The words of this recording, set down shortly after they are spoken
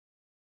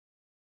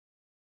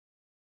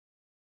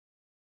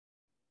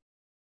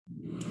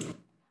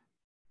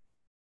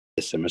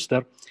this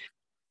semester.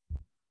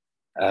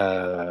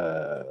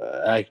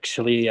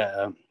 Actually,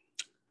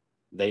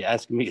 they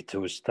asked me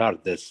to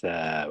start this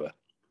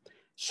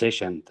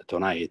session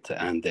tonight,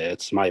 and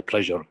it's my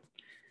pleasure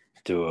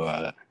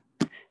to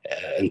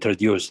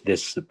introduce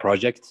this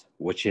project,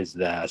 which is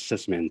the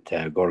assessment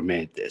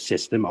gourmet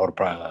system or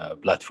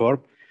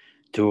platform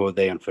to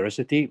the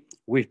university.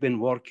 We've been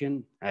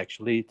working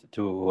actually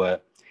to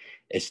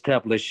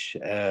establish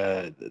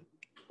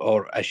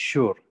or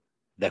assure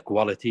the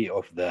quality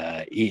of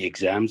the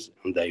e-exams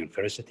in the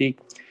university.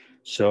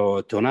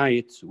 So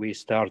tonight we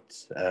start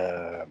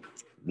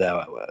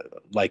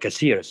like a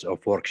series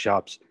of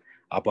workshops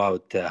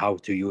about how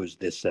to use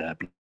this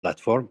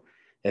platform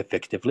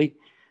effectively.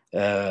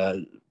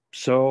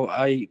 So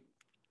I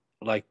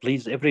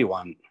please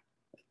everyone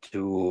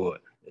to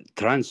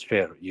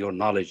transfer your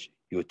knowledge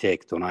you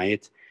take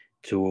tonight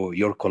to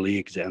your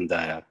colleagues and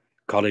the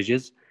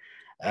colleges,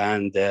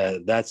 and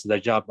that's the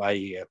job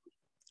I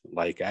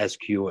ask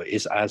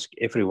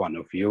every one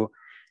of you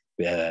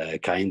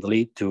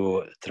kindly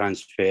to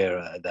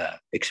transfer the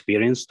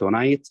experience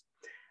tonight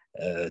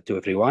to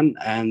everyone,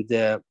 and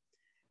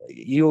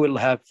you will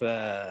have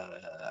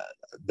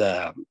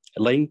the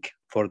link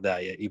for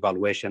the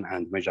evaluation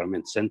and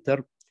measurement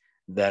center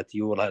that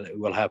you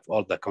will have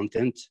all the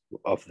content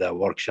of the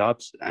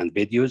workshops and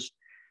videos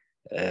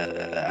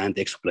and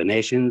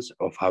explanations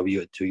of how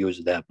to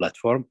use the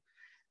platform.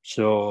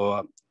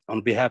 So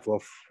on behalf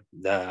of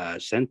the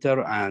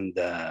center and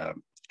the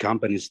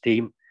company's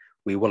team,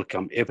 we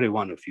welcome every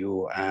one of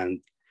you,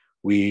 and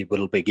we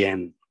will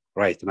begin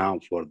right now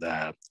for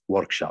the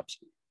workshops.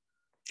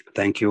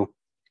 Thank you.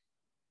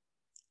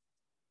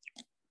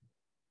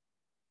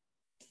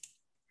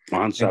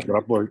 Thank you,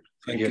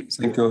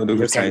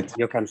 Dr. Said.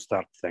 You can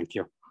start. Thank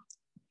you.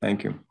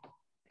 Thank you.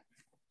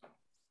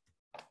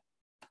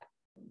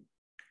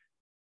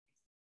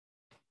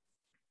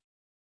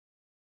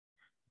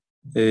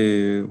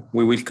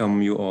 We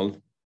welcome you all.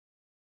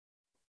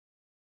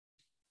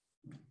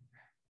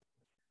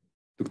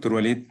 Dr.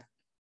 Walid,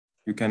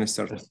 you can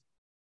start.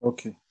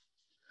 Okay.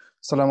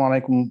 Assalamu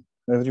alaikum,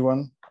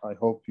 everyone. I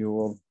hope you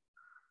all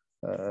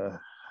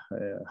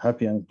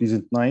happy and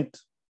pleasant night.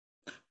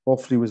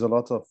 Hopefully with a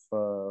lot of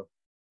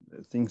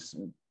things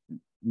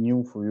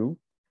new for you.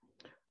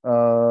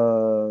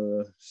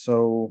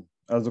 So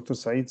as Dr.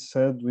 Said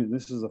said,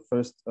 this is the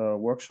first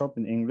workshop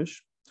in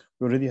English.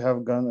 We already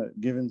have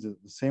given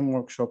the same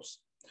workshops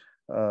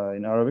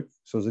in Arabic.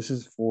 So this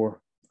is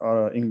for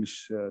our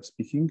English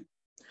speaking.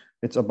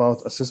 It's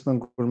about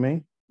assessment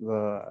gourmet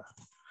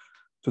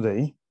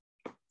today.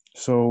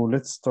 So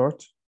let's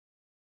start.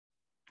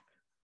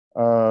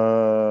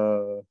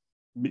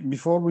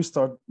 Before we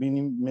start,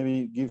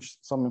 maybe give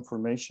some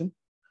information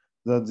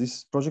that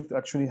this project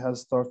actually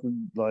has started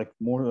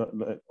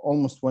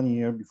almost 1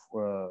 year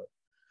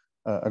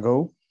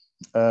ago.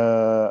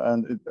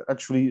 And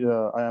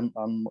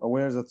I'm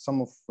aware that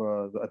some of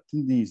the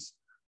attendees,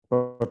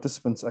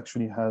 participants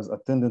actually has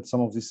attended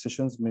some of these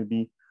sessions,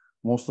 maybe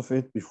most of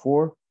it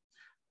before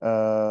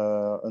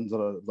in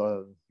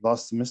the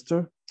last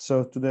semester.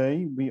 So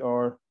today we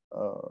are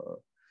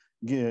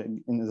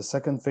in the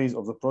second phase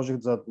of the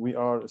project that we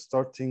are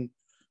starting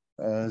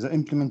the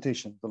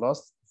implementation. The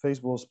last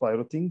phase was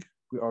piloting.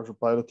 We are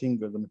piloting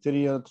the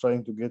material,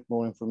 trying to get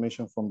more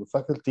information from the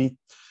faculty,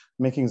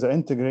 making the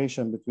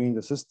integration between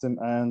the system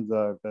and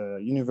the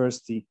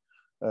university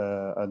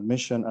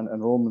admission and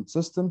enrollment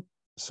system.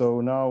 So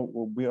now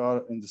we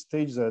are in the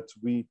stage that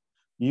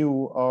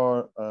you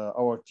are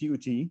our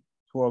TUT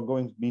who are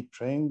going to be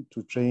trained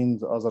to train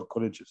the other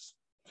colleges.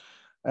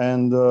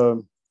 And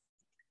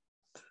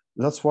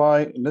that's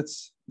why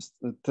let's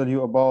tell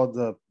you about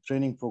the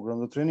training program.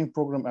 The training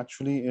program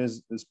actually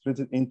is split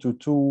into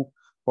two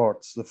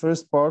parts. The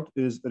first part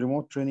is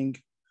remote training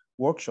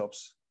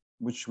workshops,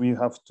 which we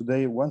have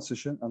today one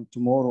session and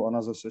tomorrow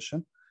another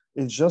session.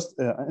 It's just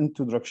an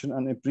introduction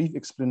and a brief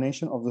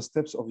explanation of the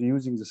steps of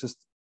using the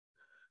system.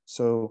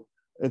 So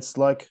it's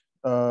like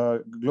a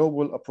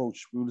global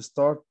approach. We will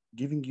start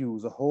giving you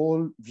the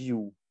whole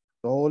view,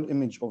 the whole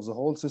image of the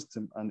whole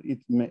system, and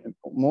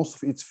most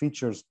of its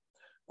features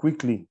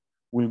quickly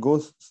will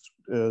go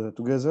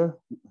together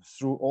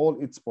through all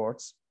its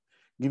parts,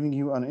 giving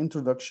you an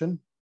introduction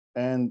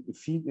and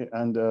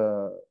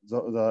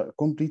the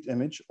complete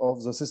image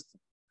of the system.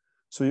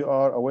 So you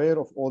are aware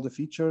of all the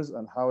features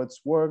and how it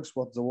works,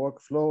 what's the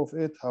workflow of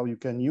it, how you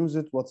can use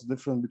it, what's the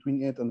difference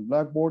between it and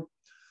Blackboard.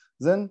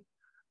 Then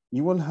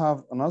you will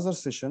have another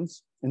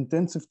sessions,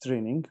 intensive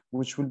training,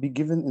 which will be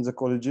given in the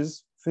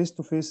colleges,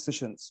 face-to-face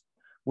sessions,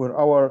 where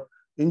our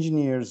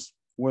engineers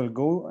will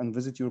go and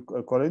visit your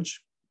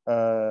college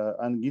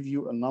and give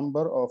you a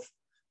number of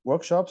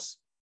workshops,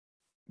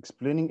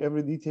 explaining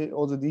every detail,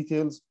 all the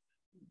details,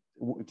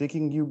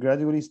 taking you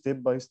gradually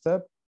step by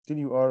step till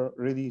you are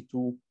ready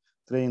to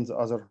train the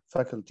other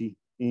faculty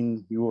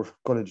in your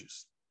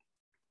colleges.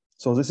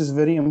 So this is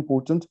very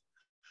important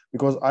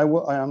because I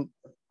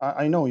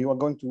know you are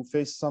going to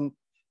face some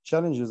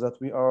challenges that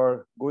we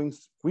are going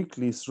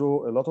quickly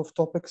through a lot of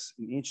topics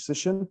in each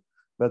session,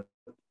 but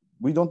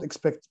we don't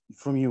expect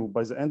from you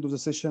by the end of the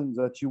session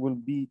that you will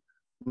be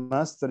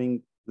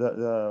mastering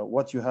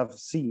what you have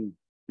seen.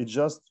 It's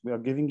just we are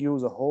giving you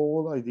the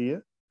whole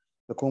idea,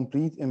 the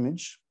complete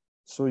image,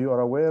 so you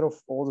are aware of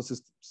all the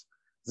systems.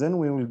 Then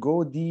we will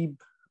go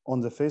deep on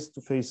the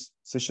face-to-face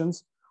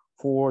sessions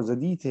for the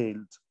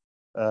detailed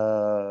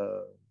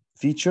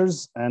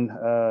features and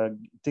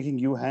taking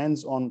you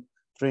hands-on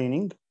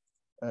training,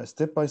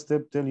 step by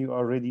step, till you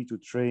are ready to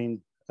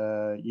train,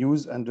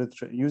 use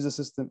the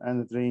system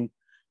and train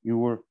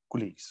your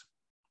colleagues.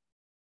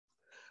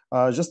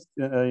 Just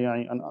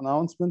an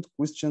announcement,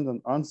 questions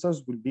and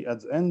answers will be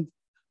at the end.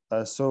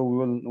 So we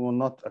will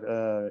not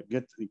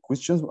get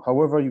questions.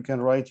 However, you can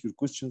write your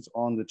questions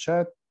on the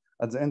chat.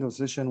 At the end of the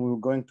session, we're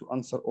going to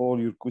answer all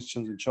your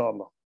questions,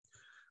 inshallah.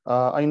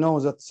 I know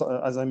that,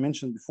 as I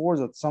mentioned before,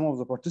 that some of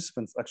the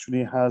participants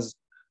actually has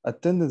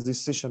attended this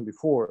session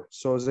before,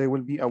 so they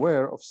will be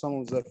aware of some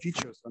of the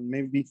features, and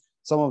maybe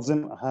some of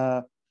them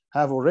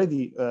have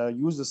already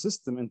used the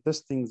system in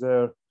testing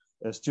their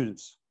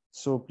students.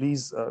 So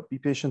please be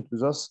patient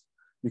with us,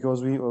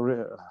 because we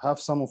already have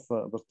some of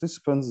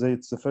participants that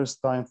it's the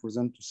first time for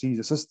them to see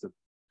the system.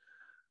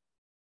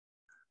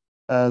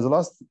 The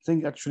last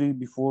thing actually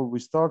before we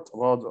start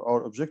about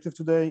our objective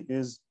today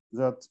is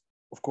that,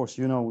 of course,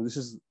 you know, this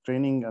is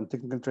training and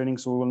technical training,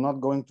 so we're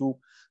not going to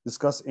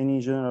discuss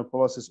any general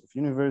policies of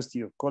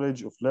university, of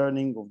college, of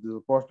learning, of the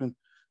department.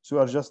 So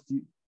we are just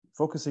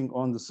focusing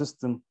on the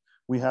system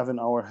we have in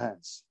our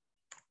hands.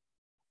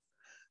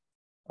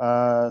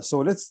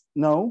 So let's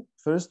know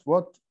first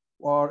what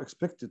are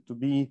expected to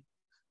be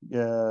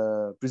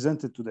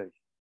presented today.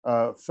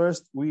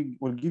 First, we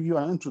will give you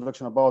an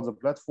introduction about the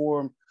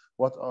platform,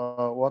 what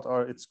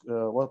are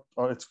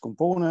its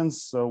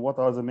components, what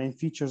are the main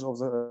features of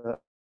the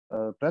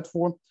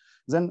platform.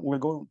 Then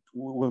we'll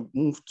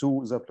move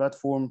to the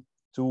platform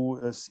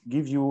to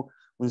give you.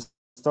 We'll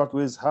start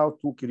with how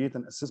to create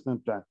an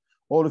assessment plan.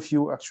 All of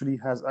you actually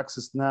has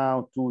access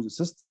now to the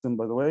system,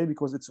 by the way,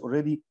 because it's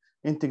already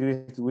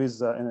integrated with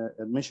the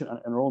admission and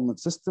enrollment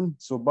system.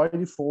 So by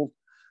default,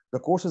 the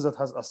courses that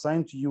has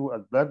assigned to you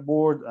at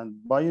Blackboard and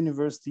by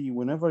university,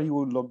 whenever you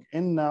will log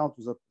in now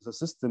to the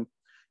system,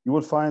 you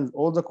will find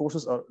all the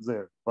courses are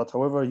there. But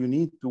however, you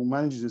need to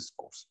manage this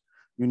course.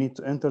 You need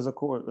to enter the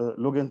course,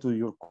 log into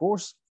your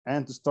course,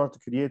 and to start to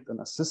create an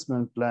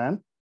assessment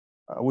plan,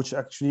 which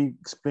actually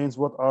explains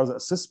what are the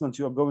assessments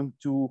you are going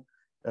to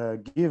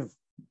give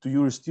to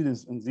your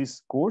students in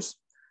this course,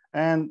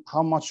 and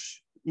how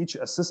much each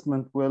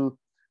assessment will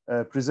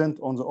present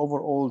on the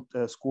overall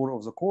score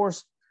of the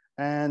course,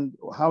 and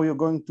how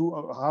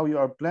you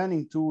are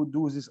planning to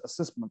do this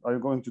assessment. Are you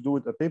going to do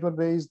it a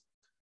paper-based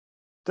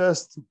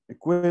test, a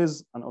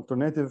quiz, an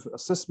alternative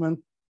assessment,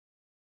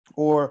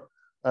 or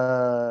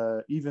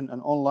even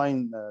an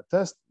online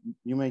test?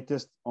 You may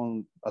test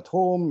at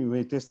home, you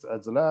may test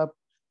at the lab.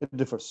 It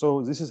differs.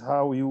 So this is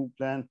how you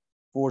plan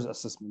for the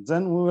assessment.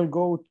 Then we will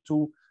go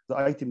to the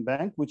item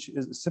bank, which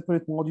is a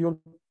separate module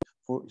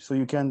so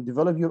you can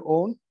develop your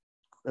own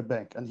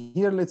bank. And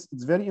here it's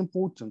very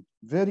important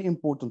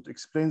to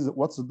explain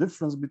what's the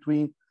difference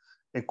between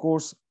a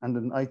course and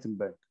an item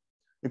bank.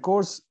 A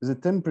course is a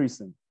temporary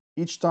thing.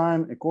 Each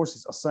time a course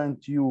is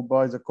assigned to you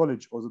by the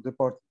college or the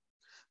department.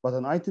 But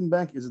an item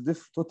bank is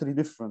totally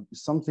different.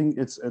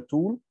 It's a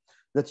tool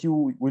that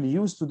you will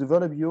use to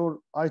develop your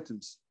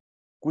items,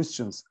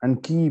 questions,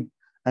 and keep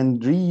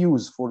and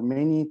reuse for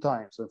many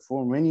times and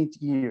for many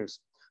years.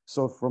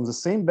 So from the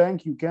same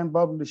bank, you can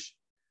publish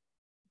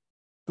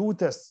 2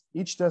 tests,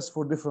 each test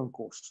for different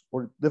course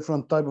or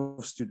different type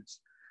of students.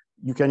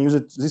 You can use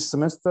it this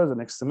semester, the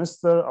next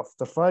semester,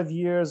 after 5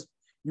 years.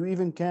 You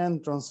even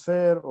can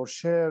transfer or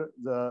share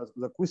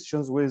the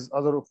questions with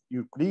other of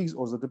your colleagues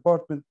or the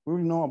department. We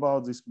will know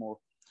about this more,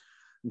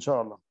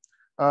 inshallah.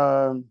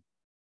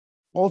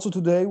 Also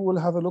today, we'll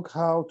have a look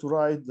how to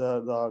write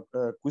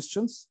the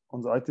questions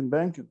on the item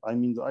bank. I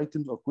mean the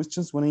items or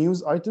questions. When I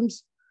use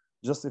items,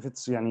 just if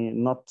it's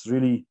not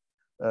really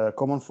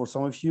common for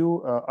some of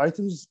you,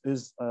 items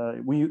is,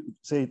 we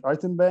say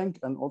item bank,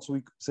 and also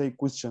we say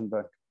question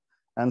bank.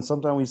 And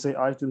sometimes we say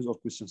items or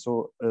questions.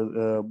 So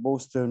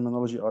both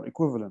terminology are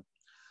equivalent.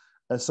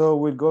 So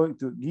we're going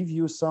to give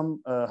you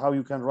some how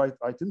you can write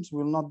items.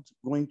 We're not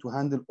going to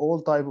handle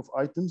all type of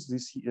items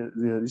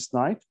this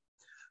night.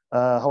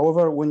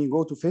 However, when you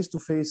go to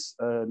face-to-face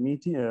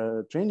meeting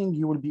training,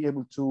 you will be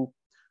able to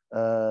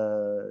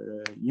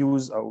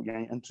use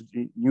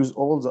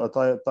all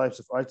the types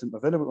of items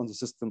available on the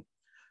system.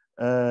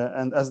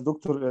 And as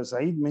Dr.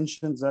 Saeed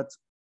mentioned, that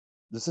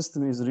the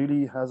system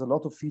has a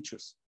lot of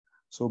features.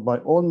 So by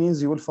all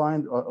means, you will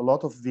find a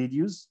lot of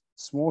videos,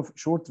 small,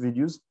 short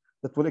videos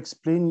that will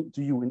explain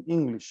to you in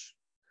English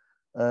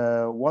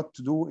what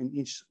to do in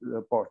each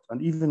part.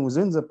 And even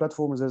within the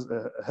platform, there's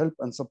help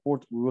and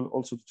support we will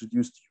also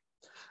introduce to you.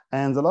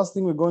 And the last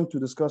thing we're going to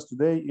discuss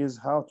today is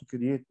how to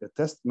create a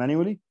test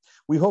manually.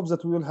 We hope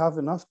that we will have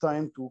enough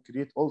time to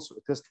create also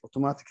a test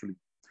automatically,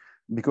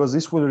 because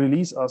this will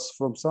release us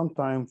from some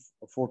time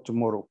for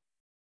tomorrow.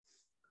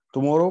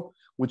 Tomorrow,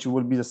 which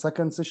will be the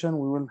second session,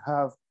 we will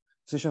have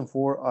session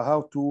for how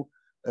to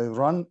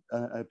run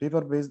a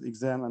paper-based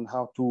exam and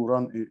how to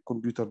run a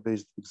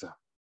computer-based exam.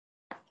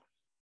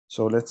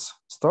 So let's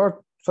start.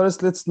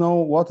 First, let's know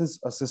what is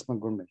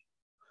Assessment Gourmet.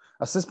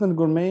 Assessment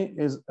Gourmet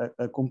is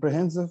a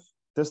comprehensive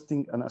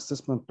testing and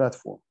assessment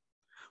platform.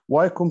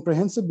 Why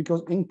comprehensive?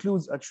 Because it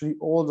includes actually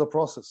all the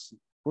processes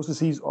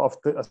of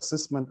the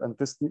assessment and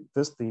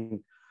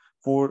testing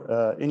for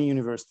any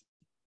university.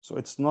 So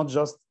it's not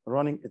just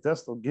running a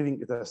test or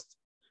giving a test.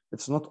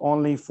 It's not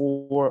only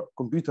for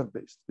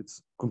computer-based.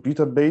 It's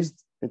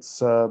computer-based, it's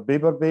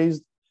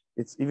paper-based,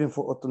 it's even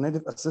for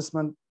alternative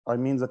assessment. I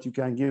mean that you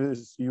can give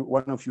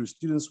one of your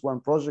students one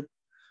project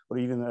or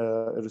even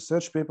a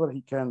research paper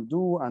he can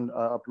do and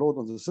upload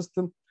on the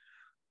system.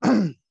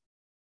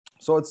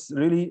 So it's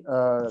really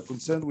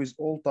concerned with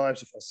all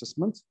types of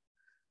assessments.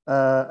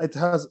 It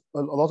has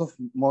a lot of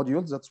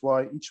modules. That's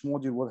why each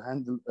module will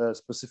handle a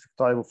specific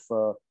type of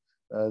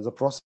the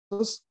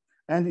process.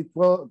 And it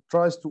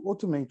tries to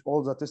automate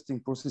all the testing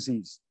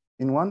processes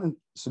in one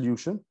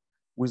solution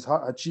with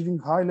achieving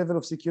high level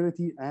of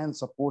security and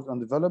support and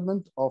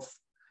development of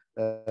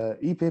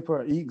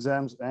e-paper,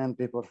 e-exams, and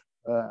paper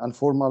and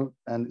formal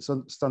and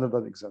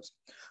standardized exams.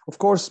 Of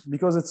course,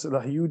 because it's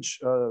a huge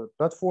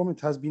platform,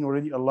 it has been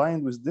already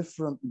aligned with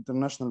different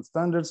international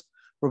standards.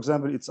 For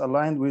example, it's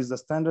aligned with the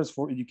standards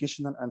for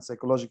educational and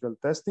psychological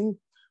testing,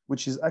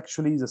 which is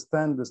actually the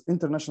standards,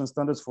 international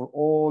standards for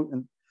all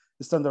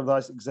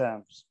standardized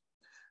exams.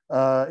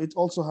 It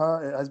also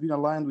has been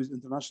aligned with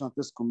International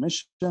Test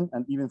Commission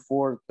and even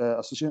for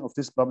Association of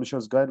Test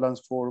Publishers guidelines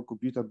for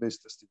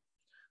computer-based testing.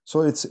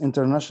 So it's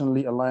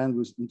internationally aligned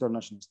with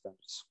international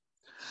standards.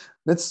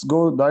 Let's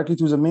go directly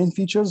to the main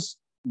features.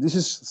 This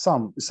is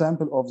some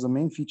sample of the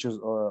main features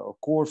or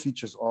core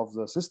features of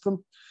the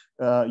system.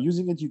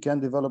 Using it, you can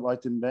develop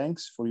item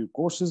banks for your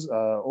courses,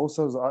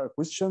 author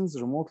questions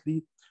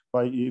remotely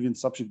by even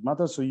subject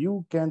matter. So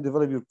you can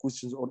develop your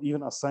questions or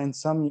even assign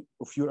some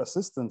of your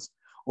assistants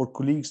or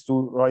colleagues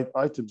to write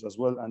items as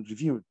well and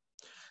review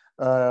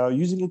it.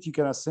 Using it, you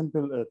can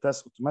assemble a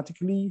test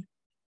automatically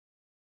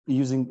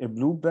using a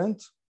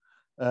blueprint.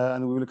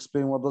 And we will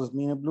explain what does it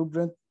mean, a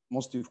blueprint.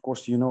 Mostly, of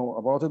course, you know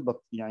about it, but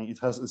it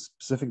has a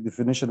specific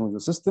definition with the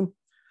system.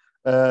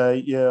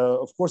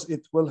 Of course,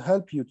 it will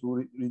help you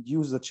to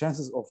reduce the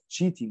chances of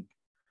cheating,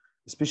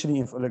 especially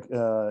in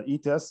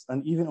e-tests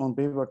and even on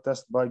paper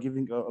tests by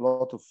giving a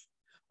lot of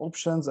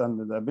options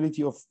and the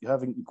ability of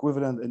having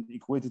equivalent and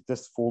equated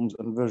test forms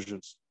and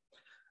versions.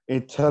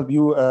 It helps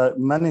you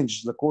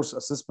manage the course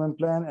assessment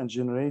plan and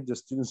generate the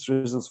students'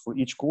 results for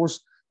each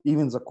course.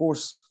 Even the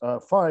course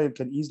file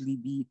can easily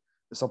be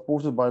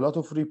supported by a lot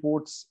of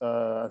reports,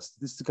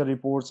 statistical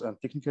reports and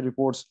technical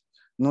reports.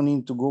 No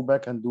need to go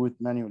back and do it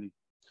manually.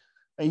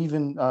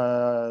 Even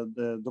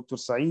Dr.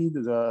 Saeed,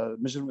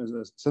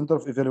 the Center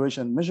of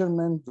Evaluation and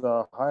Measurement,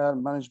 the higher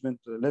management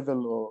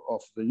level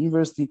of the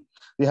university,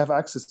 they have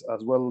access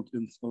as well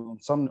on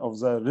some of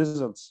the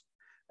results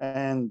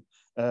and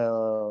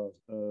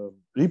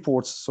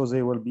reports, so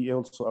they will be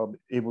also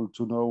able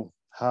to know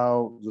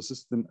how the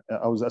system,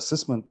 how the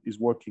assessment is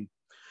working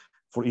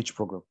for each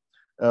program.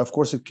 Of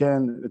course, it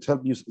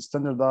helps you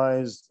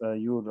standardize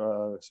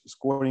your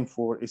scoring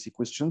for AC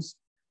questions,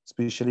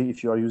 especially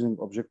if you are using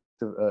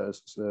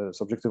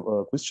subjective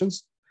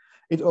questions.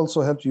 It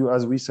also helps you,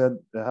 as we said,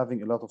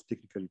 having a lot of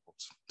technical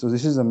reports. So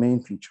this is the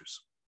main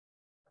features.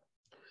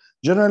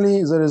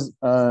 Generally, there is,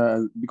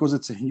 because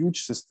it's a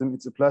huge system,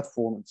 it's a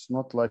platform, it's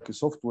not like a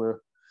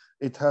software,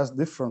 it has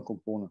different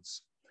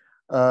components.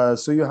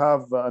 So you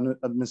have an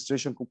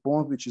administration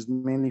component, which is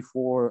mainly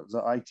for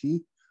the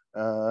IT,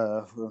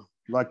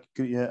 like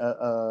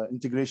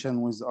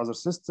integration with other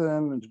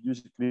systems,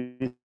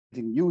 creating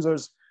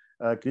users,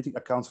 creating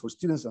accounts for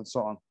students, and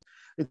so on.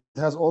 It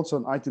has also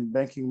an item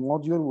banking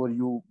module where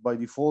you, by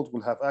default,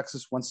 will have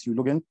access once you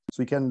log in.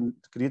 So you can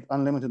create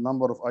unlimited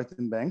number of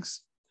item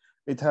banks.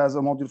 It has a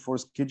module for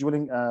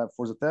scheduling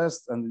for the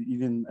test and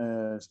even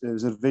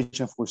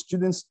reservation for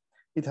students.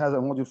 It has a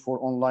module for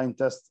online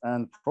tests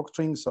and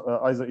proctoring. So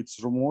either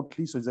it's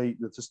remotely, so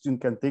the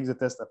student can take the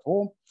test at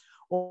home,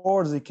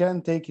 or they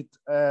can take it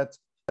at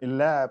a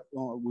lab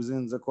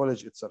within the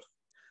college itself.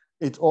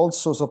 It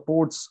also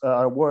supports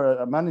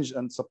manage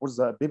and supports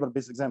the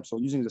paper-based exams. So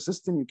using the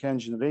system, you can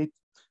generate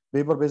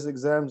paper-based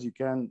exams, you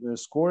can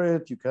score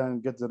it, you can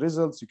get the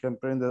results, you can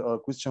print the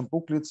question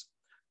booklets.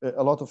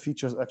 A lot of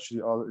features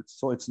actually are,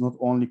 so it's not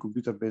only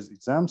computer-based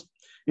exams.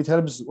 It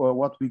helps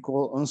what we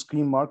call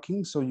on-screen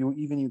marking. So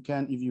you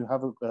can, if you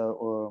have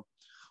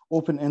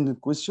open-ended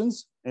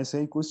questions,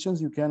 essay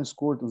questions, you can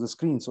score it on the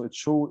screen. So it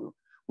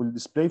will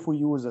display for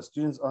you the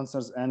students'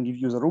 answers and give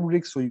you the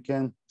rubrics so you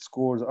can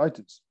score the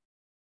items.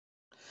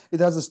 It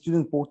has a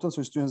student portal,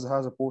 so students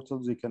have a portal,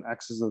 they can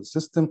access the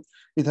system.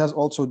 It has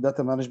also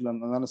data management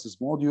and analysis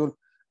module.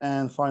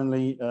 And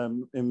finally,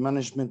 a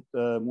management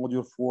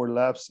module for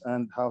labs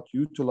and how to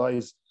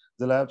utilize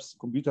the labs,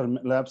 computer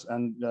labs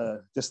and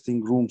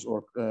testing rooms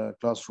or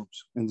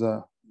classrooms in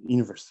the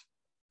university.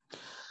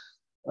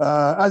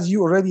 As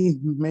you already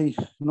may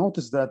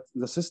notice that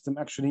the system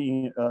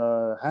actually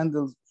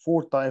handles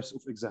 4 types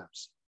of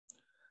exams.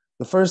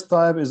 The first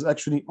type is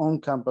actually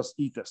on-campus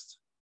e-test.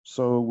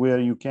 So where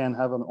you can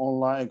have an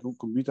online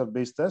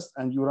computer-based test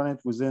and you run it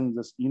within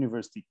this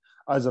university,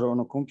 either on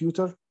a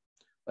computer,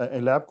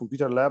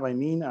 computer lab, I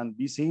mean, and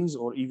PCs,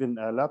 or even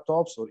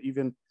laptops, or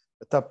even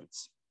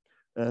tablets.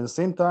 At the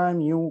same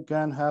time, you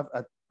can have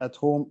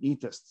at-home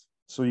e-test.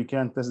 So you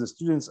can test the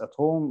students at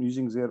home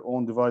using their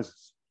own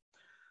devices.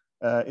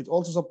 It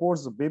also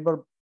supports the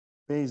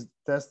paper-based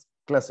test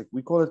classic.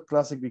 We call it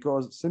classic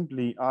because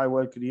simply I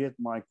will create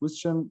my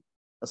question,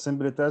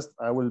 assembly test.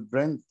 I will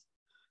print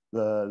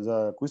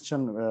the question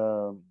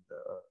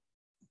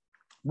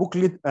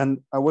booklet,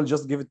 and I will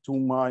just give it to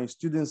my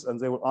students, and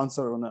they will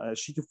answer on a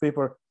sheet of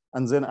paper,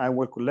 and then I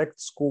will collect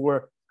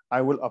score.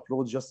 I will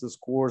upload just the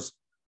scores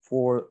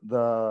for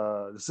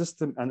the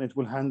system, and it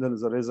will handle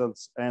the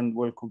results and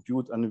will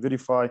compute and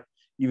verify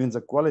even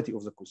the quality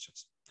of the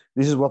questions.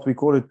 This is what we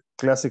call it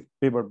classic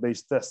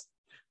paper-based test.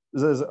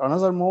 There's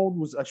another mode,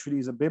 which actually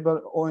is a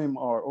paper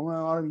OMR.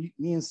 OMR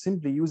means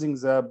simply using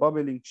the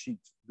bubbling sheet.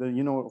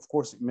 You know, of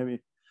course,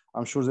 maybe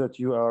I'm sure that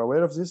you are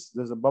aware of this.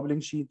 There's a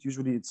bubbling sheet.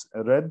 Usually it's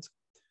a red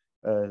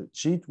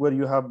sheet where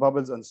you have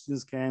bubbles and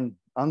students can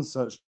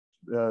answer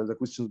the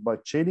questions by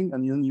shading,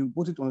 and then you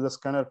put it on the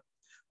scanner.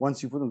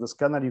 Once you put it on the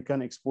scanner, you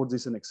can export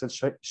this in Excel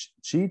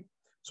sheet.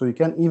 So you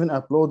can even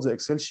upload the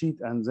Excel sheet,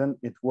 and then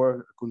it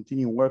will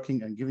continue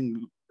working and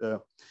giving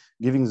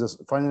the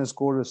final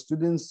score to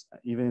students.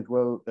 Even it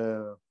will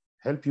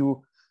help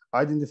you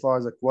identify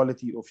the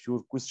quality of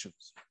your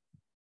questions.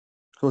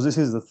 So this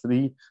is the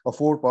 3 or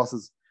 4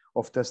 passes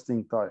of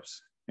testing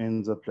types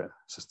in the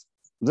system.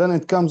 Then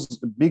it comes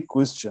a big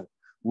question.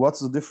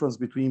 What's the difference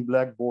between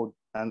Blackboard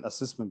and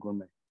Assessment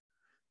Gourmet?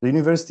 The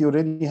university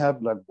already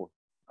have Blackboard,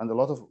 and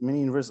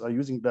many universities are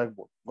using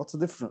Blackboard. What's the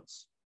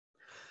difference?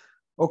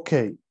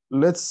 Okay,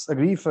 let's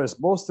agree first.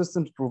 Both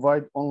systems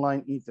provide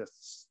online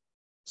e-tests.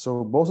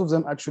 So both of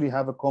them actually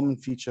have a common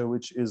feature,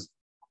 which is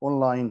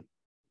online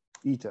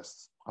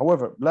e-tests.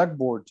 However,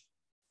 Blackboard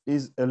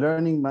is a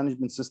learning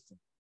management system.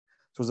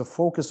 So the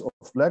focus of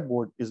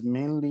Blackboard is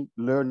mainly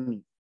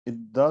learning.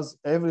 It does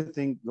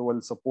everything that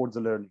will support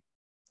the learning.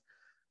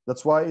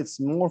 That's why it's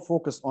more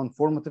focused on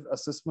formative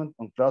assessment,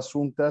 on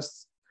classroom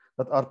tests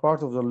that are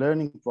part of the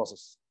learning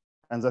process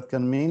and that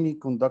can mainly be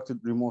conducted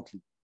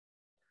remotely.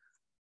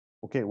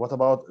 Okay, what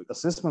about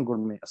Assessment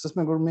Gourmet?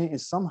 Assessment Gourmet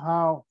is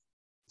somehow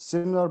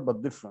similar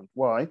but different.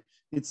 Why?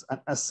 It's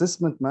an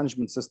assessment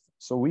management system.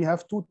 So we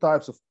have 2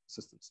 types of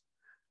systems,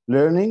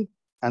 learning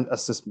and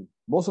assessment.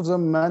 Both of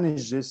them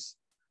manage this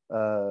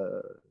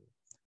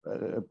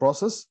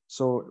process.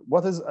 So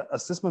what is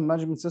assessment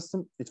management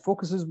system? It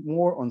focuses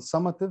more on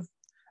summative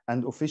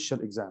and official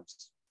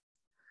exams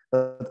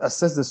that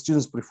assess the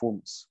students'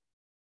 performance.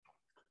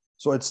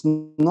 So it's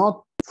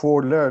not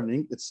for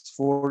learning, it's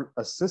for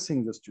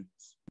assessing the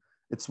students.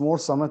 It's more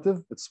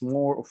summative, it's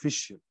more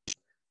official.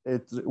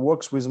 It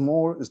works with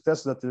more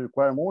tests that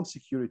require more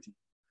security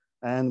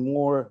and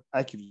more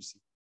accuracy.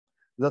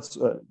 That's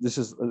this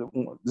is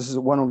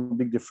one of the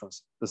big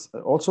difference.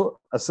 Also,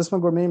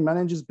 Assessment Gourmet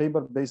manages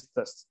paper-based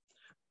tests.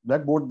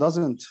 Blackboard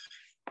doesn't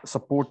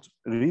support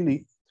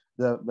really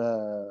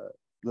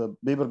the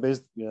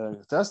paper-based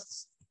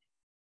tests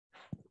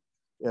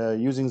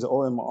using the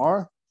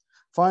OMR.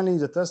 Finally,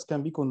 the test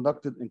can be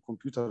conducted in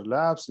computer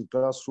labs, in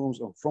classrooms,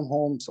 or from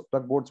home. So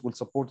Blackboard will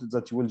support it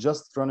that you will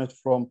just run it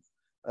from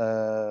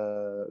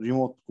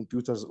remote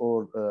computers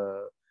or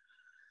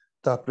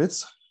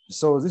tablets.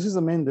 So this is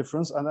the main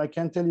difference. And I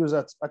can tell you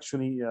that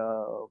actually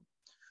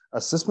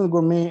Assessment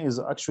Gourmet is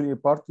actually a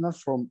partner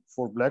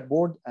for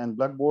Blackboard, and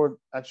Blackboard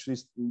actually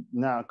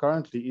now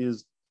currently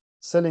is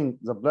selling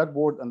the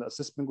Blackboard and the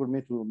Assessment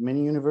Gourmet to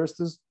many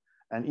universities.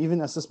 And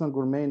even Assessment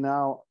Gourmet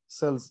now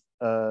sells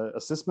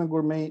Assessment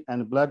Gourmet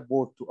and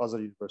Blackboard to other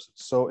universities.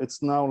 So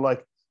it's now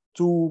like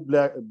 2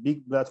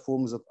 big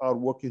platforms that are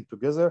working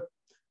together.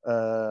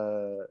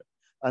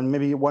 And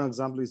maybe one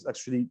example is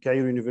actually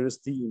Cairo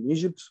University in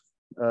Egypt.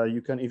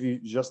 You can, if you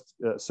just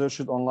search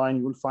it online,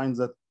 you will find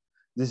that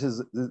this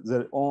is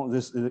their own.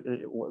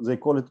 They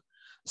call it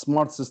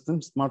smart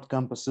system, smart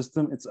campus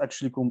system. It's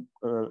actually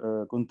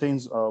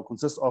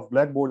consists of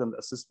Blackboard and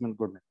Assessment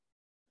Gourmet.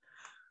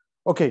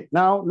 Okay,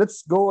 now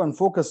let's go and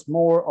focus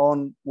more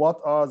on what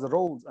are the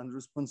roles and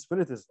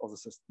responsibilities of the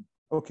system.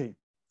 Okay,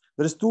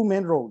 there's 2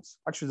 main roles.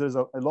 Actually, there's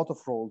a lot of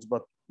roles,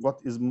 but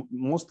what is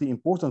mostly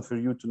important for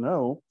you to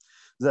know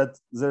that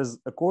there's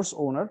a course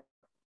owner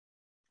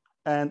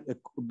and a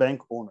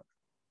bank owner.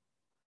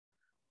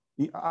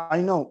 I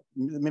know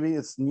maybe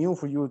it's new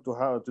for you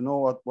to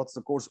know what's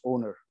the course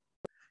owner.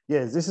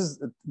 Yes, this is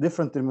a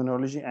different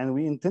terminology, and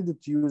we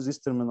intended to use this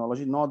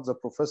terminology, not the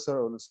professor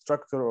or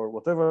instructor or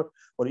whatever,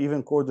 or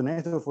even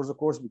coordinator for the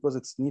course, because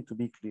it's need to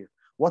be clear.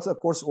 What's a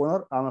course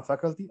owner? I'm a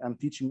faculty, I'm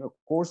teaching a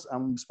course,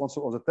 I'm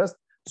responsible of the test,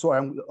 so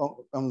I'm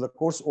the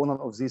course owner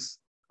of this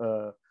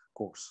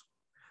course.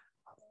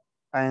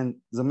 And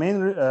the main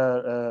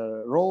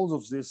roles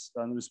of this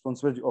and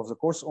responsibility of the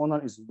course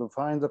owner is to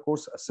define the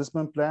course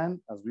assessment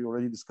plan, as we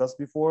already discussed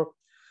before,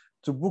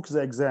 to book the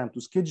exam, to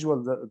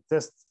schedule the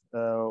test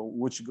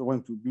which is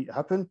going to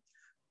happen,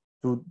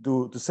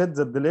 to set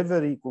the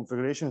delivery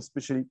configuration,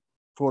 especially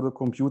for the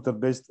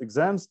computer-based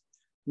exams,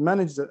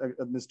 manage the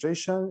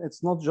administration.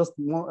 It's not just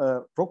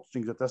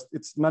proctoring the test,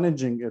 it's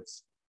managing it.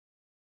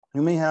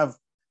 You may have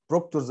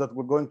proctors that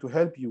were going to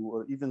help you,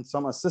 or even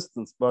some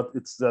assistants, but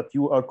it's that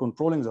you are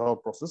controlling the whole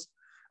process.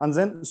 And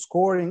then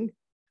scoring,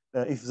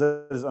 if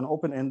there is an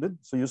open-ended,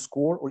 so you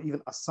score or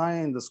even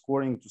assign the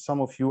scoring to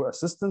some of your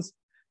assistants,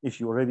 if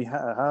you already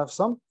have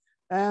some.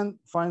 And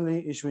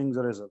finally, issuing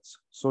the results.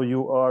 So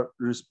you are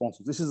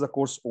responsible. This is the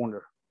course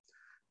owner.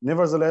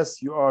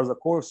 Nevertheless, you are the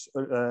course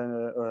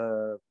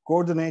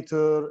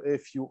coordinator.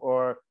 If you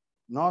are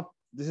not,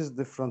 this is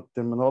different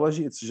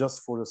terminology. It's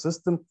just for the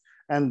system.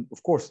 And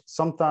of course,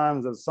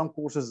 sometimes there's some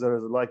courses, there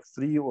is like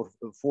 3 or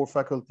 4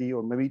 faculty,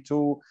 or maybe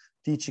 2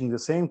 teaching the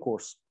same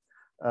course.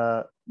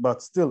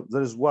 But still,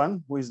 there is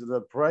one who is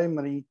the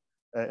primary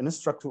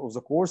instructor of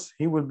the course.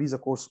 He will be the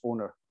course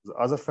owner. The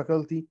other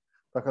faculty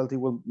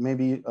will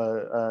maybe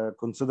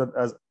considered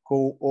as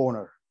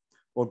co-owner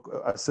or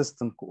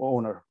assistant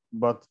co-owner.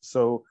 But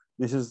so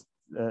this is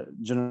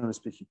generally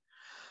speaking.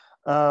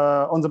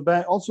 On the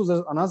back, also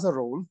there's another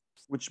role,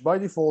 which by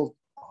default,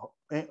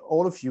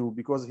 all of you,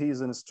 because he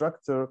is an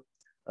instructor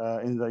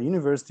in the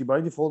university,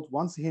 by default,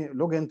 once he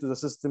log into the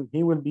system,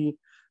 he will be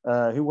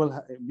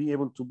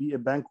able to be a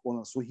bank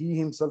owner. So he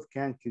himself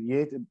can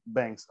create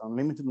banks,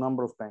 unlimited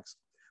number of banks.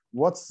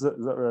 What's the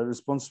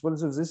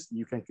responsibility of this?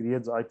 You can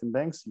create the item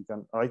banks, you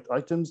can write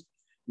items,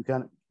 you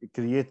can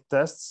create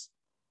tests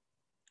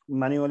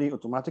manually,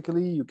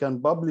 automatically, you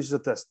can publish the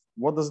test.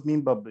 What does it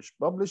mean publish?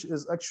 Publish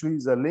is actually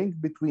the link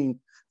between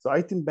the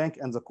item bank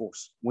and the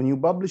course. When you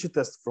publish a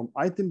test from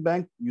item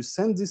bank, you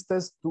send this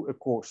test to a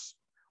course,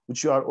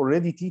 which you are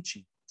already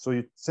teaching. So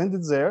you send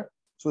it there,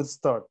 so it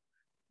starts.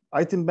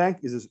 Item bank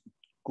is a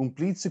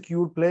complete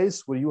secure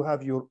place where you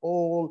have your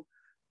all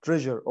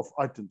treasure of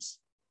items.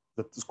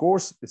 The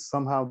course is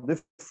somehow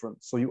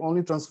different. So you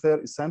only transfer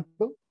a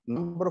sample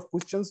number of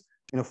questions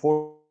in a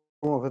form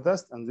of a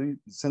test, and you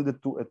send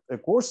it to a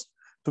course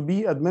to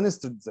be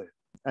administered there.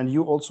 And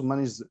you also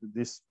manage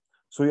this.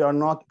 So you are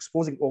not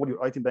exposing all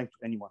your item bank to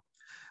anyone.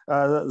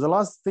 The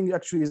last thing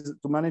actually is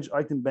to manage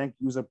item bank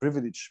user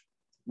privilege,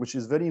 which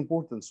is very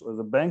important. So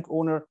the bank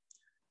owner,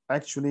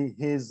 actually,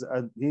 he's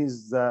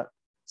the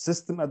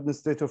system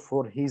administrator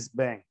for his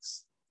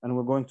banks. And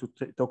we're going to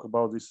talk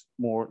about this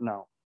more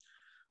now,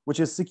 which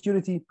is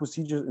security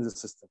procedures in the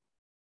system.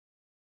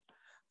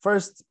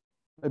 First,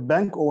 a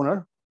bank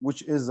owner,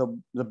 which is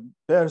the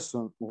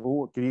person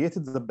who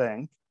created the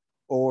bank,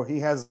 or he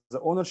has the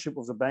ownership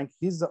of the bank,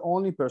 he's the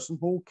only person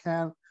who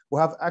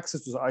have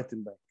access to the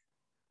item bank.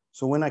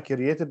 So when I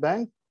create a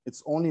bank,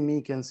 it's only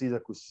me can see the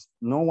questions.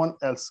 No one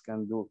else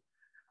can do,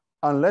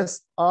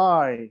 unless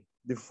I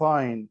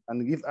define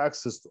and give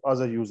access to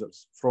other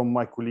users from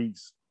my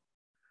colleagues.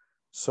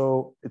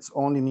 So it's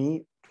only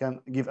me can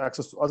give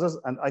access to others,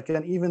 and I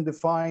can even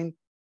define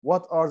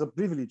what are the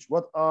privilege,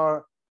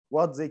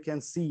 what they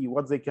can see,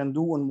 what they can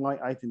do on my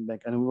item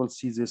bank, and we will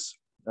see this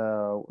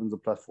in the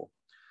platform.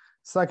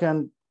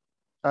 Second,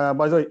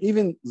 by the way,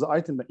 even the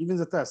item bank, even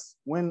the tests,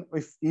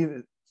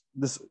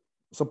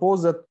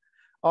 suppose that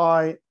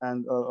I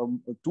and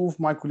 2 of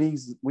my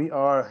colleagues, we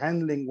are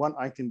handling one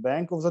item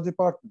bank of the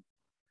department.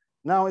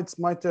 Now it's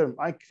my turn.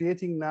 I'm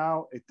creating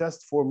now a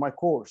test for my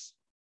course.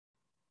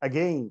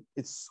 Again,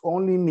 it's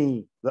only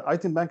me. The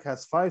item bank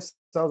has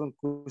 5,000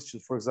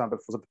 questions, for example,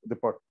 for the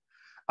department.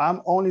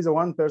 I'm only the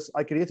one person.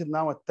 I created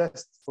now a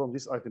test from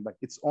this item bank.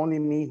 It's only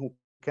me who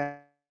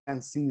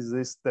can see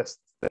this test.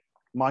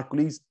 My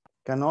colleagues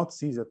cannot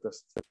see the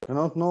test,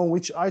 cannot know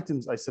which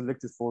items I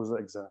selected for the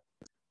exam.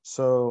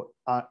 So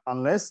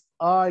unless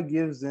I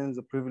give them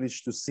the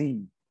privilege to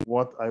see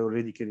what I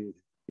already created.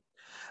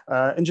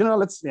 In general,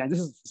 this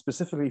is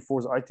specifically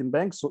for the item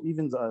bank. So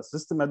even the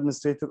system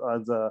administrator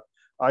at the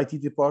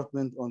IT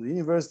department on the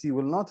university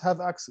will not have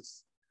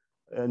access.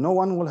 No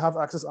one will have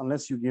access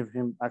unless you give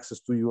him access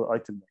to your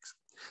item banks.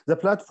 The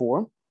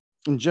platform,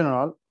 in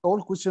general,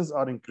 all questions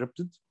are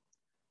encrypted.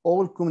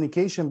 All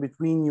communication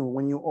between you,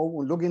 when you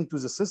log into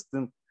the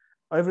system,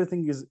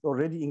 everything is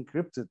already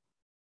encrypted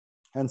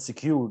and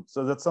secured.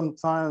 So that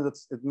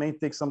sometimes it may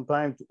take some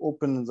time to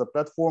open the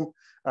platform.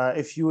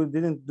 If you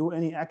didn't do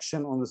any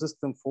action on the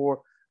system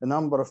for a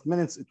number of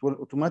minutes, it will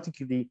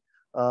automatically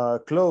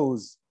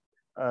close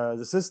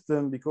the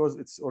system, because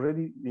it's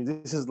already,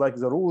 this is like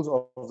the rules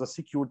of the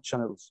secured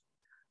channels,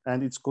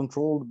 and it's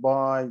controlled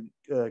by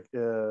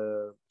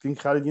King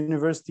Khalid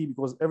University,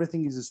 because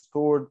everything is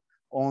stored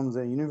on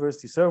the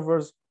university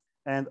servers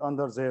and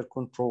under their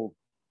control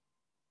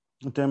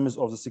in terms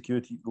of the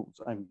security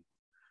rules. I mean,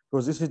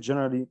 because this is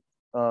generally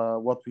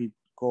what we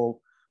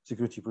call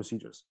security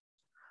procedures.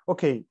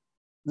 Okay,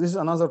 this is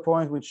another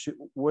point,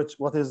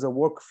 what is the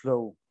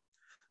workflow?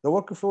 The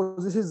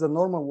workflow, this is the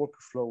normal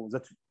workflow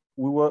that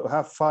we will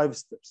have 5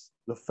 steps.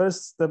 The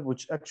first step,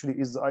 which actually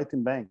is the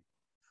item bank.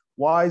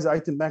 why the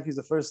item bank is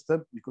the first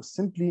step? Because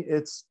simply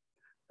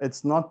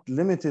it's not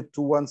limited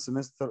to one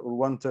semester or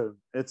one term.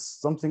 It's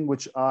something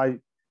which I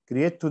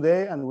create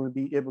today and will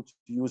be able to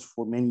use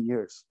for many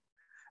years.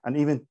 And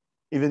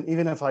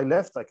even if I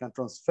left, I can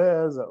transfer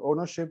the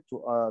ownership to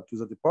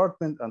the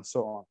department and so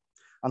on.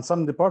 And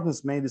some departments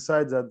may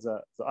decide that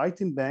the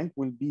item bank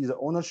will be the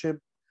ownership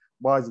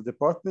by the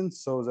department.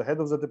 So the head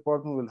of the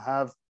department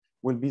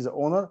will be the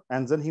owner,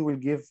 and then he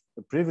will give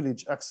a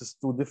privileged access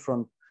to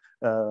different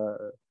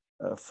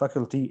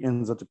faculty in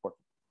the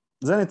department.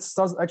 Then it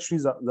starts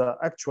actually the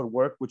actual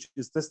work, which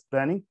is test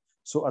planning.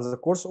 So as a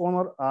course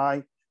owner, I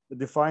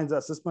define the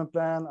assessment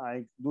plan, I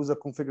do the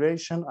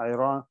configuration, I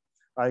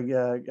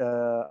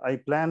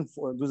plan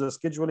for, do the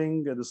scheduling,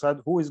 decide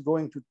who is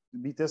going to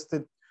be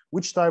tested,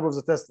 which type of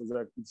the test,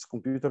 it's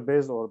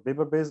computer-based or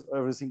paper-based,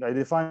 everything. I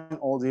define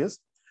all this.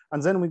 And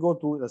then we go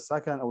to the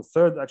second or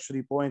third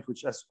actually point,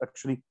 which is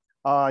actually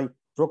I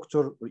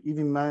proctor or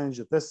even manage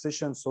a test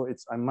session. So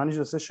I manage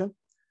a session.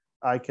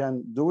 I can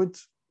do it.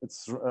 It's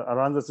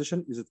around the session.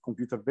 Is it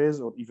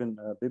computer-based or even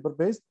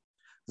paper-based?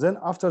 Then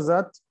after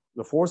that,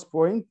 the fourth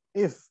point,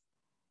 if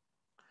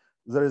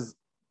there is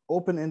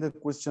open-ended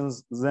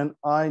questions, then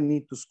I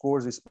need to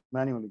score this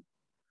manually.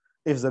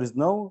 If there is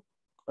no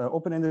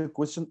open-ended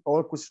question,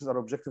 all questions are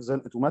objective,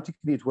 then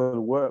automatically it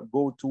will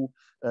go to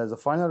the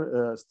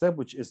final step,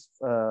 which is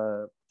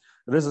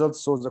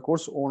results. So the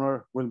course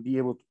owner will be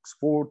able to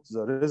export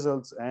the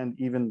results and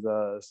even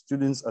the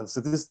students and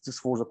statistics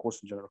for the course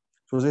in general.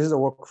 So this is a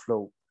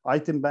workflow.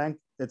 Item bank,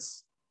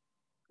 it's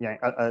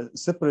a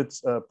separate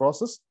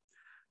process.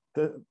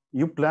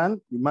 You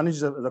plan, you manage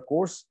the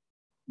course,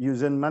 you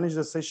then manage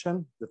the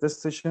session, the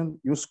test session,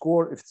 you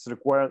score if it's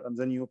required, and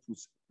then you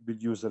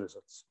produce the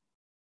results.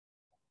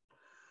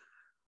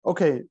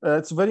 Okay,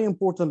 it's very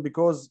important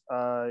because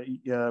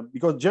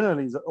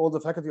generally all the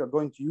faculty are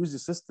going to use the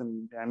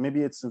system, and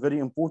maybe it's very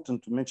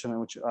important to mention,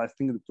 which I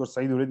think Dr.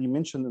 Saeed already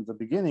mentioned at the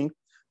beginning,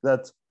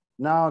 that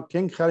now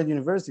King Khalid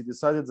University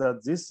decided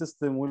that this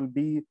system will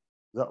be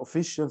the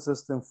official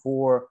system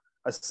for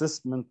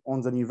assessment on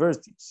the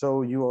university.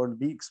 So you will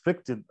be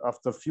expected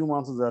after a few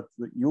months that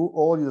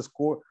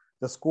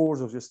the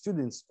scores of your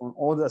students on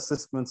all the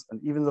assessments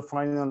and even the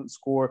final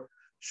score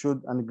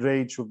and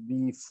grade should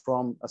be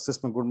from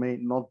Assessment Gourmet,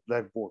 not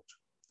Blackboard.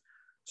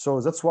 So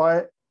that's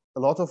why a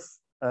lot of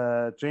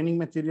training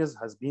materials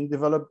has been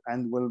developed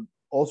and will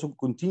also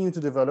continue to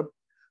develop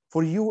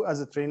for you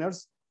as a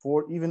trainers,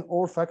 for even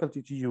all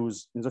faculty to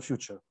use in the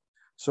future.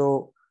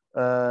 So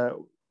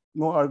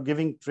we are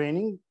giving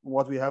training.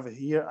 What we have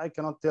here, I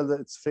cannot tell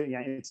that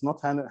it's not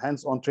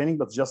hands-on training,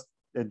 but just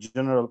a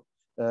general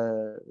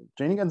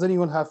training. And then you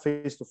will have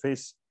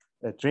face-to-face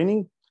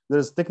training.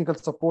 There's technical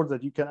support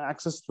that you can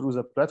access through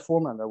the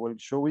platform, and I will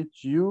show it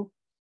to you,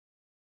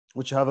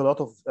 which have a lot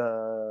of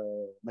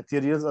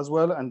materials as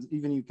well. And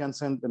even you can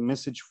send a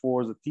message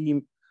for the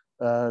team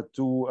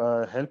to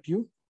help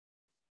you.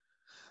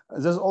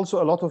 There's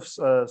also a lot of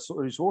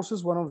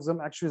resources. One of them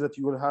actually that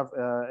you will have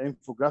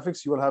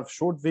infographics. You will have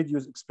short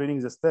videos explaining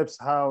the steps.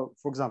 How,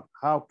 for example,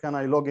 how can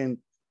I log in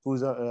to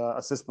the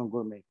Assessment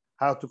Gourmet?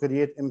 How to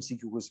create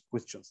MCQ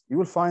questions. You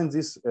will find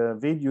these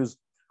videos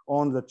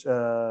on the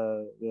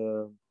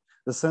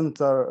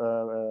center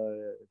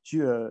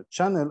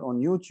channel on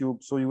YouTube,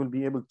 so you will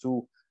be able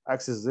to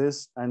access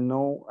this and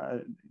know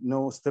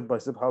step by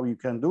step how you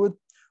can do it.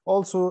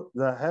 Also,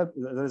 there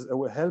is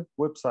a help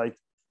website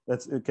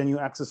that can you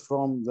access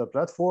from the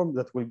platform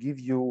that will give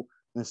you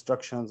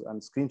instructions and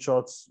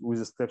screenshots with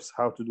the steps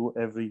how to do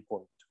every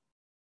point.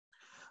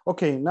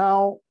 Okay,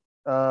 now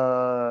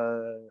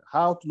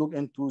how to log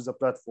into the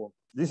platform.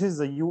 This is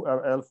the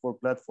URL for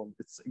platform.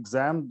 It's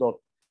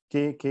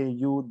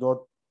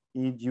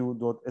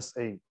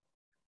exam.kku.edu.sa.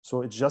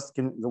 So it's just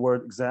the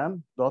word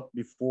exam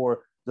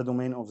before the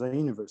domain of the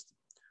university.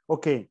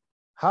 Okay,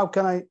 how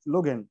can I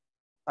log in?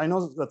 I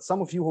know that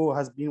some of you who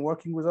has been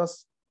working with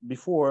us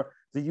before,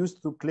 they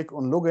used to click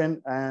on login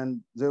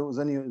and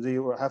then they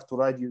have to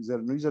write their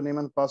username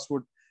and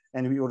password,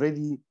 and we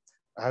already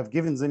have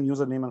given them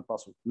username and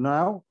password.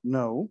 Now,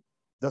 no,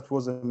 that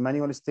was a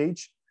manual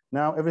stage.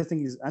 Now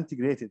everything is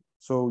integrated.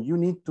 So you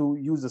need to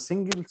use a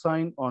single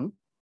sign-on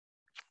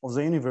of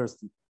the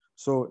university.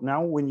 So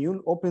now when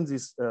you open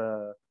this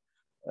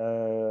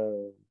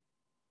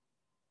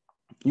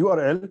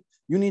URL,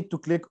 you need to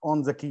click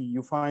on the key.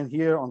 You find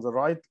here on the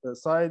right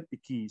side a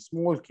key,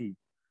 small key.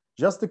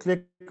 Just to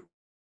click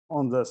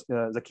on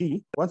the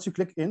key. Once you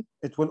click in,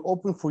 it will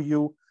open for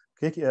you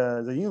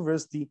the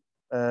university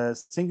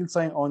single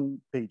sign-on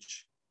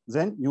page.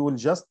 Then you will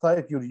just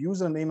type your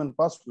username and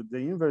password,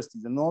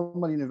 the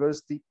normal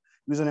university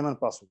username and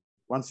password.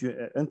 Once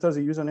you enter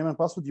the username and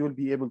password, you will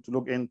be able to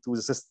log into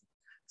the system.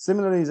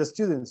 Similarly, the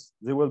students,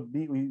 we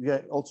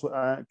also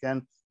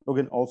can log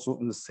in also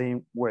in the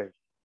same way.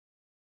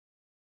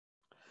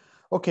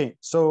 Okay,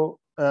 so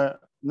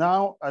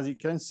now, as you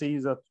can see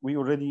that we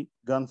already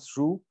gone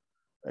through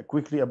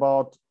quickly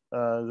about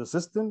the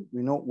system.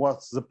 We know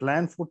what's the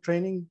plan for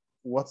training,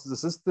 what's the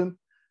system,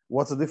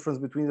 what's the difference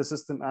between the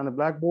system and the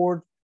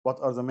Blackboard, what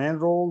are the main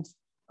roles,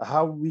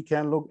 how we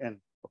can log in.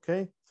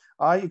 Okay,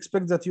 I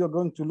expect that you are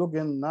going to log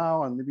in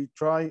now and maybe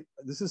try.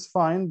 This is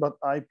fine, but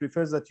I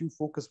prefer that you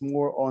focus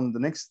more on the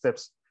next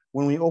steps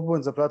when we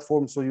open the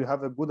platform, so you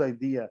have a good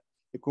idea,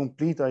 a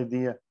complete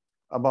idea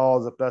about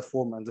the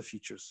platform and the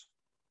features.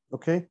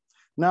 Okay,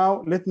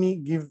 now let me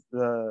give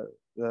the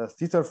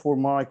theater for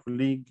my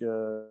colleague,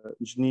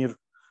 engineer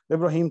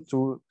Ibrahim,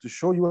 to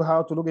show you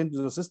how to log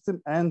into the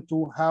system and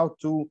to how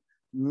to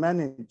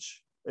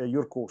manage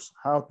your course,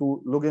 how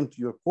to log into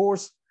your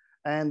course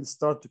and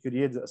start to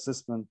create the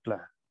assessment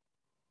plan.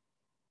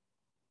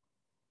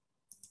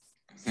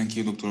 Thank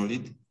you, Dr.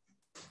 Walid.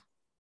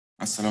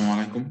 Assalamu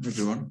alaikum,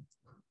 everyone.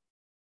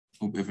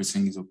 Hope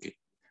everything is okay.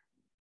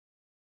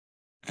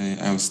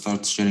 I will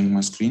start sharing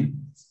my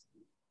screen.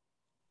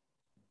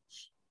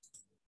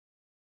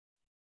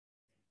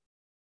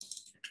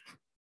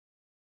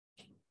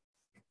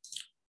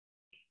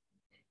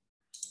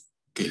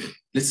 Okay,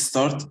 let's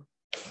start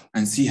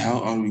and see how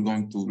are we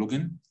going to log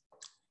in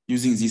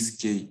using this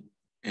K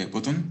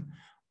button.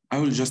 I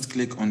will just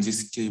click on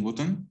this K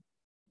button.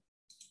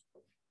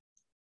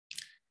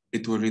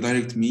 It will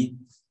redirect me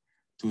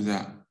to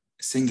the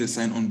single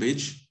sign-on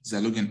page, the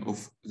login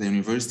of the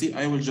university.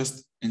 I will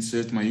just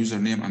insert my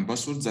username and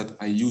password that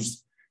I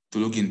use to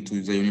log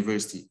into the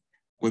university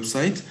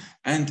website,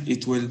 and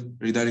it will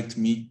redirect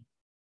me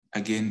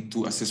again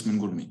to Assessment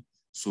Gourmet.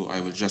 So I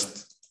will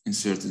just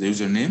insert the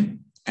username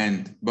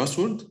and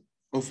password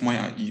of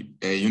my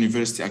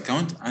university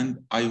account,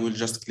 and I will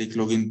just click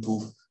login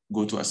to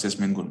go to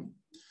Assessment Gourmet.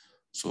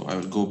 So I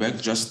will go back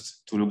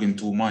just to log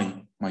into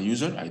my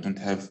user. I don't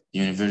have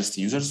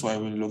university user, so I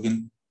will log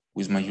in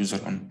with my user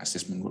on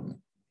Assessment Gourmet.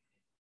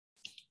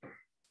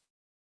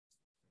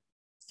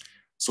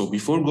 So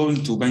before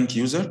going to bank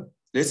user,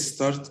 let's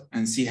start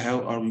and see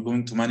how are we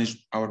going to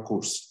manage our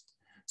course.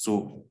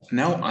 So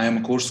now I am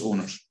a course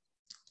owner.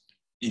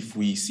 If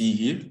we see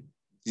here,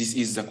 this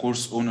is the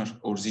course owner,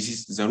 or this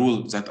is the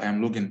role that I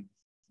am logging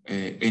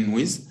in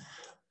with.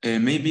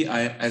 Maybe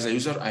as a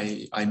user,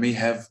 I may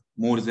have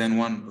more than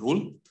one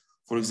role.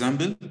 For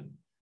example,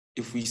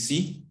 if we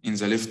see in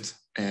the left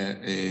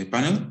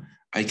panel,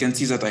 I can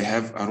see that I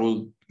have a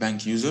role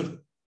bank user,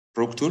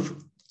 proctor,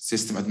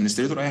 system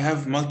administrator. I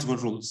have multiple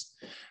roles.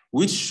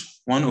 Which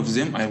one of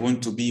them I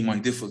want to be my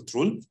default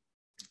role?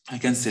 I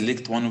can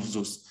select one of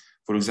those.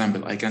 For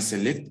example, I can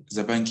select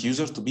the bank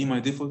user to be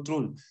my default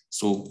role.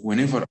 So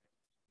whenever,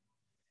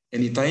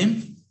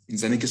 anytime, in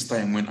the next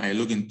time when I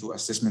log into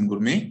Assessment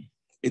Gourmet,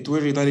 it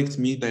will redirect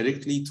me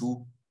directly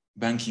to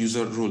bank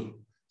user role.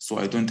 So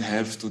I don't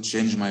have to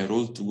change my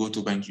role to go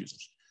to bank user.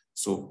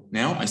 So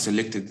now I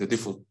selected the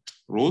default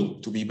role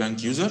to be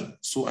bank user,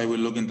 so I will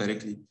log in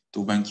directly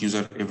to bank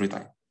user every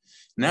time.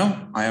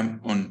 Now I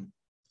am on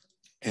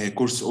a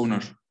course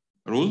owner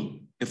role.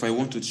 If I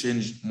want to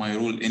change my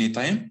role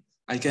anytime,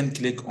 I can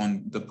click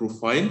on the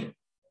profile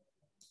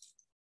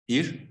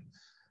here,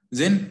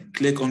 then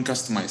click on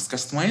customize.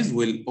 Customize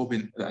will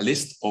open a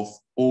list of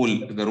all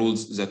the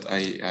roles that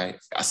I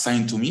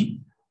assigned to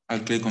me. I'll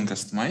click on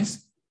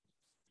customize.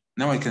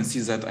 Now I can see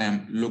that I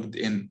am logged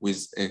in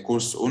with a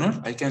course owner.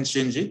 I can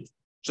change it.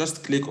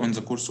 Just click on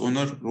the course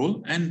owner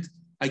role and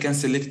I can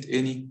select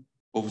any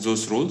of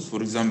those roles.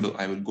 For example,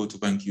 I will go to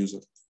bank user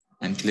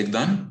and click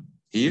done.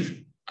 Here,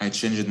 I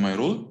changed my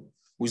role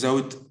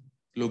without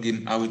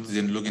logging out,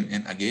 then logging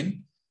in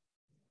again.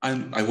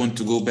 I want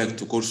to go back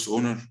to course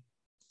owner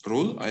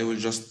role. I will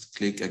just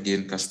click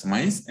again,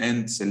 customize,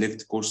 and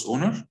select course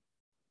owner.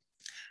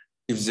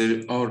 If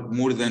there are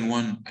more than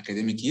one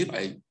academic year,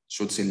 I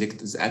should select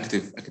the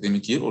active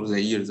academic year or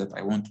the year that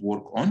I want to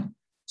work on.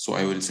 So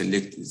I will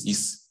select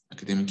this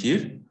academic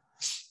year.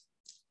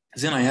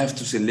 Then I have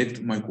to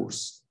select my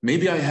course.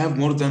 Maybe I have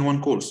more than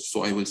one course,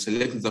 so I will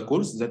select the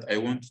course that I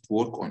want to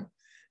work on.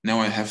 Now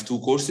I have two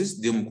courses,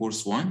 demo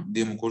course 1,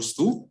 demo course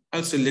 2.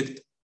 I'll select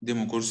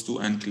demo course 2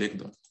 and click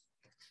done.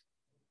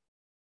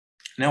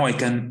 Now I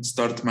can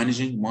start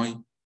managing my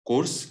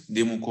course,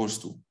 demo course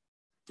 2,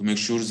 to make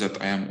sure that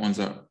I am on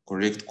the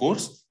correct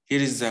course.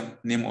 Here is the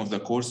name of the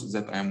course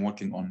that I am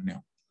working on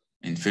now.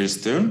 In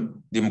first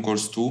term, demo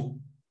course 2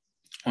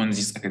 on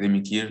this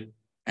academic year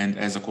and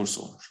as a course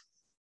owner.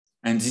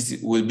 And this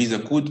will be the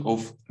code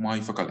of my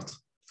faculty.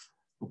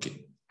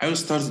 Okay, I will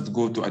start to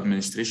go to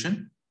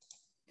administration.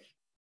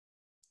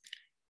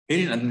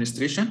 Here in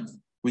administration,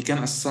 we can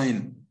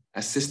assign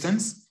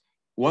assistants.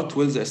 What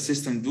will the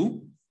assistant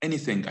do?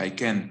 Anything I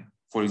can.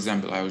 For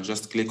example, I will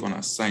just click on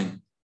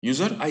assign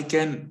user. I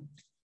can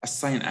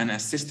assign an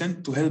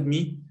assistant to help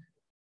me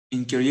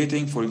in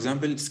creating, for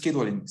example,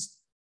 schedulings.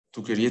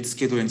 To create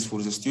schedulings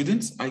for the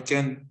students, I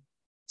can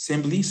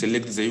simply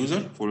select the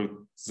user. For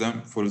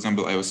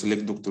example, I will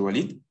select Dr.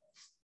 Walid.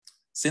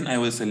 Then I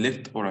will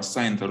select or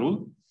assign the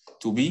role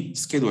to be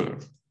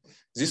scheduler.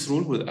 This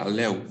rule will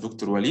allow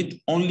Dr.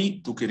 Walid only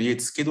to create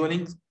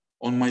scheduling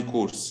on my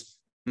course,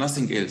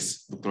 nothing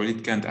else. Dr.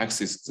 Walid can't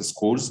access the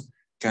scores,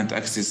 can't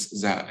access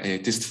the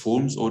test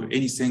forms or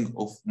anything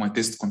of my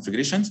test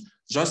configurations,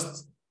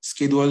 just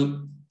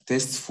schedule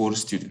tests for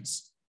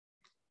students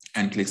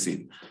and click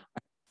save.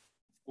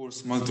 Of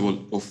course multiple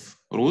of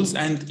rules,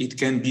 and it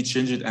can be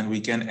changed, and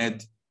we can add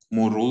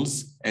more rules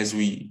as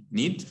we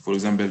need. For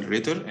example,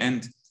 rater and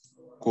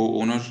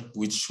co-owner,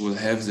 which will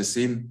have the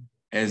same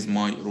as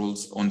my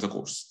rules on the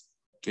course.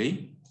 Okay,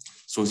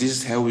 so this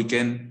is how we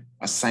can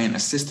assign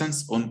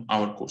assistants on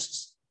our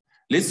courses.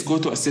 Let's go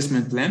to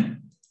assessment plan.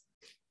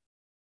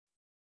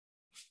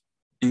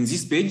 In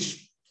this page,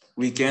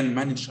 we can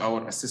manage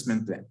our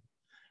assessment plan.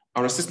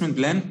 Our assessment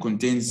plan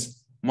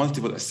contains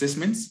multiple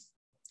assessments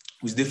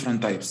with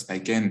different types. I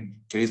can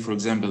create, for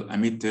example, a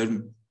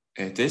midterm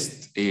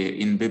test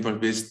in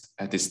paper-based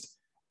test,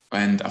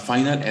 and a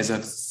final as a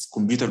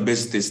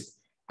computer-based test.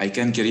 I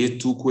can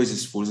create 2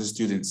 quizzes for the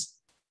students,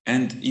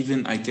 and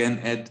even I can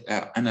add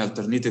an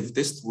alternative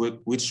test,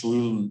 which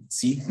we'll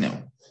see now.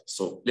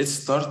 So let's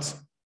start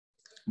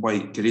by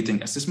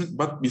creating assessment.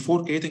 But before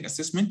creating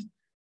assessment,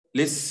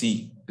 let's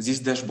see this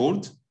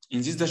dashboard. In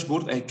this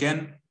dashboard, I can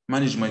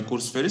manage my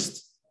course first.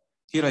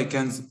 Here I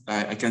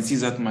can see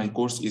that my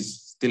course is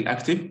still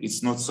active.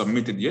 It's not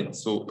submitted yet,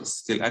 so it's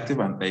still active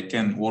and I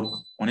can work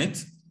on it.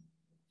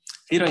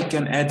 Here I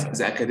can add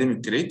the academic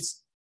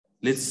grades.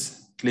 Let's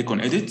click on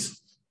edit.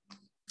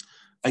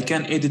 I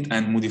can edit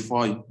and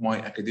modify my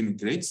academic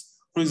grades.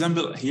 For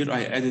example, here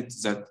I added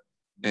that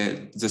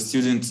the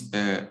student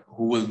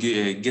who will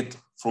get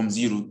from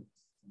 0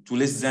 to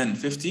less than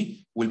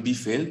 50 will be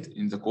failed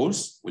in the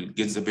course, will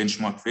get the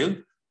benchmark failed.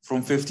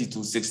 From 50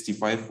 to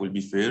 65 will be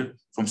fair.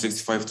 From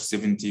 65 to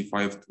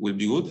 75 will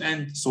be good,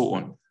 and so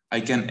on. I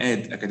can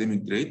add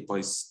academic grade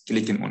by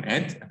clicking on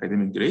add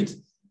academic grade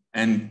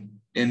and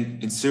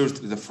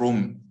insert the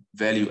from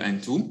value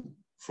and to,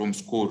 from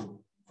score,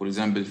 for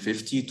example,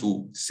 50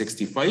 to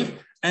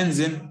 65, and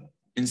then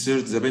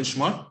insert the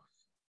benchmark.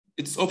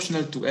 It's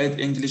optional to add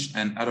English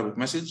and Arabic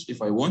message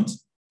if I want.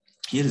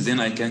 Here, then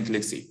I can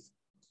click save.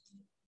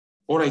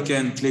 Or I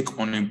can click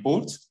on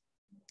import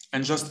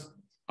and just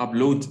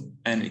upload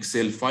an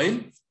Excel file,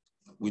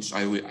 which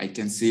I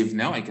can save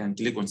now. I can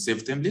click on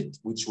save template,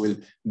 which will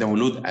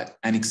download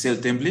an Excel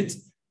template.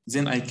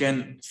 Then I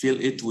can fill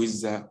it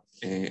with the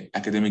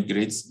academic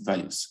grades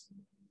values.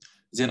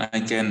 Then I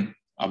can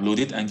upload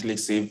it and click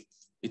save.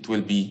 It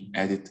will be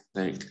added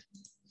directly.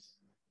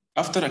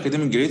 After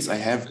academic grades, I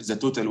have the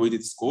total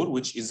weighted score,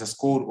 which is the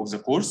score of the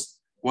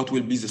course. What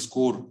will be the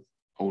score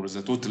or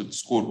the total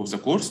score of the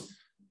course?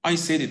 I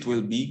said it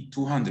will be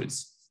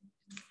 200s.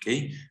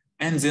 Okay.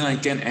 And then I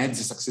can add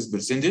the success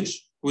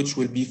percentage, which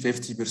will be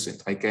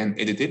 50%. I can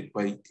edit it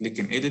by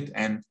clicking edit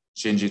and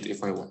change it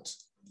if I want.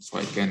 So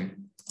I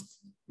can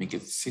make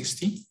it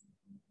 60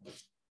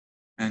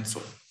 and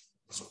so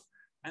on.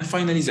 And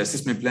finally, the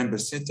assessment plan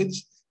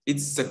percentage.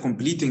 It's the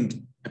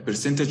completing a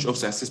percentage of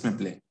the assessment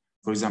plan.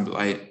 For example,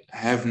 I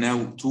have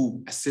now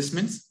 2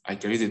 assessments. I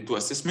created 2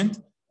 assessments.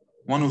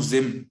 One of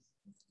them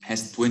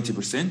has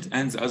 20%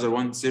 and the other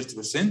one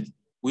 30%,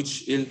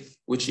 which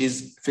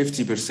is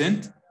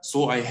 50%.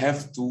 So I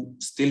have to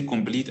still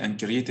complete and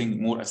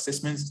creating more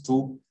assessments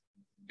to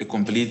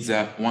complete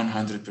the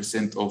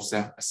 100% of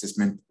the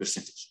assessment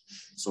percentage.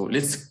 So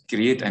let's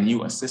create a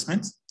new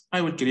assessment.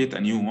 I will create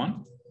a new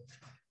one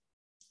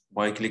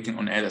by clicking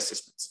on add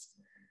assessments.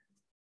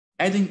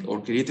 Adding or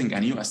creating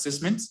a new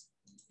assessment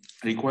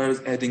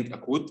requires adding a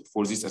code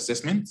for this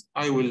assessment.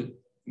 I will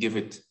give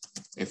it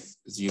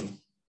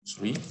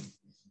F03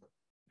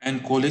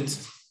 and call it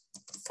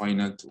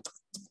final 2.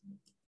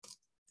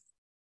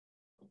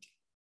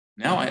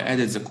 Now I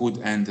added the code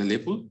and the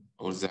label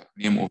or the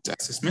name of the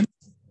assessment.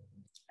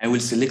 I will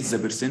select the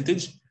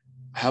percentage.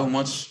 How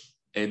much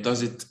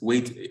does it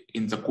weight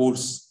in the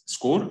course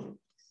score?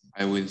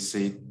 I will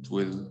say it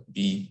will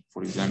be,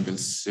 for example,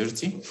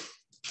 30.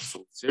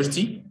 So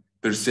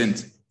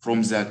 30%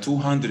 from the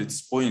 200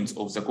 points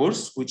of the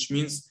course, which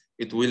means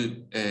it will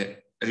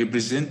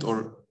represent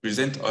or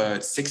present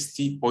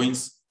 60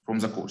 points from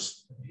the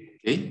course.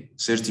 Okay,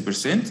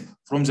 30%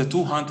 from the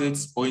 200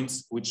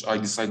 points, which I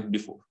decided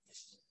before.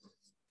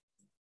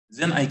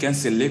 Then I can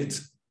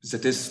select the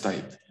test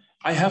type.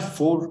 I have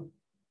 4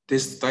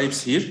 test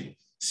types here: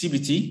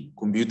 CBT,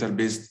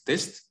 computer-based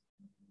test,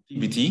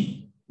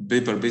 PBT,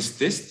 paper-based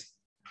test,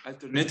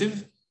 alternative,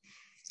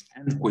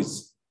 and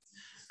quiz.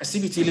 A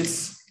CBT,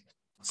 let's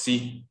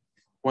see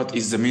what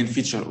is the main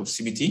feature of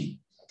CBT.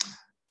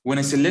 When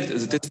I select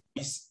the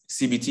test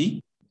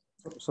CBT.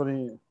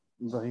 Sorry,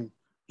 Ibrahim.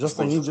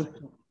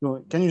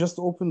 Can you just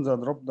open the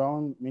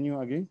drop-down menu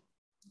again?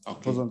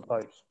 Okay.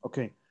 Types.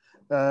 Okay.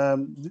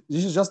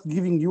 This is just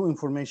giving you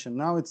information.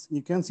 Now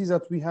you can see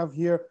that we have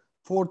here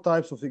 4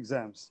 types of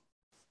exams.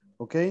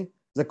 Okay.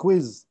 The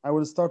quiz, I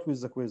will start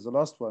with the quiz, the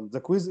last one. The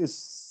quiz is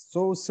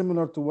so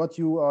similar to what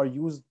you are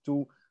used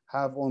to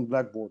have on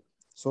Blackboard.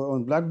 So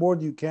on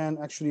Blackboard, you can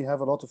actually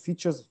have a lot of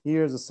features.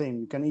 Here the same.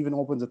 You can even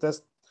open the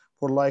test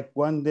for like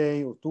 1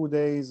 day or 2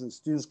 days.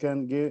 Students can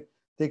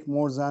take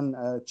more than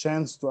a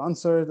chance to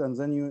answer it. And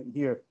then you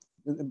here,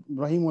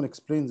 Ibrahim will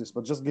explain this,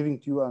 but just giving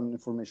to you an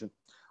information.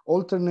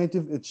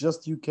 Alternative, it's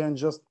just, you can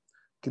just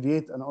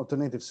create an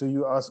alternative. So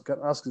you can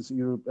ask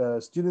your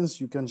students,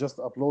 you can just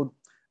upload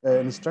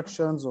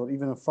instructions or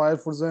even a file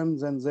for them,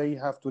 then they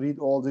have to read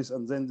all this,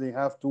 and then they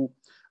have to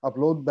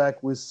upload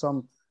back with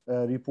some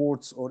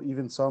reports or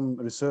even some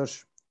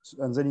research,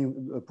 and then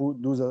you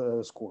do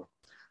the score.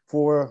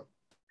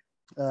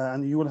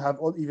 And you will have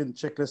all even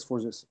checklists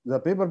for this. The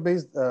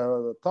paper-based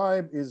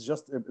type is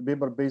just a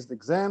paper-based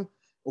exam,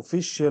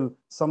 official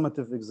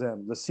summative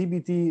exam. The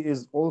CBT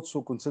is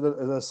also considered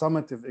as a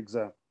summative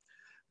exam.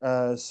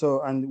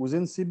 And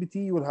within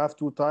CBT, you will have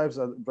two types.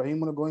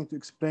 Ibrahim is going to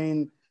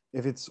explain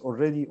if it's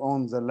already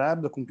on the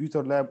lab, the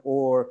computer lab,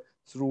 or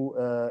through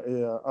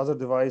other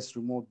device,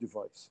 remote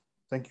device.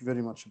 Thank you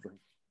very much, Ibrahim.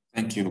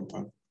 Thank you,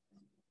 Paul.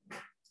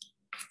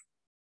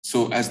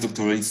 So as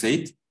Dr. Walid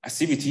said, a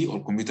CBT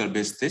or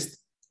computer-based test,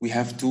 we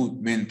have two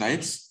main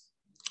types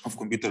of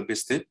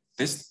computer-based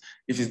test.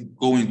 If it's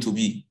going to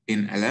be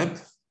in a lab,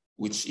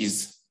 which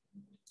is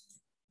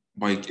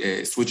by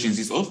switching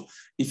this off.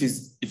 If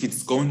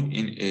it's going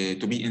in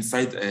to be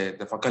inside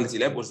the faculty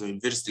lab or the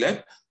university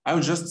lab, I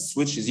will just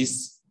switch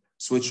this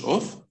switch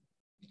off.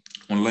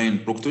 Online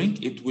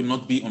proctoring, it will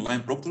not be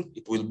online proctoring,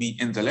 it will be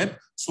in the lab.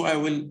 So I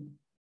will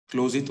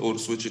close it or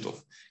switch it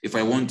off. If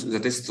I want the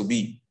test to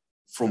be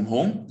from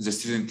home, the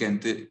student can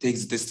take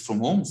the test from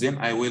home, then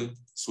I will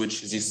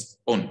switch this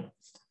on.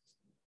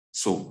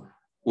 So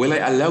will I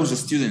allow the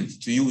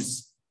student to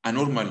use a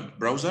normal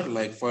browser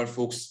like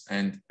Firefox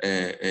and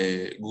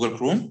Google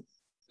Chrome?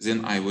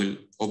 Then I will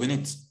open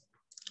it.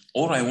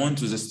 Or I want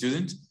the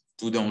student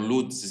to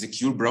download the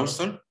secure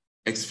browser,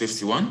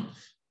 X51.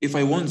 If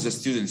I want the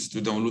students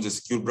to download the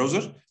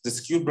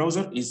secure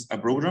browser is a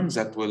program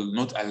that will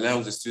not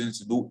allow the students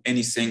to do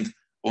anything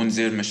on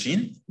their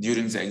machine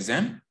during the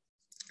exam.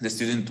 The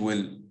student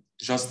will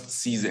just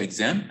see the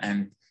exam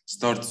and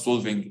start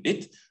solving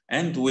it,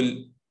 and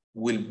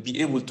will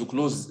be able to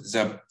close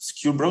the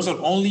secure browser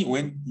only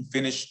when he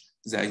finish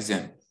the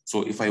exam.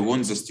 So if I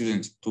want the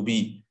student to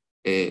be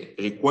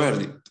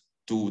required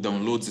to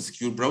download the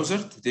secure browser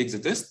to take the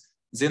test,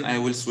 then I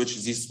will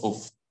switch this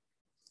off.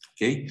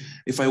 Okay.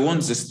 If I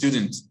want the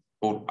student,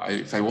 or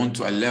if I want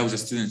to allow the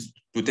student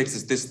to take the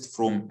test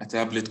from a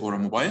tablet or a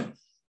mobile,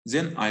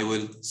 then I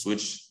will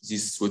switch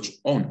this switch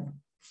on.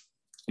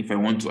 If I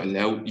want to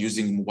allow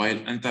using mobile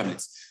and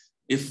tablets.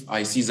 If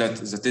I see that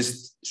the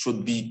test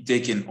should be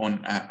taken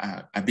on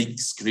a big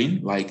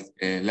screen like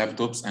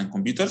laptops and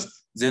computers,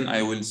 then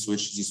I will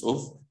switch this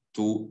off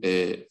to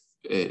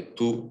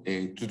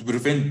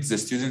prevent the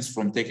students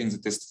from taking the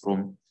test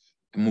from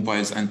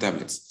mobiles and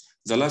tablets.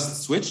 The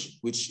last switch,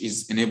 which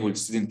is enabled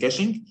student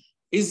caching,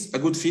 is a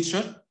good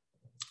feature,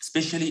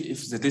 especially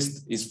if the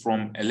test is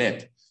from a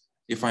lab.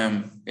 If I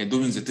am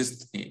doing the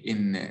test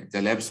in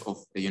the labs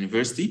of a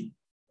university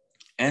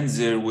and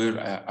there were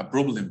a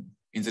problem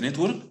in the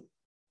network,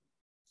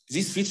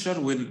 this feature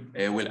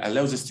will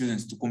allow the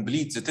students to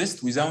complete the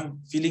test without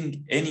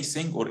feeling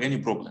anything or any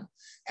problem.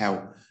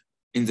 How?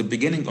 In the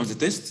beginning of the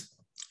test,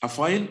 an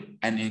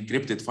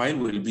encrypted file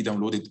will be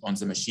downloaded on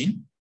the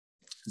machine.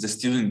 The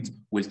student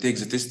will take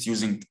the test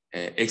using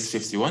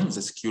X51,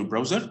 the secure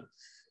browser.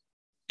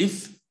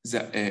 If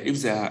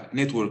the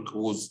network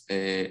was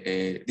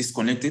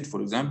disconnected,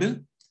 for example,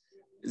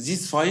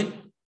 this file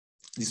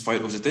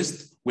of the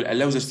test will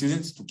allow the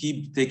students to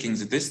keep taking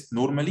the test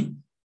normally,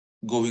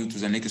 going to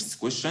the next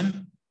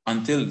question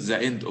until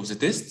the end of the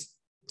test,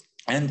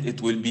 and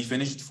it will be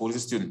finished for the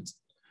student.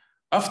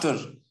 After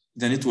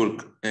the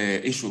network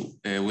issue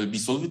will be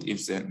solved,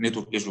 if the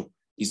network issue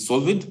is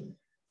solved,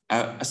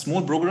 a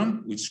small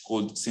program which is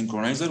called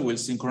synchronizer will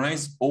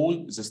synchronize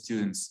all the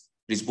students'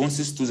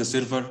 responses to the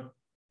server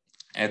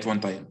at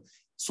one time.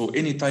 So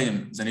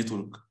anytime the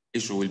network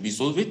issue will be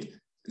solved,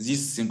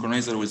 this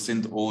synchronizer will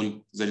send all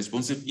the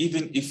responses,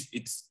 even if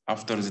it's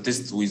after the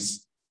test with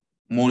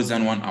more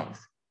than 1 hour.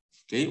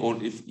 Okay, or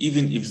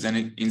even if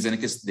in the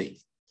next day.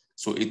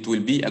 So it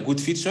will be a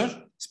good feature,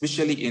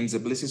 especially in the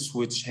places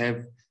which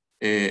have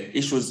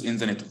issues in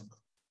the network.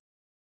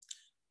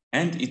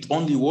 And it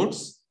only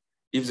works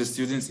if the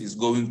student is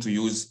going to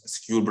use a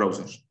secure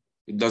browser.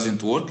 It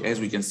doesn't work, as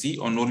we can see,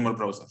 on normal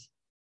browser.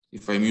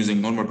 If I'm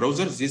using normal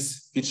browser,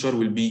 this feature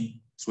will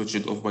be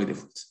switched off by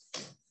default.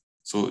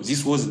 So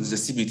this was the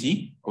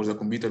CBT, or the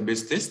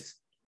computer-based test.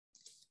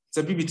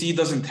 The PPT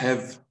doesn't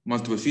have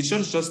multiple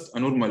features, just a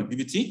normal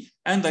PPT,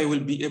 and I will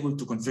be able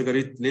to configure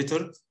it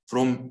later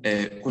from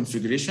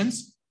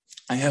configurations.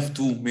 I have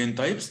two main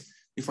types.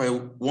 If I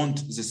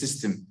want the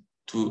system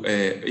to,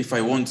 if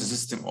I want to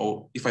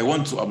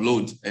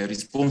upload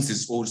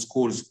responses or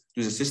scores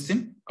to the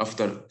system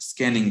after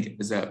scanning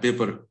the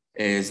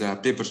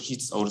paper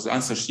sheets or the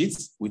answer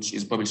sheets, which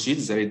is bubble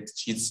sheets, the red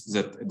sheets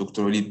that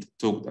Dr. Walid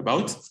talked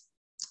about.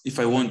 If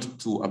I want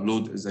to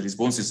upload the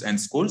responses and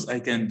scores, I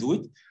can do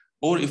it.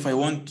 Or if I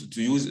want to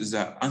use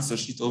the answer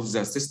sheet of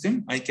the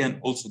system, I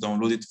can also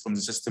download it from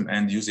the system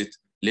and use it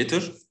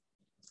later.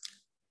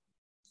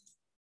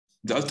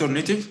 The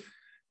alternative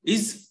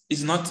is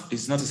not a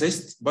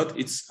test, but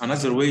it's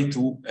another way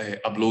to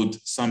upload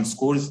some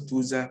scores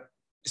to the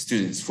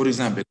students. For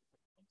example,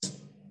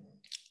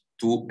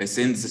 to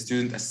send the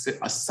student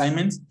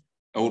assignments,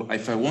 or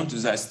if I want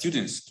the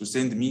students to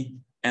send me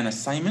an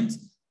assignment,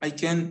 I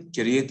can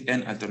create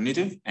an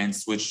alternative and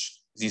switch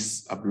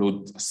this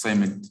upload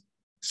assignment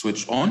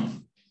switch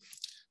on.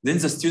 Then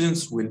the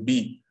students will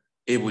be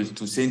able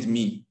to send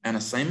me an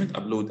assignment,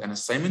 upload an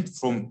assignment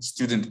from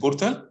student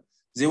portal.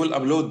 They will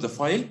upload the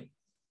file,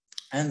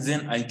 and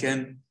then I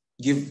can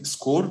give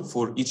score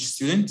for each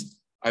student.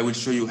 I will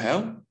show you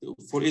how.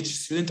 For each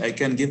student, I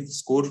can give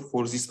score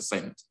for this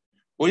assignment.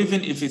 Or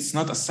even if it's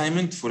not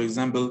assignment, for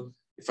example,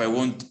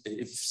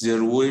 if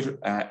there were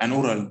an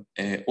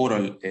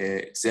oral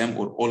exam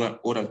or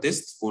oral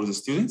test for the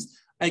students,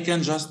 I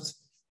can just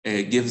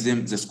give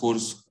them the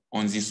scores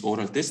on this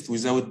oral test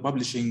without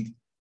publishing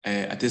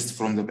a test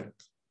from the back.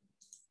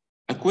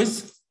 A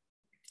quiz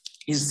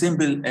is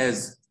simple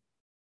as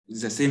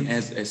the same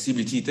as a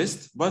CBT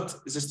test, but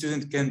the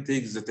student can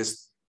take the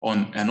test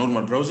on a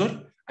normal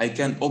browser. I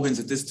can open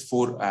the test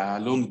for a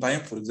long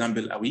time, for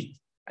example, a week.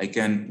 I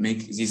can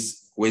make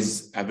this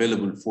quiz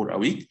available for a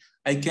week.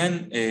 I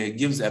can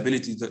give the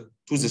ability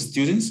to the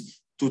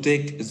students to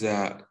take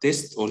the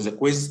test or the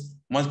quiz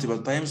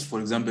multiple times, for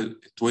example,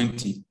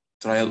 20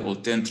 trial or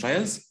 10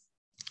 trials.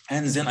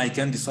 And then I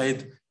can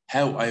decide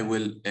how I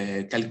will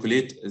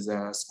calculate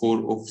the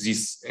score of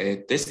this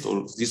test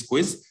or this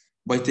quiz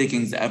by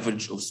taking the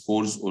average of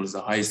scores or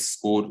the highest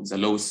score, the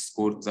lowest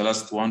score, the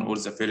last one, or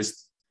the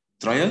first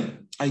trial.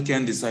 I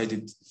can decide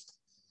it.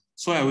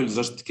 So I will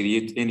just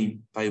create any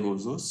type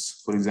of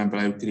those. For example,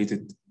 I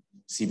created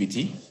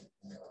CBT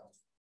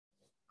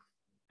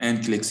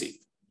and click Save.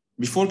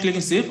 Before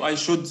clicking Save, I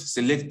should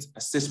select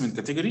assessment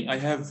category. I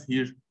have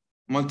here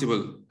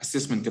multiple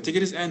assessment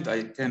categories and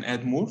I can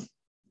add more.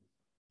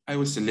 I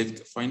will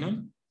select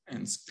Final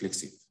and click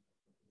Save.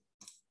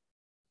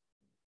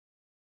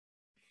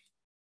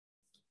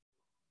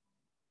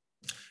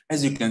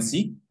 As you can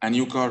see, a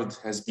new card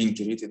has been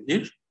created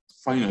here,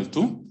 Final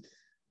 2,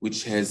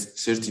 which has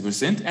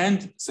 30%,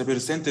 and the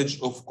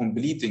percentage of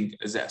completing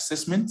the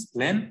assessment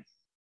plan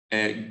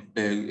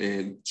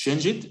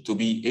change it to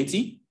be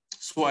 80.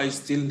 So I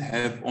still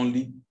have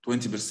only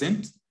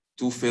 20%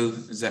 to fill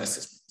the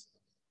assessment.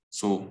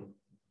 So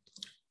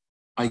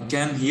I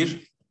can here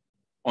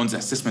on the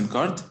assessment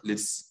card,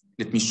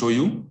 let me show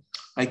you.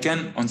 I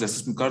can on the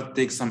assessment card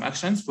take some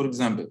actions. For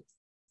example,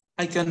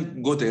 I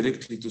can go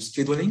directly to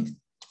scheduling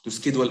to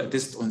schedule a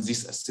test on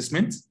this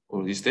assessment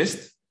or this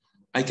test.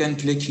 I can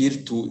click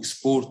here to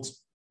export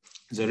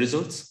the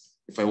results.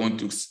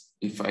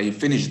 If I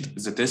finished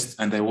the test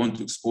and I want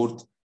to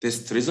export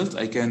test results,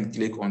 I can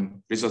click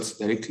on results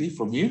directly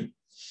from here.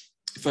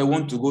 If I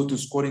want to go to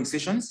scoring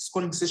sessions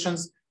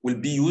will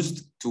be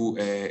used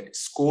to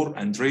score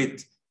and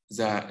rate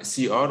the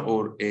CR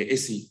or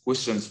SE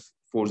questions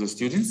for the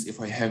students if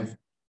I have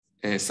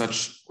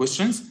such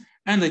questions.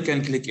 And I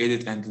can click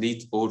edit and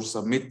delete or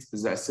submit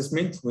the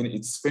assessment when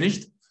it's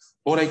finished.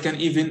 Or I can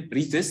even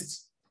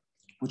retest,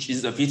 which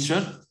is a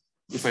feature.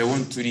 If I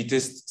want to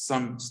retest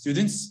some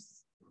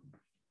students,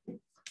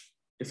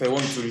 if I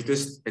want to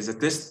retest as a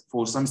test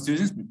for some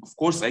students, of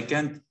course I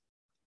can't.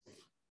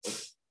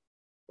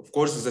 Of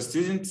course, a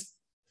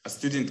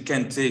student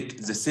can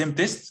take the same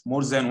test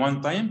more than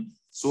one time.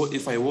 So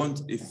if I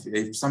want,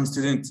 if some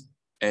students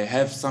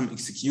have some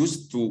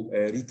excuse to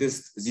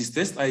retest this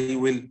test, I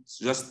will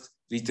just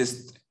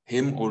retest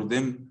him or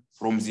them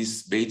from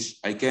this page.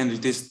 I can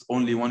retest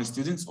only one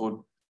student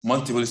or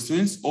multiple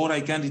students, or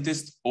I can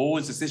retest all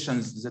the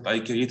sessions that I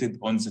created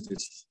on the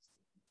test.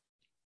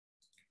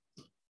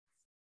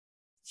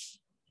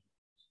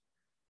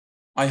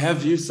 I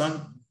have here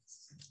some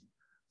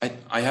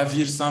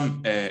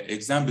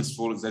examples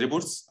for the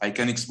reports I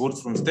can export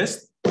from the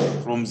test,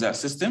 from the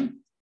system.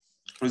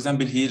 For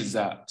example, here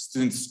the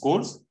student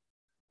scores.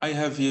 I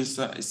have here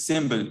a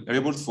simple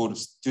report for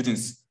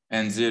students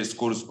and their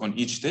scores on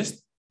each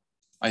test.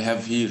 I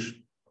have here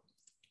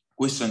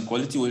question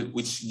quality,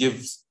 which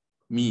gives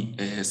me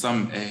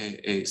some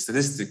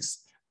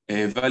statistics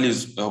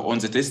values on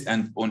the test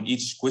and on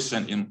each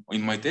question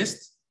in my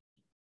test.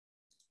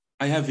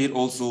 I have here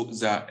also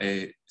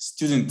the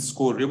student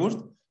score report,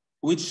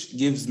 which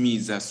gives me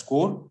the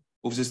score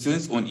of the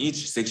students on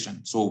each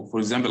section. So for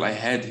example, I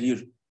had here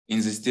in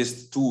this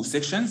test 2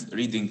 sections,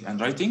 reading and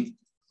writing.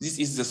 This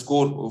is the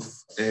score of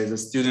the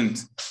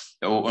student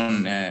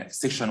on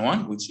section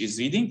 1, which is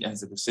reading, and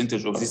the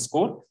percentage of this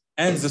score,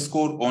 and the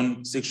score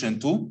on section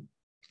 2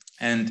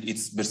 and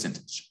its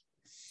percentage.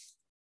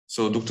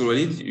 So Dr.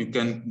 Walid, you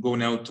can go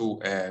now to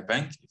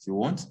bank if you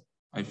want.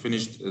 I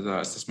finished the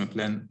assessment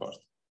plan part.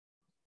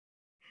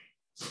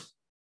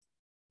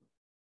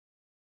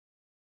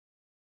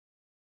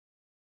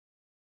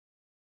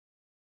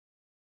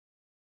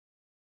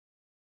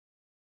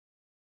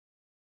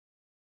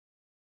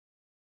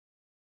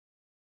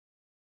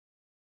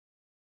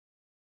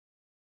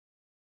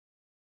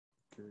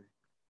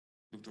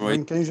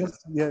 Then can you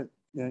just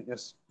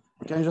yes?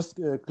 Can you just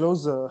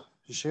close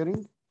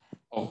sharing?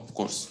 Oh, of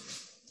course.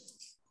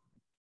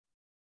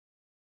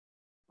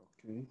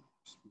 Okay.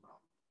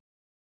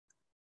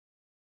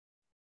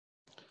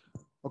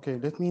 Okay.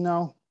 Let me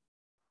now.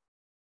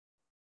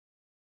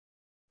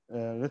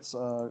 Let's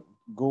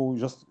go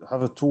just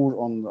have a tour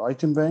on the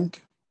item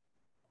bank.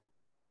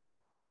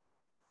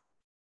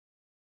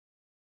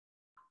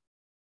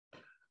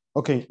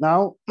 Okay,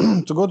 now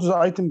to go to the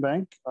item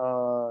bank,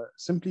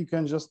 simply you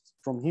can just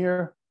from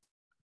here,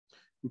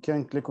 you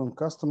can click on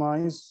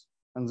customize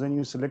and then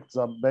you select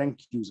the bank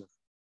user.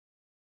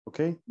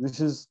 Okay,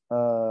 this is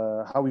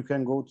how you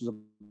can go to the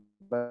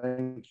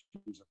bank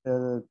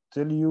user.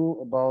 Tell you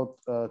about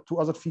two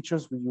other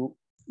features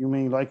you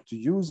may like to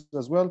use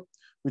as well,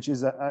 which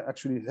is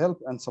actually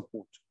help and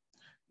support.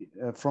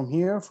 From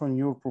here, from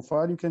your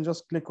profile, you can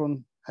just click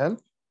on help.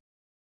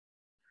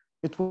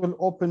 It will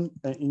open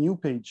a new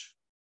page.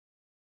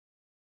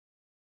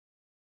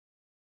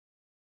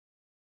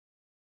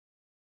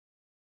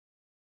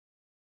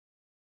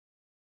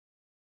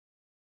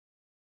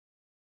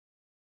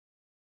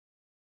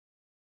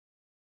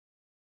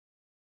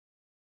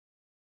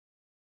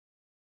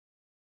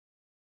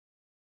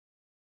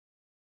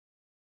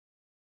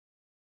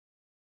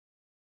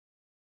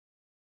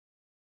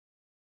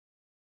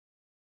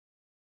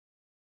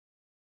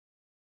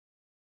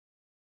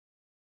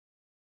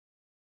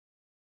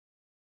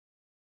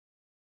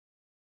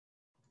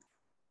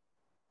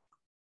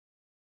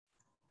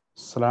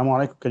 Assalamu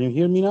alaikum. Can you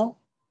hear me now?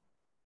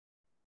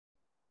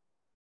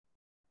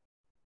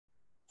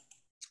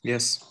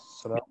 Yes.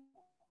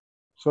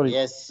 Sorry.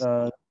 Yes.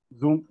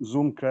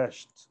 Zoom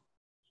crashed.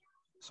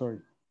 Sorry.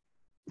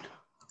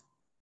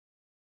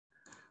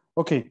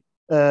 Okay.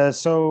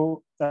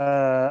 So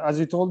as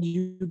I told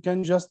you, you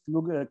can just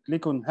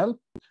click on help.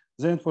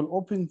 Then it will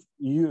open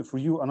for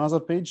you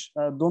another page.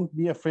 Don't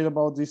be afraid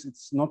about this.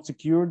 It's not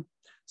secured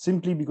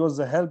simply because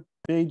the help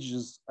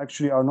pages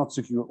actually are not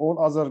secure. All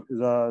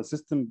other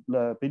system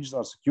pages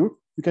are secure.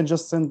 You can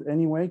just send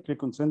anyway,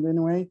 click on send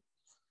anyway,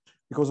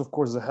 because of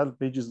course the help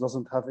pages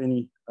doesn't have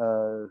any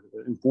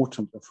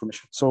important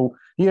information. So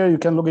here you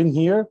can log in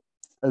here.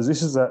 As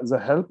this is the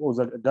help or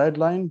the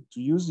guideline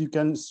to use. You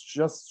can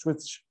just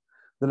switch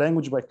the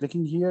language by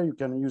clicking here. You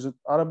can use it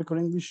Arabic or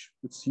English.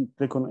 Let's see,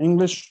 click on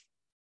English.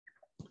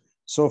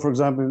 So for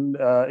example,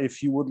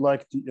 if you would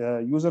like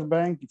to user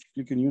bank, if you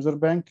click on user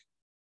bank,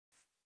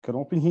 you can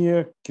open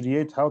here,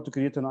 create how to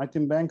create an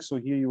item bank. So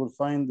here you will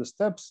find the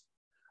steps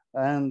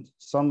and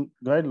some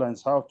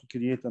guidelines how to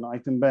create an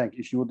item bank.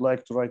 If you would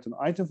like to write an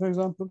item, for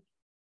example,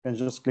 you can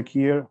just click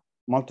here,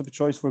 multiple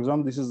choice, for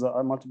example. This is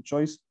the multiple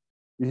choice.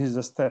 This is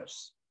the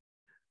steps.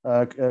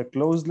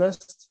 Closed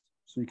list.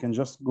 So you can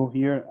just go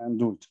here and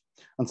do it.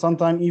 And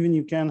sometimes even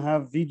you can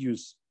have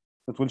videos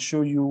that will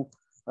show you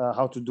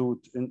how to do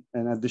it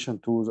in addition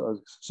to the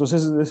others. So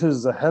this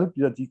is the help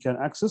that you can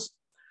access.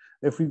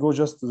 If we go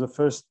just to the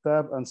first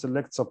tab and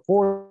select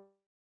support,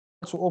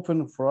 it's also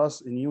open for us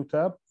a new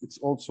tab. It's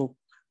also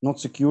not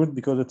secured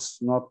because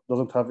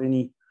doesn't have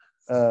any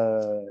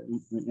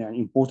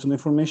important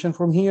information.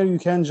 From here, you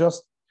can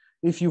just,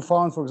 if you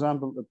found, for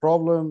example, a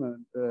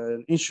problem,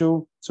 an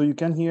issue, so you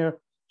can here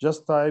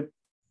just type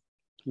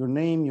your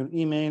name, your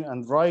email,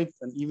 and write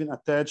and even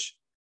attach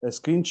a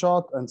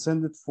screenshot and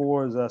send it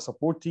for the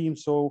support team.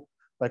 So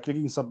by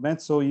clicking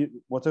submit, so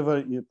whatever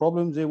your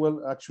problem, they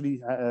will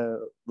actually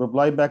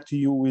reply back to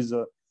you with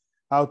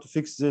how to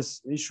fix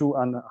this issue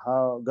and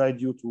how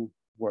guide you to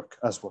work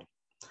as well.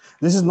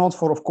 This is not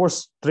for, of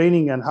course,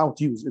 training and how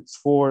to use. It's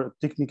for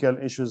technical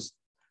issues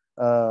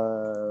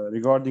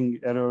regarding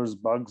errors,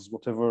 bugs,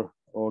 whatever,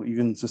 or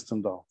even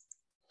system down.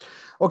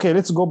 Okay,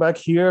 let's go back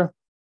here.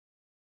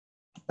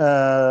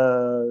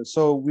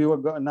 So we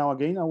will now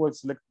again, I will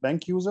select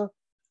bank user.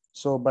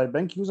 So by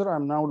bank user,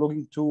 I'm now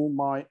logging to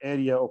my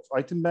area of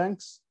item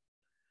banks.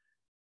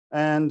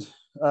 And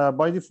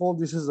by default,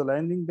 this is the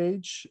landing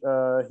page.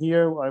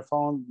 Here I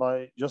found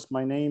by just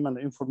my name and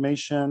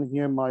information,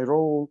 here my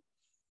role,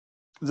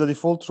 the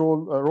default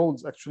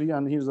roles actually,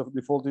 and here's the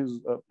default is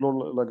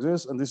like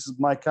this, and this is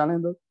my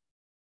calendar.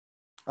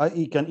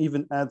 I can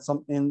even add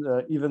some in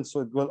events,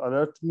 so it will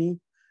alert me.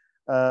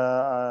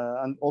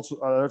 And also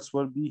alerts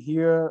will be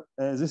here.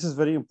 This is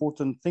very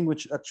important thing,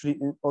 which actually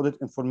audit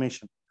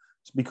information,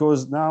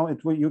 because now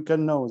you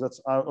can know that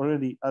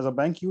already as a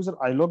bank user,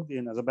 I logged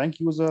in as a bank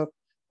user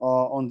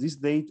on this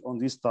date, on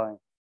this time.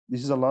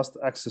 This is the last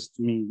access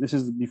to me. This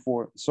is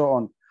before, so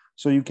on.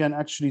 So you can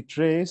actually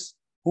trace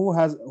who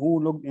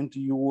logged into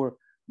your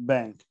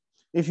bank.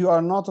 If you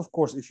are not, of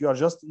course, if you are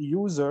just a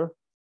user,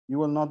 you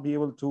will not be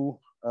able to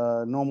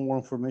know more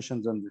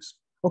information than this.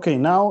 Okay,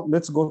 now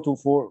let's go to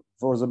for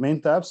the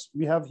main tabs.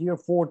 We have here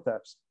 4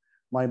 tabs: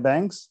 my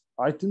banks,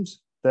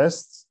 items,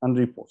 tests, and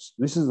reports.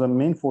 This is the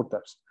main 4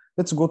 tabs.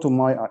 Let's go to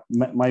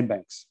my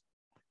banks.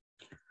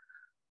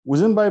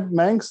 Within my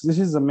banks, this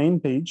is the main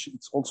page.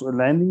 It's also a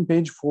landing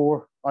page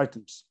for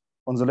items.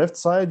 On the left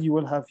side, you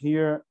will have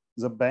here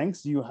the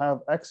banks you have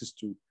access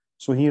to.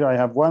 So here I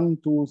have 1,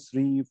 2,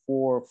 3,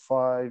 4,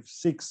 5,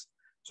 6.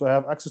 So I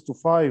have access to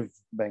 5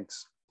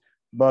 banks,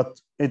 but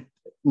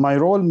my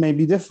role may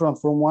be different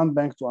from one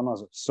bank to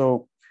another.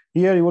 So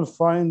here you will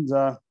find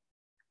the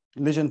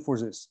legend for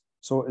this.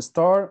 So a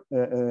star,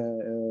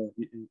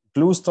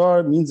 blue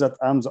star means that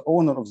I'm the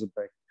owner of the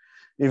bank.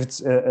 If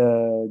it's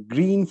a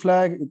green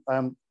flag,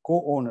 I'm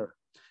co-owner.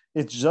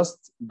 it's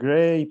just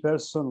gray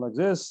person like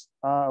this,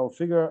 or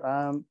figure,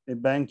 I'm a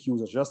bank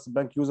user, just a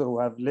bank user who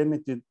have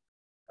limited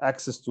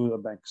access to a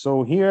bank.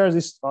 So here,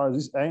 these are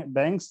these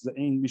banks, the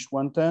English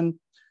 110,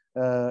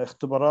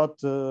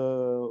 اختبارات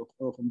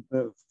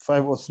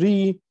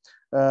 503.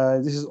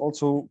 This is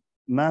also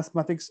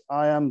mathematics.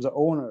 I am the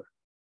owner.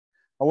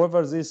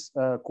 However, this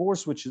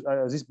course, which is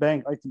this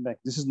bank, item bank,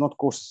 this is not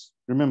courses.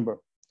 Remember,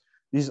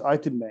 these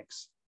item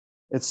banks,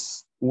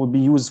 it's will be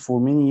used for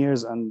many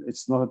years and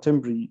it's not a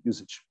temporary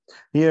usage.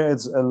 Here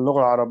it's اللغة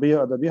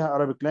العربية أدبيها,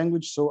 Arabic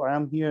language. So I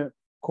am here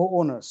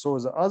co-owner. So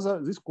the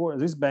other,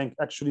 this bank,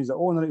 actually the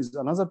owner is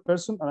another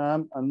person, and I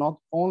am not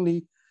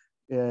only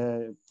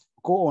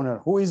co-owner.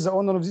 Who is the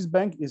owner of this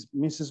bank is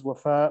Mrs.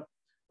 Wafa,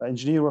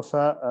 engineer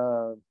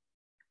Wafa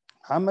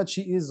Muhammad.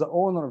 She is the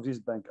owner of this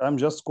bank. I'm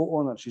just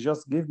co-owner. She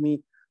just gave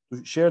me,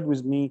 shared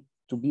with me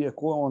to be a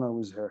co-owner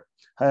with her.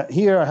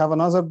 Here I have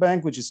another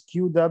bank, which is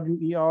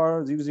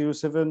QWER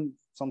 007,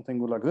 something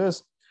like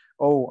this.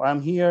 Oh,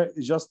 I'm here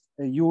just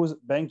a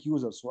bank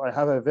user. So I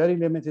have a very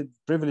limited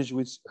privilege,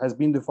 which has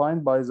been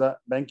defined by the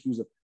bank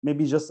user.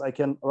 Maybe just I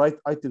can write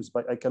items,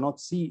 but I cannot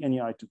see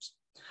any items,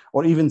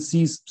 or even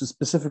see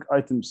specific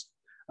items,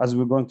 as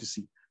we're going to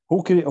see.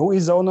 Who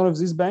is the owner of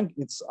this bank?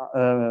 It's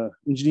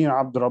engineer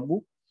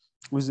Abdurrabbu,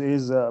 who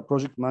is a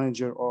project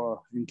manager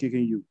in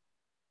KKU,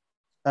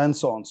 and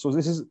so on. So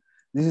this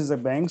is the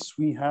banks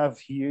we have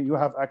here. You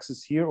have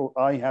access here, or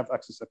I have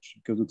access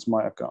actually, because it's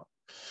my account.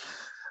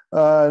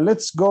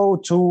 Let's go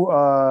to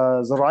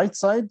the right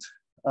side.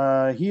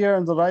 Here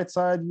on the right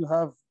side, you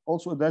have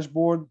also a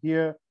dashboard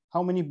here.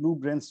 How many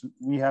blueprints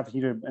we have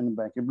here in the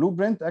bank? A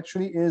blueprint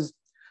actually is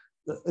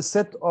a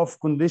set of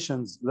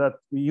conditions that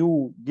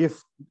you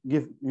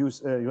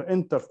you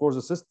enter for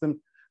the system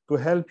to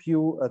help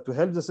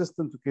the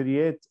system to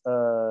create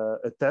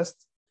a test,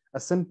 a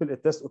simple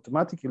test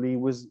automatically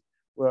with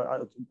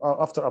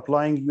after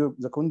applying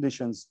the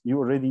conditions you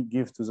already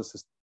give to the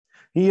system.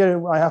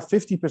 Here I have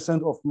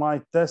 50% of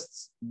my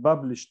tests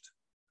published.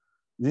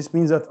 This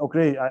means that,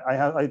 okay,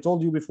 I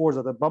told you before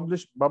that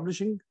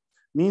publishing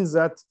means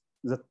that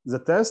the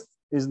test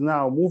is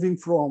now moving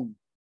from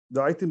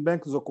the item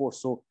bank to the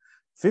course. So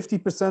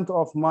 50%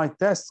 of my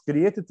tests,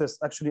 created tests,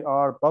 actually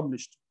are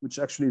published, which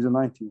actually is a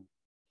 90.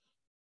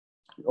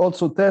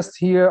 Also tests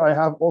here, I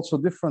have also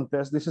different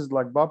tests. This is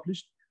like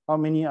published, how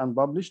many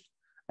unpublished.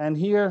 And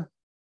here,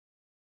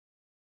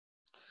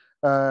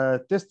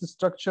 test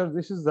structure,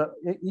 this is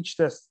each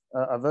test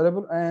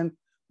available, and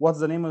what's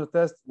the name of the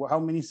test, how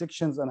many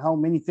sections, and how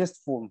many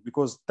test forms,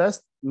 because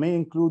test may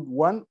include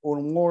one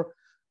or more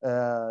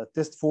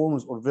test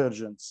forms or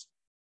versions.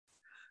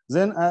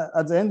 Then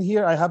at the end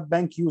here, I have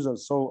bank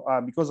users. So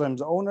because I'm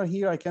the owner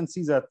here, I can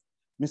see that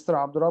Mr.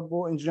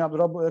 Abdurrabbu, Engineer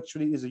Abdurrabbu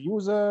actually is a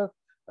user.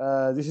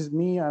 This is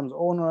me, I'm the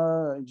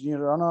owner, Engineer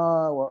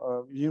Rana,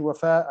 Engineer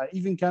Wafa. I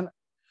even can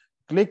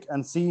click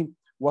and see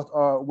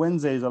when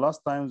the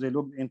last time they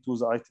logged into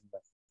the item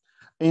bank.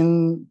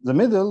 In the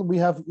middle, we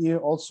have here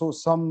also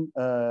some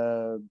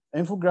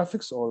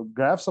infographics or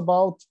graphs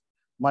about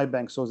my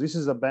bank. So this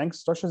is a bank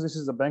structure. This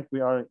is the bank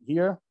we are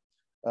here,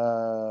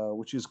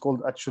 which is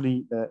called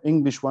actually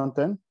English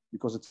 110,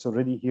 because it's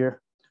already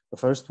here, the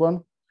first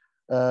one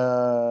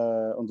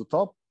on the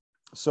top.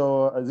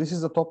 So this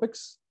is the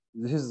topics.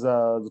 This is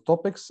the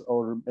topics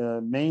or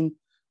main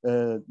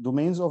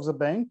domains of the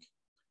bank: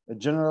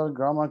 general,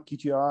 grammar,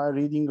 QTI,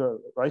 reading,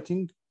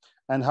 writing,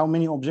 and how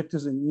many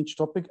objectives in each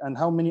topic, and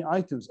how many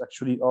items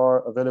actually are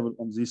available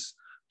on these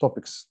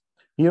topics.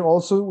 Here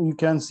also you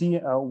can see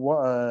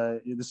a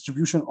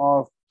distribution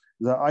of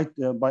the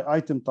by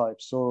item type.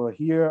 So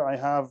here I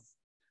have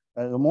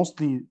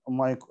mostly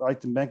my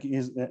item bank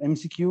is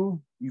MCQ.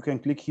 You can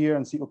click here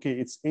and see, okay,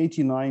 it's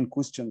 89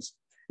 questions,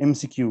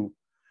 MCQ,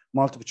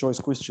 multiple choice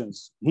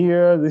questions.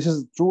 Here, this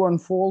is true and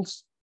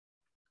false.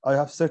 I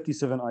have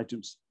 37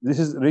 items. This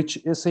is rich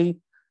essay.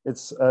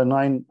 It's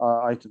 9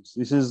 items.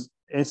 This is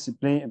essay,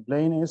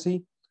 plain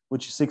essay,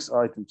 which is 6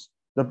 items.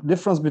 The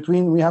difference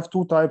between, we have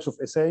 2 types of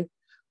essay.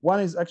 One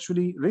is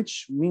actually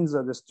rich, means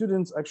that the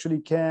students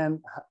actually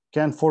can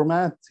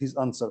format his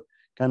answer,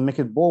 can make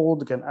it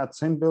bold, can add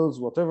symbols,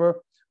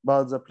 whatever.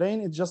 But the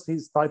plain, it's just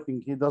he's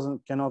typing. He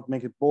cannot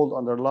make it bold,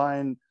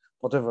 underline,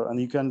 whatever. And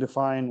you can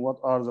define what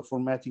are the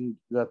formatting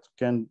that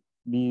can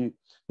be,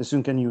 the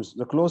student can use.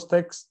 The closed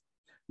text,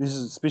 this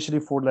is especially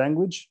for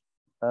language.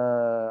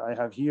 I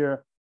have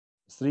here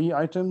 3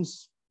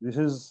 items. This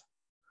is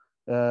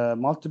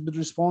multiple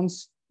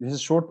response. This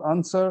is short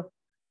answer.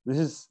 This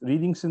is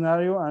reading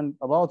scenario. And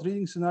about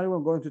reading scenario,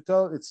 I'm going to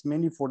tell it's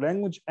mainly for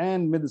language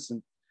and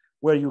medicine,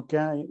 where you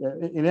can,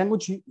 in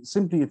language,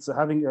 simply it's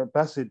having a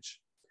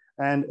passage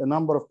and a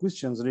number of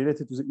questions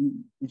related to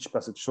each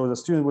passage. So the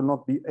student will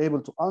not be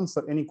able to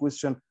answer any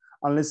question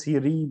unless he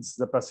reads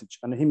the passage.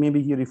 And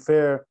he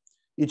refer,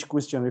 each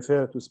question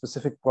refer to a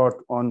specific part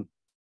on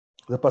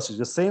the passage.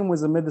 The same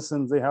with the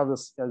medicine, they have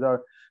this,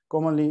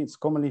 it's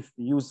commonly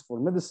used for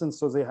medicine.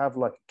 So they have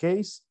like a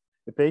case,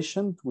 a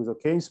patient with a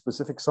case,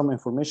 specific some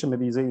information.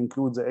 Maybe they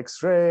include the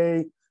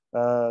X-ray,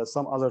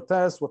 some other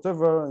tests,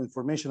 whatever,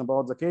 information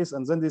about the case,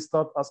 and then they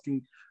start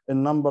asking a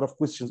number of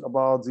questions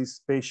about this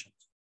patient.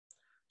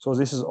 So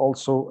this is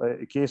also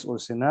a case or a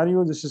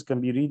scenario. This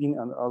can be reading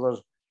and other.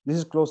 This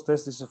is closed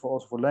test. This is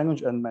also for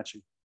language and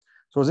matching.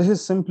 So this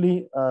is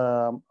simply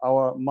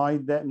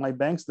my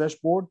bank's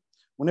dashboard.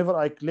 Whenever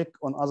I click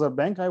on other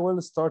bank, I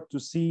will start to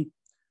see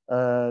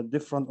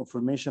different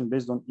information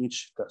based on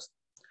each test.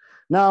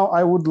 Now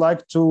I would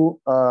like to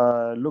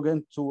log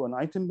into an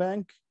item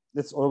bank.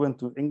 Let's log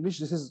into English.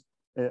 This is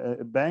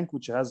a bank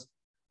which has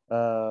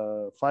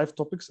 5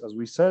 topics, as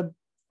we said,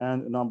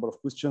 and a number of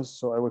questions.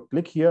 So I will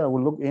click here. I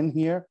will log in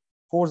here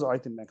for the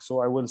item bank. So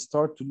I will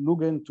start to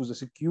log into the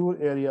secure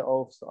area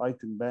of the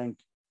item bank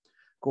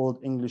called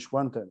English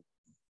 110.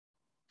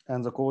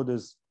 And the code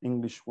is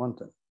English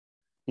 110,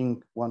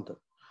 Inc 110.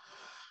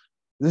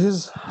 This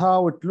is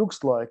how it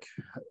looks like,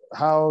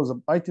 how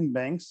the item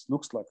banks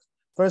looks like.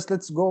 First,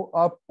 let's go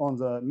up on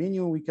the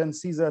menu. We can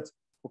see that,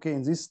 okay,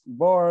 in this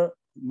bar,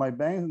 my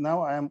bank,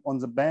 now I am on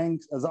the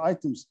bank, the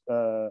items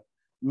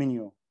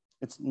menu.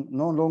 It's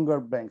no longer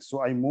banks. So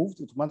I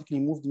automatically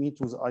moved me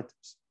to the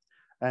items.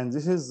 And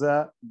this is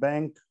the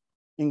bank,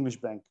 English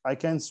bank. I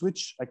can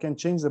switch, I can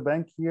change the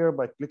bank here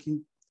by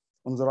clicking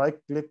on the right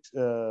click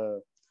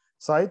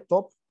side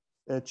top,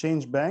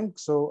 change bank.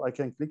 So I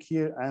can click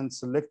here and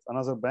select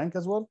another bank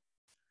as well.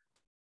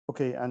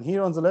 Okay, and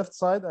here on the left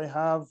side, I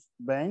have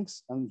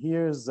banks, and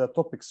here's the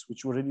topics,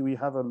 which already we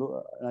have an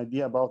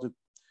idea about it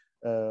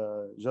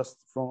just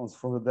from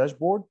the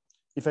dashboard.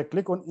 If I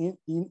click on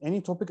in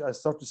any topic, I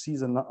start to see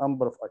the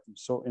number of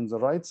items. So in the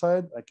right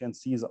side, I can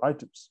see the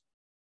items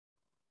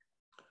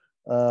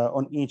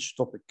on each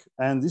topic.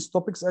 And these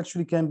topics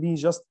actually can be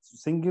just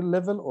single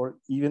level, or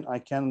even I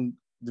can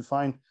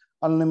define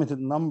unlimited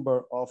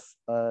number of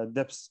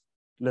depth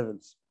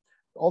levels.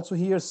 Also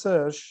here,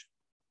 search.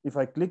 If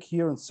I click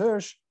here and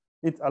search,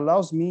 it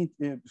allows me,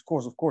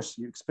 of course,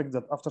 you expect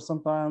that after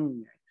some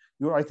time,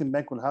 your item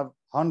bank will have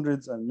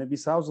hundreds and maybe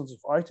thousands of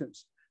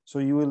items. So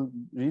you will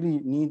really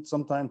need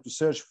some time to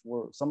search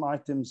for some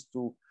items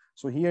to,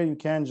 so here you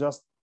can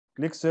just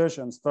click search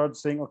and start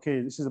saying,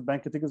 okay, this is a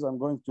bank categories I'm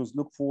going to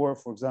look for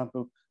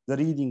example, the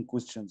reading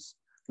questions.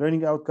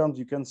 Learning outcomes,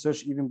 you can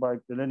search even by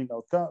the learning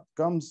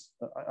outcomes,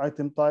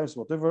 item types,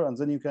 whatever, and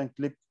then you can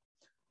click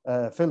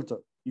filter.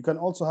 You can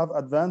also have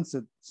advanced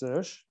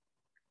search,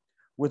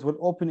 which will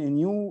open a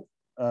new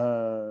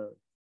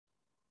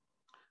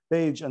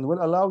page and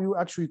will allow you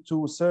actually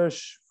to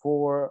search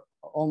for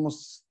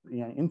almost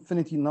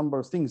infinity number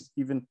of things,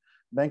 even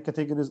bank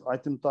categories,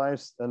 item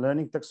types,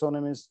 learning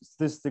taxonomies,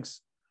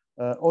 statistics,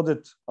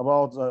 audit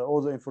about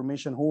all the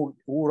information, who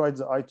writes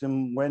the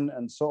item, when,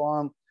 and so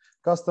on.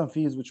 Custom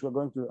fees, which we're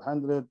going to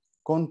handle it,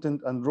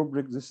 content and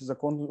rubric. This is the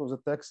content of the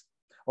text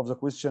of the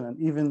question, and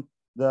even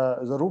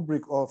the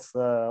rubric of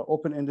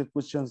open-ended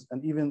questions,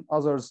 and even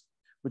others,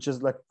 which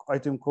is like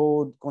item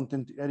code,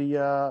 content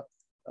area,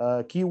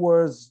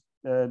 keywords,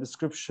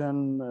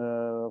 description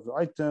of the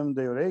item,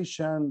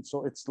 duration.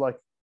 So it's like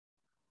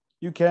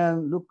you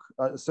can look,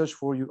 search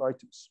for your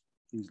items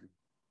easily.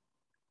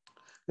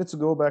 Let's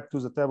go back to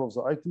the tab of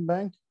the item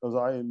bank, of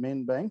the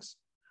main banks.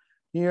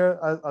 Here,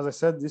 as I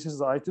said, this is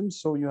the items.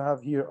 So you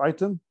have here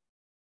item.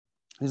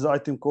 This is the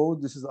item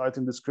code. This is the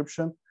item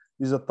description.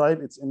 This is the type.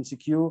 It's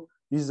MCQ.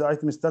 This is the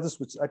item status,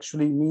 which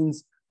actually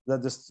means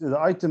that the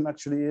item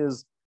actually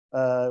is.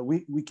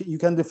 You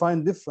can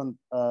define different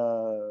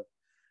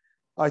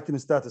item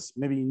status.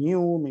 Maybe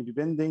new, maybe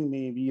pending,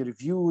 maybe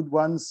reviewed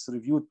once,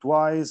 reviewed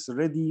twice,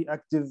 ready,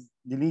 active,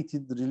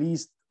 deleted,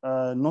 released,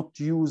 not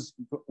used.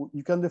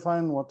 You can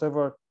define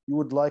whatever you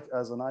would like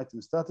as an item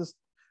status.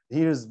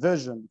 Here is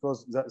version,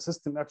 because the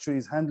system actually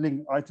is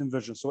handling item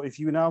version. So if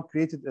you now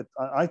created an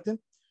item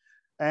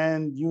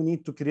and you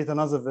need to create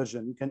another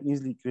version, you can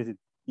easily create it.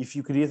 If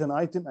you create an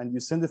item and you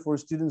send it for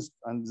students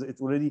and it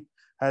already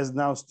has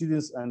now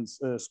students and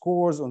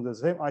scores on the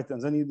same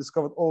item, then you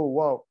discovered, oh,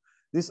 wow,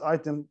 this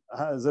item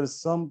there is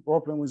some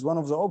problem with one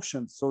of the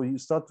options. So you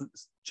start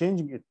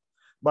changing it.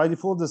 By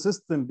default, the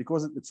system,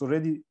 because it's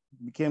already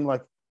became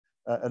like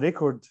a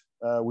record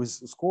with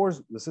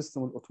scores, the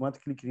system will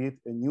automatically create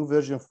a new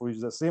version for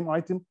the same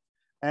item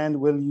and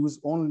will use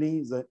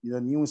only the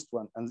newest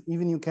one. And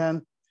even you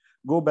can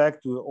go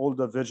back to the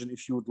older version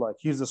if you would like.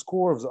 Here's the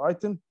score of the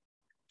item.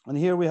 And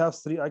here we have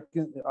 3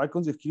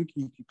 icons. If you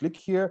click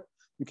here,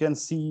 you can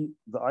see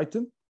the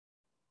item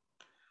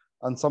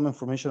and some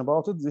information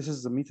about it. This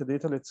is the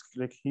metadata. Let's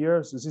click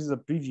here. So this is a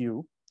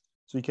preview.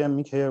 So you can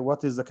make here,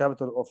 what is the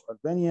capital of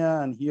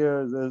Albania? And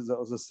here there's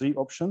the 3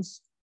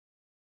 options.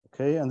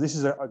 Okay, and this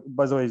is,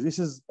 by the way, this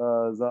is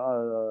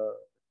the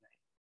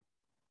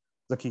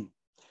key.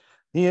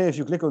 Here, if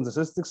you click on the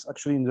statistics,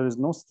 actually there is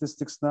no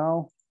statistics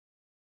now.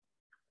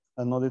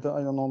 And no data,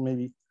 I don't know,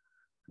 maybe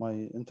my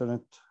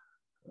internet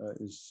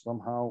is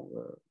somehow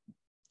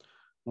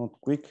not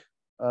quick.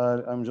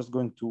 I'm just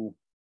going to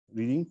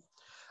reading.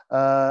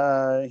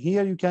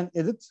 Here you can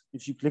edit.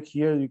 If you click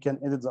here, you can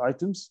edit the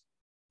items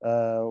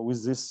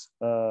with this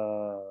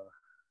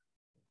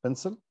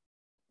pencil.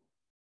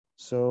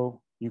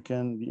 So you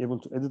can be able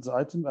to edit the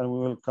item, and we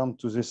will come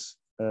to this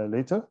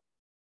later,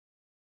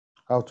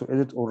 how to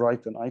edit or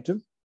write an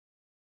item.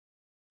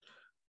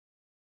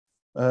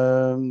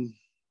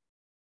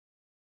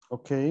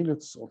 Okay,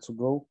 let's also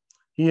go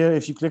here.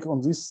 If you click on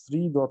these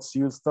 3 dots,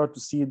 you'll start to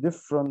see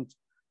different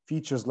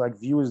features like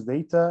view as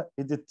data,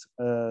 edit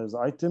the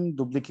item,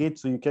 duplicate,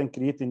 so you can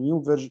create a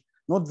new version,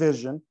 not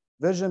version.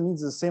 Version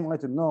means the same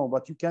item, no,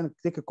 but you can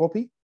take a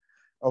copy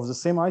of the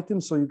same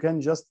item, so you can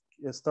just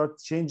start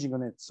changing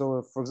on it.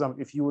 So for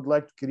example, if you would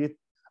like to create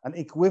an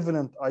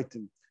equivalent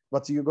item,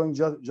 but you're going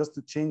just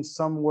to change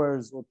some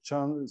words or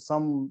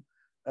some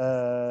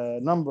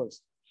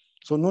numbers,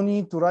 so no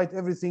need to write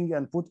everything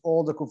and put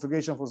all the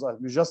configuration for that.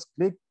 You just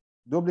click,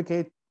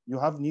 duplicate, you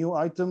have new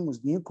item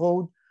with new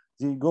code,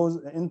 it goes,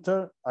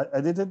 enter,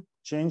 edit it,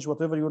 change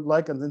whatever you would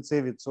like, and then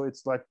save it. So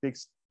it's like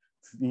takes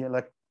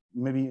like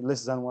maybe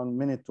less than 1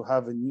 minute to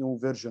have a new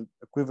version,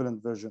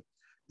 equivalent version.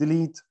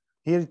 Delete,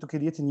 here to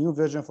create a new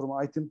version from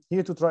item,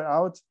 here to try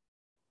out,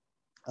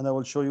 and I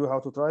will show you how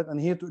to try it, and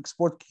here to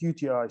export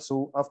QTI.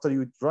 So after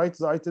you write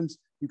the items,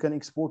 you can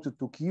export it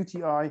to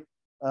QTI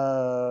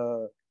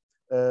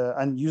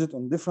and use it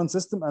on different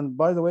system. And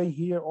by the way,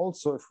 here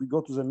also, if we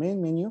go to the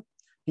main menu,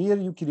 here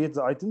you create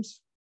the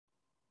items.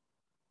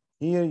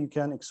 Here you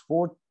can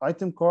export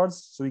item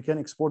cards, so you can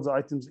export the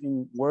items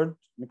in Word,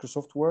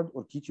 Microsoft Word,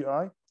 or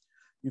QTI.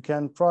 You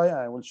can try,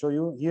 I will show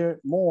you here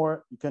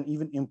more, you can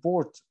even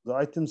import the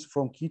items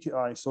from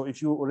QTI. So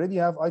if you already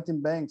have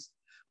item banks,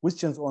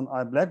 questions on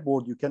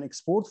Blackboard, you can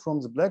export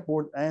from the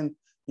Blackboard and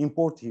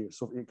import here.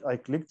 So if I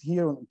clicked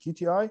here on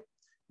QTI,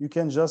 you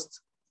can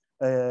just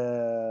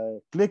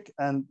click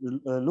and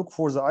look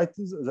for the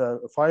items, the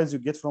files you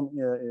get from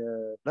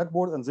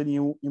Blackboard, and then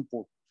you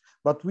import.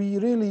 But we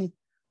really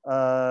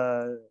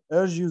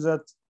urge you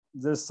that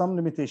there's some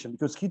limitation,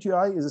 because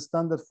QTI is a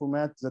standard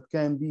format that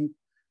can be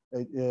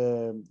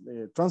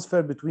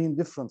transferred between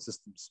different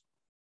systems.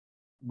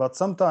 But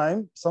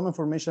sometimes some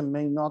information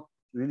may not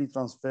really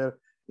transfer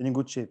in a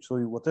good shape. So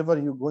whatever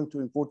you're going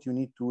to import, you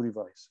need to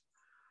revise.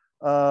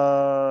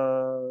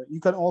 You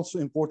can also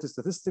import the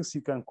statistics.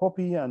 You can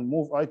copy and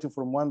move item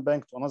from one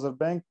bank to another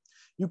bank.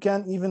 You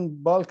can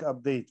even bulk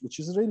update, which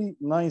is a really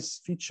nice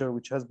feature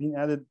which has been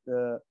added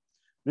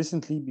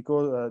recently,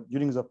 because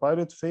during the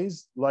pilot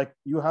phase, like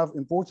you have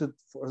imported,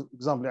 for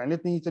example, and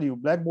let me tell you,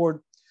 Blackboard,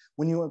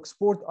 when you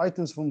export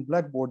items from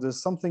Blackboard,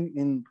 there's something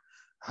in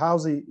how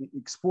they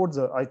export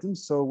the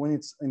items. So when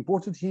it's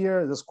imported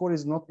here, the score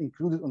is not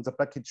included on the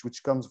package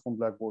which comes from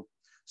Blackboard.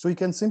 So you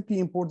can simply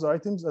import the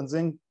items and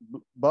then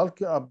bulk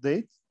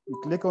update.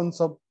 You click on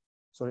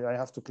sorry, I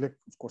have to click,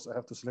 of course, I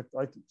have to select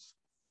items.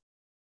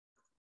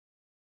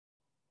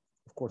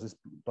 Of course, it's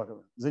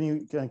then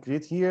you can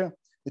create here.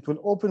 It will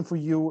open for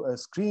you a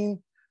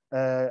screen.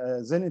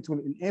 Then it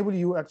will enable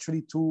you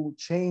actually to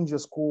change the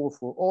score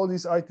for all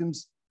these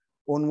items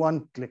on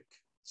one click.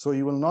 So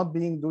you will not be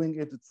doing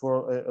it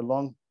for a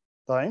long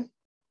time.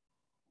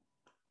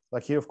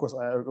 Like here, of course,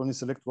 I only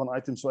select one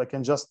item, so I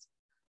can just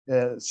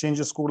change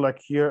the score, like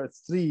here it's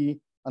 3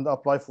 and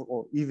apply for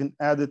all, even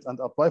add it and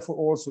apply for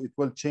all, so it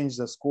will change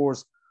the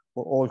scores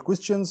for all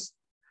questions.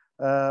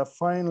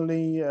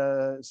 Finally,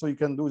 so you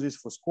can do this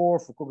for score,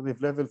 for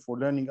cognitive level, for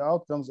learning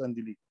outcomes, and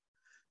delete.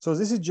 So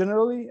this is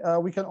generally,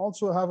 we can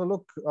also have a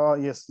look.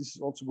 Yes, this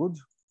is also good.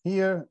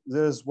 Here,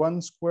 there's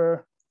one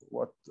square,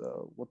 what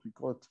we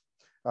call it,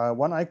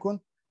 one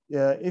icon.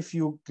 If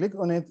you click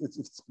on it,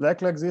 it's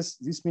black like this.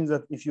 This means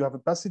that if you have a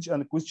passage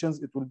and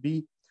questions, it will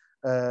be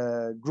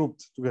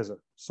grouped together.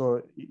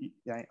 So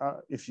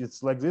if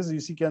it's like this,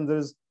 you see,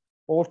 there's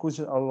all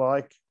questions are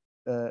like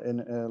in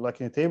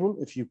a table.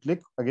 If you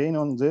click again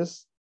on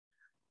this,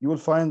 you will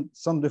find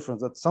some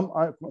difference, that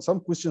some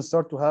questions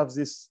start to have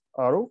this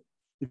arrow.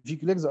 If you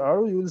click the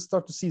arrow, you will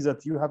start to see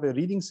that you have a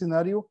reading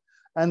scenario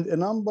and a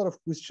number of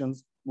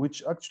questions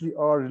which actually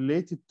are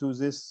related to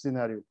this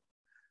scenario.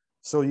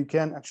 So you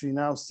can actually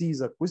now see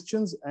the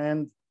questions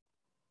and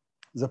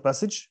the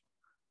passage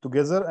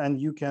together, and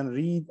you can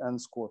read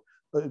and score.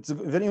 But it's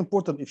very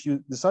important, if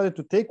you decided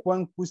to take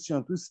one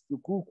question,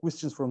 two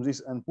questions from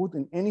this and put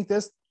in any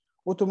test,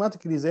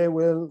 automatically they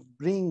will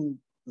bring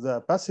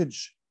the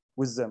passage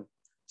with them.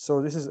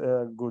 So this is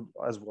good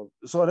as well.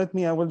 So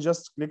I will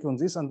just click on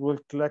this and we'll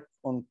click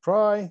on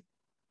try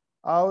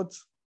out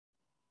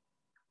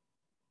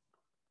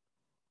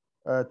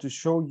to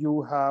show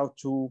you how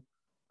to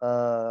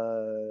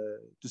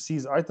see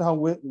the item, how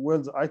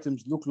well the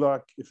items look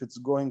like if it's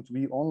going to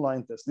be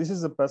online test. This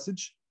is a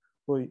passage.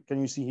 So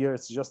can you see here,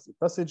 it's just a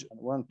passage and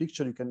one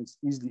picture, you can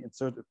easily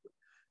insert it.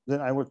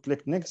 Then I will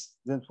click next,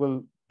 then it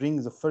will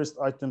bring the first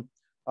item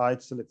I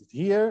selected.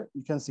 Here,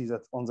 you can see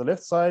that on the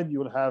left side, you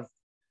will have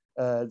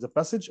the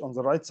passage. On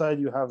the right side,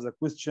 you have the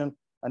question,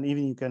 and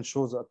even you can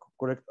show the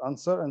correct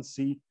answer and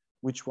see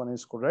which one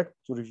is correct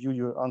to review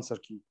your answer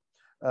key.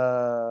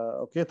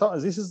 Okay,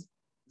 this is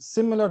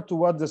similar to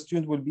what the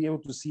student will be able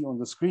to see on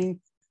the screen.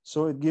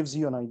 So it gives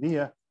you an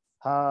idea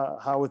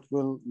how it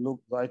will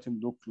look, the item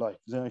look like.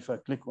 Then if I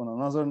click on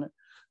another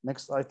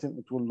next item,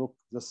 it will look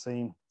the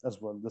same as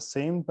well. The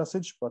same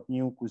passage, but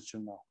new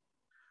question now.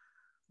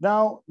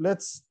 Now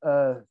let's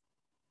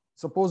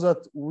suppose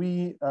that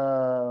we're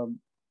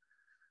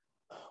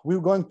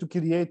going to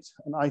create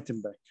an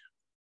item bank.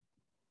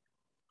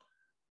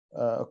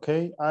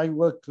 Okay, I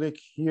will click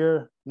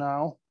here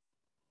now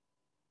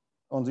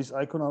on this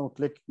icon. I will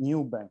click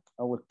new bank.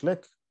 I will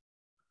click.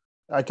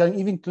 I can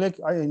even click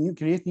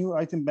create new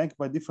item bank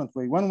by different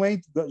way. One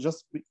way to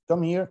just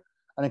come here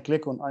and I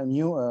click on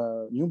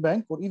new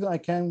bank, or even I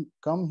can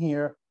come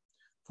here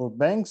for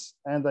banks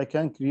and I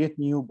can create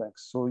new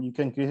banks. So you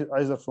can create it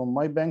either from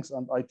my banks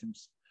and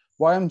items.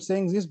 Why I'm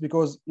saying this?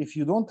 Because if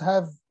you don't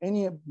have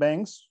any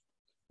banks,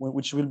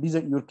 which will be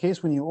your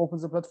case when you open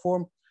the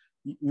platform,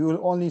 you will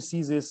only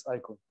see this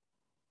icon.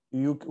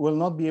 You will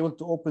not be able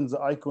to open the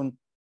icon,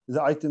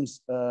 the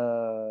items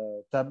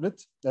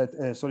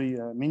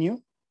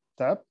menu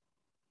tab.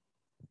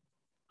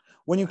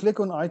 When you click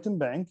on item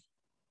bank,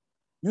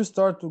 you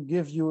start to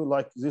give you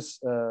like this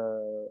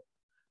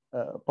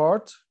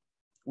part,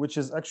 which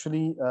is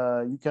actually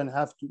you can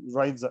have to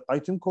write the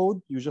item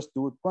code. You just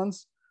do it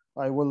once.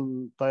 I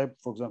will type,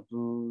 for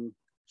example,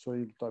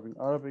 type in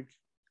Arabic.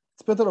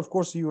 It's better, of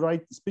course, you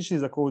write, especially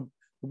the code,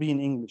 to be in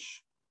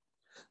English.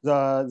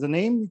 The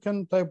name, you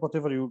can type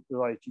whatever you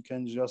write. You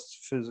can just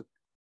fill,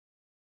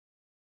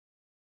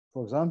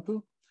 for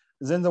example.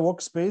 Then the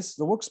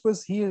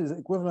workspace here is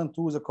equivalent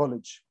to the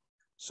college.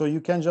 So you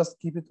can just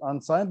keep it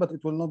unsigned, but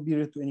it will not be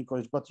related to any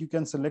college. But you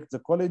can select the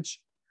college,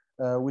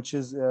 which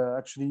is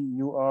actually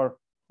you are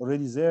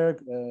already there,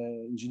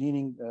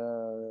 engineering,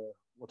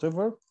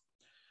 whatever,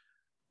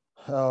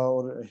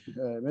 or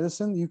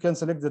medicine. You can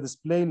select the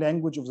display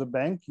language of the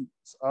bank,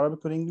 it's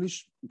Arabic or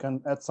English. You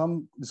can add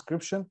some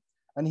description.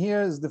 And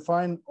here is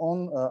defined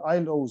on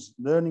ILOs,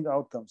 learning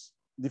outcomes.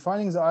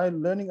 Defining the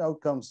learning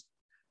outcomes,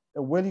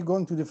 when you're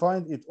going to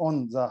define it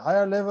on the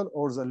higher level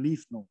or the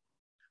leaf node.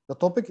 The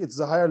topic, it's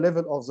the higher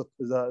level of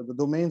the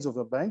domains of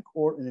the bank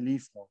or in a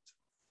leaf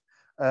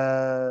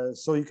node.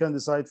 So you can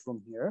decide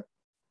from here.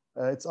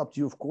 It's up to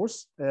you, of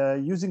course.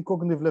 Using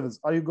cognitive levels.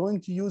 Are you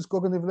going to use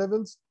cognitive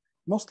levels?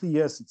 Mostly,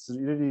 yes. It's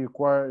really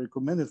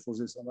recommended for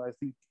this. And I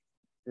think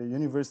the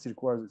university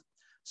requires it.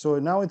 So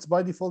now it's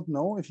by default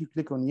no. If you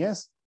click on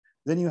yes,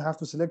 then you have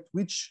to select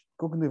which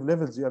cognitive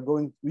levels you are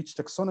going, which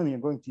taxonomy you're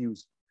going to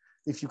use.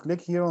 If you click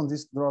here on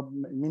this drop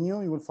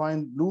menu, you will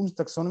find Bloom's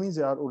taxonomies.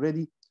 They are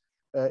already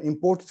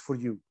imported for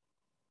you.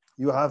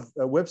 You have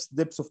Webb's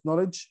depth of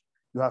knowledge.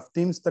 You have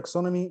Tim's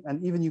taxonomy,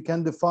 and even you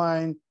can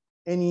define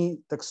any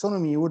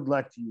taxonomy you would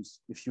like to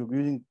use. If you're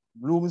using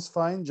Bloom is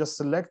fine. Just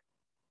select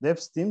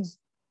Depth, Tim's,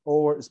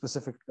 or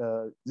specific.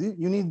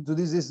 You need to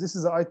do this. This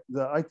is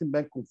the item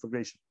bank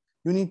configuration.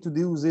 You need to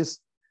do this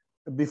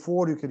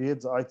before you create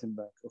the item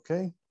bank.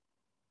 Okay.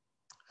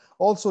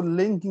 Also,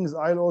 linking the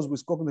ILOs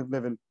with cognitive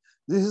level.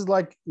 This is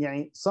like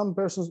some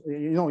persons,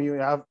 you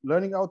have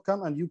learning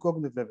outcome and you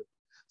cognitive level.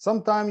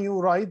 Sometimes you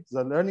write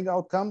the learning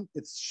outcome,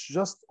 it's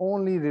just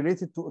only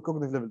related to a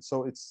cognitive level.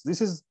 So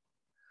this is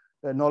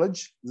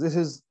knowledge, this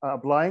is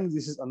applying,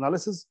 this is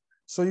analysis.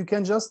 So you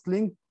can just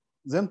link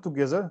them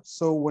together.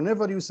 So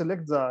whenever you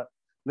select the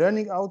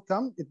learning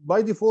outcome,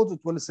 by default, it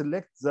will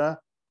select the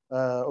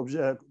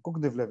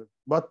cognitive level.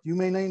 But you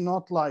may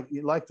not like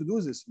to do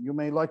this. You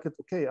may like it,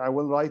 okay, I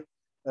will write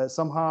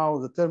somehow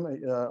the term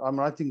I'm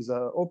writing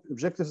the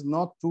objectives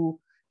not to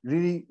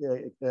really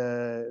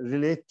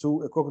relate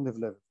to a cognitive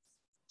level.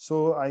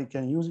 So you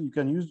can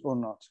use or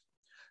not.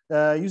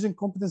 Using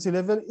competency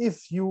level,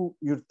 if your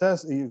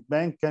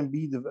bank can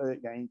be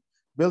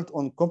built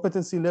on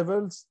competency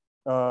levels,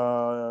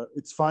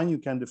 it's fine, you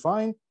can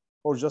define,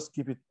 or just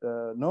keep it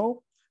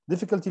no.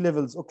 Difficulty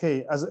levels,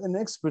 okay, as an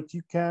expert,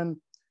 you can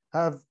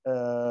have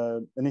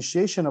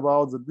initiation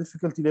about the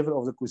difficulty level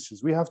of the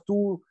questions. We have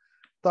two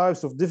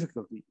types of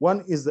difficulty.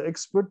 One is the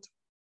expert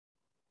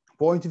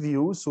point of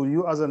view. So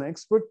you as an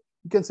expert,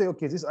 you can say,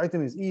 okay, this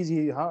item is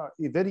easy,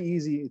 very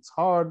easy, it's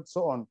hard,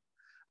 so on.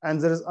 And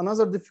there is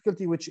another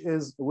difficulty, which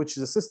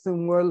the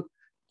system will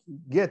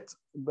get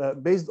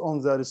based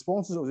on the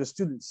responses of the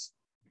students.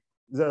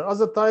 The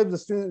other type,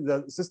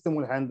 the system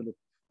will handle it.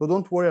 So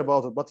don't worry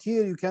about it. But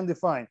here you can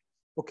define,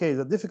 okay,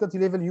 the difficulty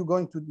level you're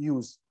going to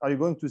use. Are you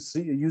going to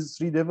use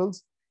 3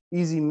 levels,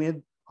 easy,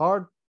 mid,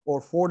 hard, or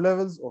 4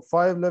 levels, or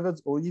 5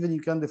 levels, or even you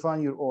can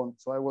define your own.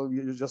 So I will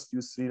just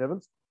use 3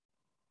 levels.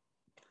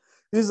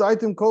 This is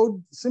item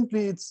code.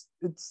 Simply, it's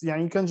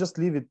you can just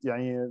leave it.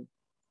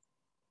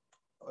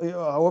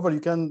 However, you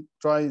can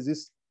try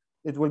this.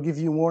 It will give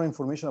you more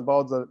information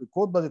about the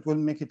code, but it will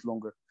make it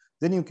longer.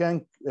 Then you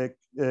can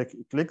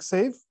click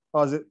save.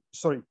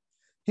 Sorry.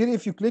 Here,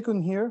 if you click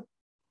on here,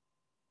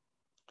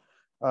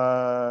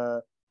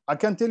 I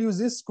can tell you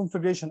this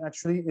configuration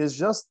actually is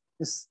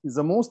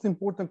the most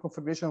important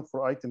configuration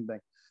for item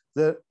bank.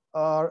 There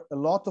are a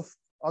lot of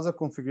other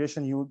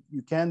configuration you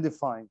can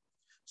define.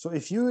 So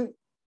if you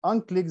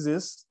unclick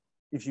this,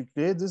 if you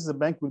create this, the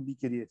bank will be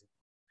created.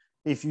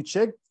 If you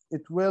check,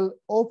 it will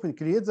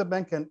create the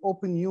bank and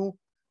open you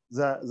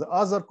the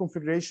other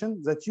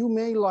configuration that you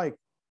may like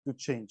to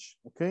change.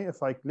 Okay,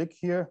 if I click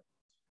here,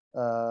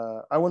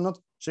 I will not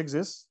check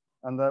this,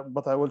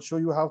 but I will show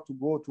you how to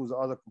go to the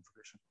other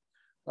configuration.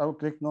 I will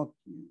click not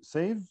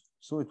save,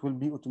 so it will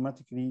be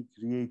automatically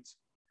create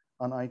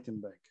an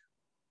item bank.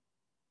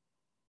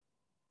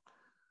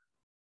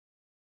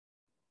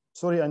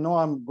 Sorry, I know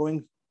I'm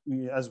going,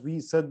 as we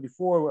said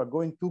before, we're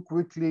going too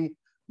quickly,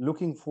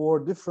 looking for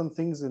different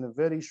things in a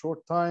very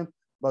short time.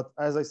 But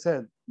as I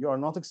said, you are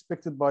not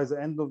expected by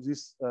the end of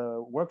this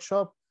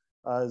workshop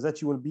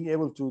that you will be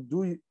able to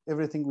do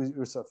everything with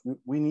yourself.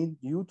 We need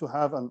you to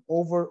have an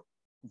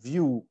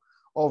overview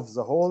of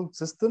the whole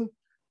system.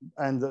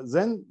 And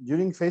then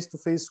during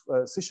face-to-face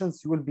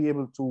sessions, you will be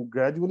able to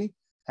gradually,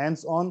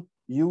 hands-on,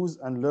 use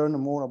and learn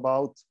more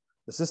about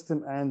the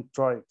system and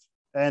try it.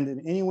 And in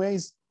any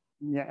ways,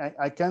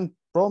 I can't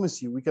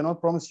promise you, we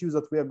cannot promise you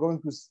that we are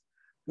going to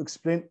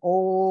explain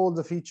all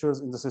the features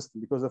in the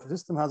system, because the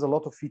system has a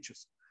lot of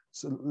features.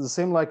 So the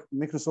same like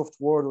Microsoft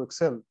Word or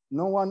Excel.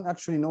 No one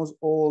actually knows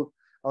all,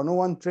 or no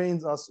one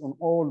trains us on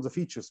all the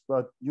features,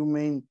 but you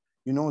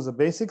know the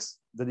basics,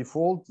 the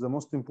default, the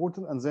most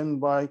important, and then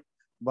by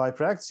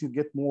practice you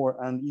get more,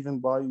 and even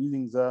by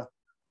using the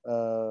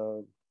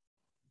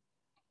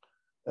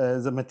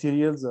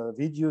materials, the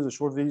videos, the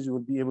short videos, you will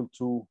be able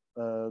to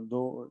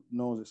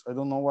know this. I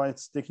don't know why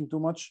it's taking too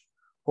much.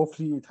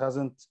 Hopefully it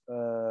hasn't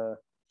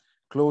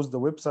closed the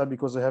website,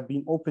 because I have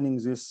been opening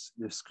this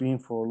screen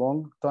for a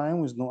long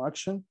time with no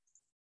action.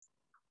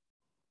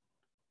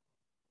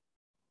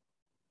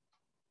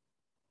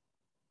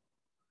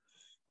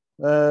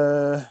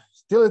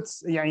 Still,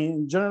 it's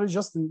generally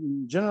just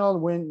in general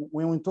when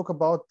we talk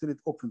about till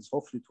it opens.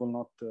 Hopefully, it will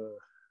not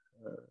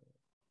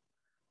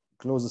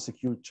close the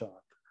secure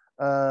chat.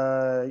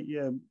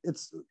 Yeah,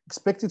 it's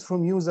expected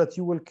from you that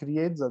you will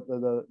create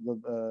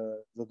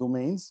the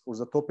domains or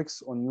the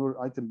topics on your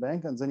item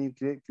bank, and then you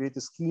create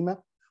a schema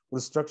or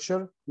a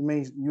structure. You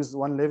may use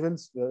one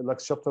levels like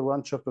chapter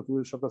 1, chapter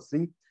 2, chapter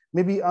 3.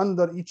 Maybe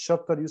under each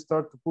chapter you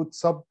start to put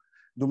sub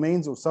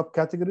domains or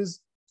subcategories.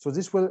 So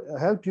this will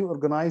help you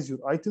organize your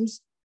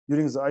items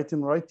during the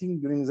item writing,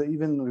 during the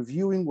even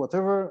reviewing,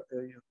 whatever,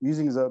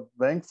 using the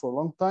bank for a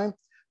long time.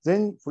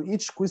 Then for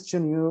each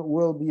question, you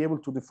will be able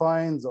to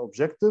define the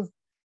objective,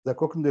 the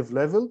cognitive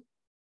level,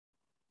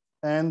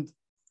 and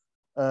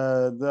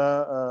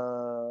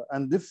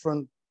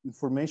different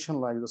information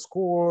like the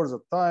score, the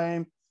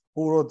time,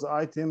 who wrote the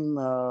item,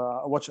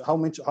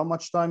 how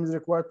much time is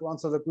required to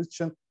answer the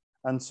question,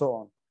 and so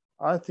on.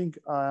 I think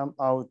I am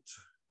out.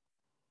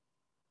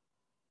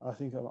 I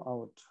think I'm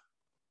out,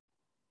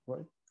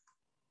 right?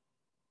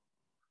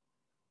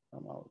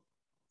 I'm out.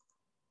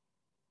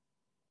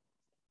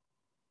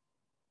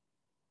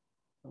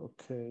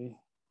 Okay.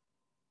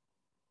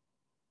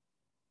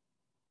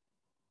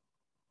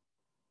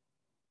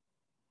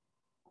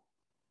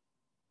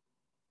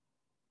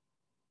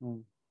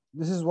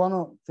 This is one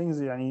of the things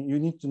you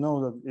need to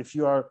know, that if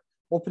you are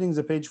opening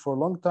the page for a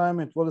long time,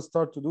 it will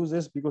start to do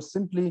this, because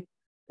simply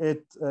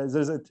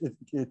there's a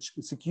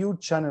secure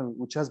channel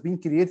which has been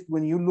created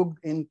when you look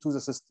into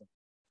the system.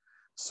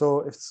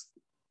 So if it's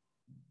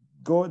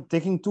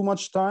taking too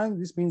much time,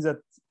 this means that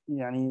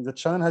the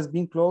channel has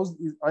been closed.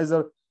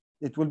 Either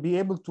it will be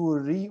able to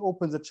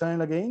reopen the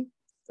channel again,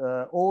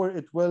 or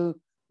it will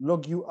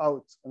log you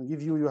out and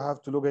give you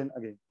have to log in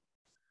again.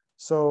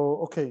 So,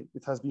 okay,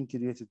 it has been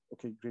created.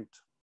 Okay, great.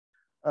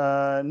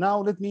 Now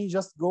let me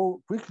just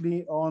go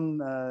quickly on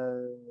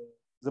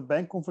the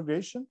bank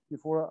configuration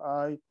before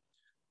I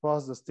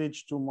pass the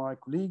stage to my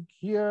colleague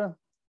here.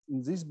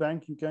 In this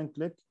bank, you can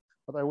click,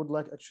 but I would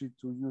like actually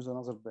to use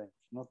another bank,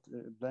 not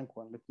a blank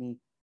one. Let me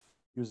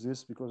use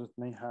this because it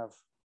may have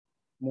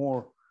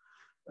more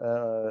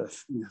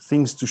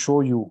things to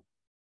show you.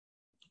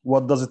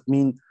 What does it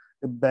mean,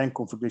 a bank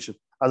configuration?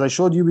 As I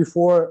showed you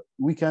before,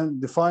 we can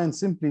define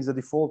simply the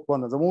default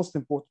one, the most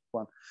important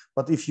one.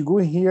 But if you go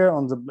here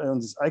on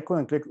this icon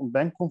and click on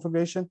bank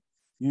configuration,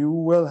 you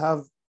will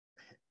have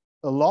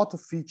a lot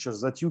of features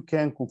that you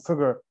can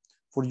configure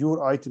for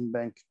your item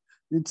bank.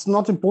 It's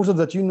not important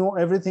that you know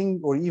everything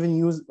or even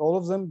use all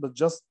of them, but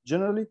just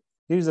generally,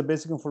 here's the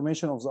basic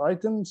information of the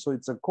item. So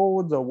it's a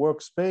code, the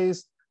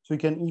workspace. So you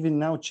can even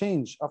now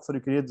change after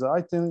you create the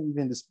item,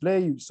 even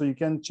display. So you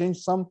can change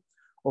some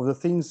of the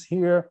things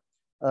here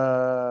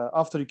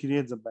after you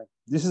create the bank.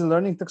 This is a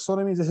learning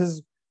taxonomy. This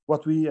is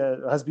what we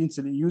has been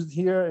used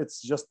here.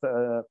 It's just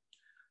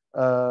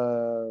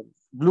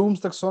Bloom's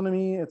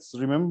taxonomy. It's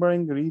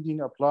remembering, reading,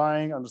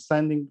 applying,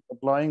 understanding,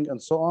 applying,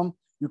 and so on.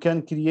 You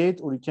can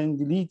create or you can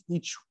delete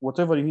each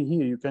whatever you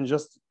hear. You can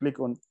just click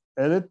on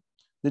edit.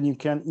 Then you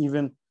can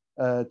even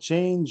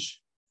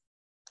change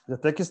the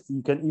text.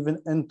 You can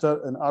even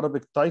enter an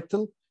Arabic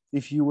title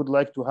if you would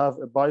like to have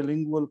a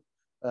bilingual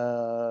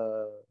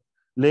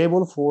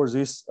label for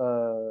these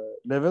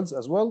levels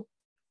as well.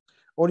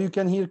 Or you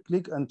can here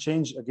click and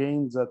change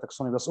again the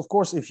taxonomy. But of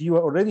course, if you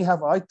already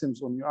have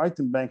items on your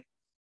item bank,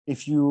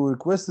 if you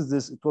requested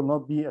this, it will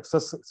not be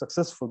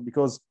successful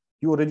because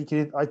you already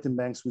create item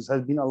banks which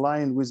have been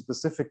aligned with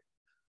specific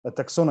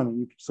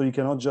taxonomy. So you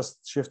cannot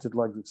just shift it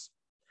like this.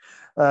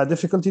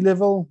 Difficulty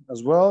level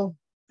as well.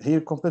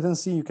 Here,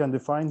 competency, you can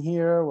define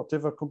here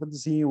whatever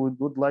competency you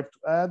would like to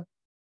add.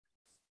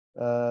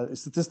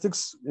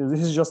 statistics.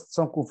 This is just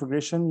some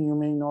configuration. You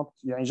may not,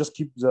 just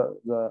keep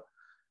the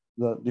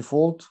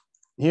default.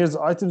 Here's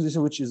the items,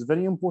 which is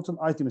very important.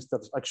 Item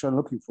status. Actually, I'm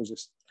looking for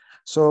this.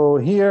 So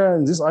here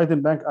in this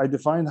item bank, I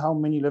defined how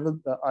many level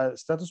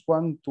status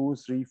 1, 2,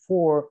 3,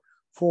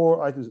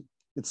 4 items.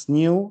 It's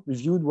new,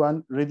 reviewed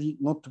one, ready,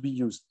 not to be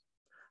used.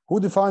 Who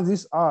defines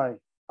this? I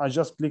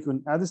just click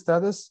on add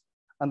status,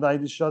 and I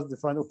just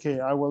define, okay,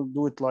 I will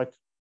do it like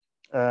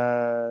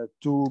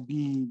to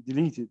be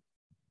deleted,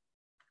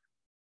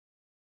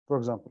 for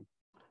example.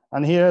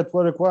 And here it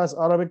will require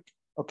Arabic.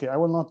 Okay, I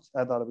will not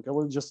add Arabic. I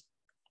will just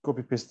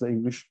copy paste the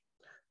English.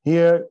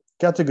 Here,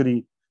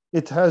 category.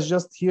 It has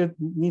just here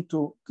need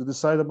to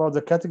decide about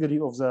the category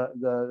of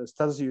the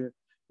status. You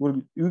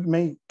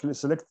may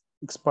select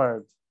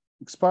expired,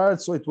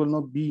 so it will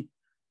not be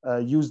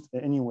used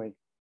anyway.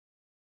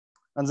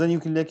 And then you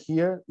click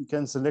here. You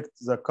can select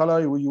the color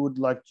you would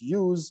like to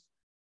use.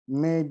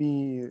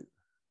 Maybe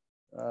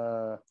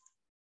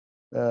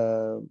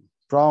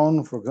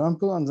brown, for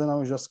example, and then I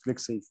will just click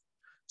save.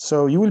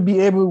 So you will be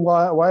able,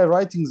 while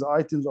writing the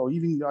items or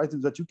even the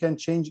items, that you can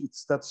change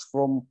its status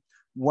from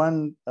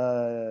one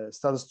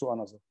status to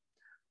another.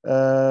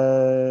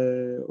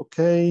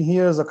 Okay,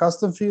 here's the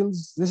custom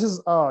fields. This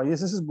is, yes,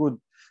 this is good.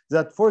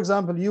 That, for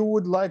example, you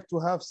would like to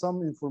have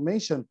some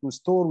information to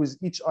store with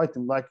each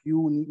item, like you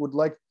would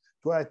like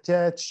to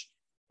attach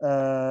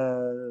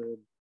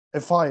a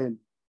file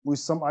with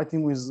some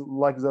item with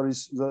like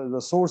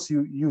the source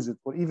you use it,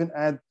 or even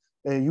add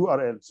a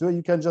URL. So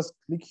you can just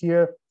click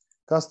here,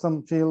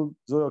 custom field.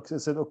 So I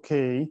said,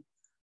 okay,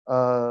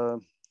 I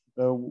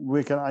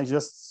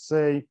just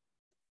say,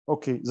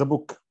 okay, the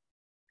book.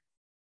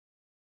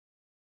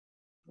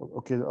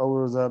 Okay,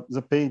 or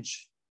the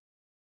page.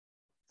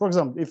 For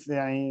example, if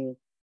the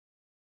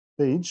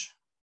page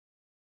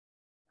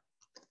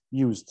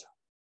used.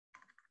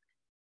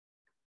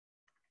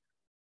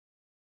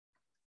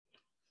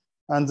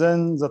 And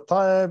then the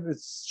type,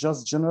 it's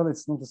just general,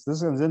 it's not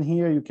specific. And then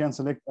here you can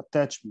select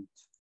attachment.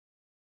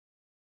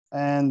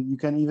 And you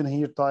can even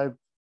here type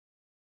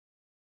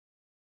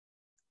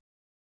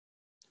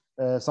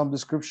some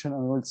description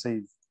and we'll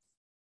save.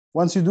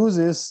 Once you do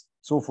this,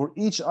 so for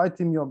each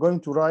item you're going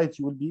to write,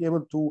 you will be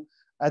able to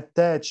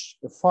attach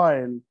a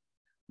file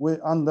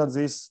under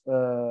this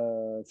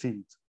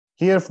field.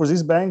 Here for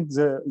this bank,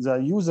 the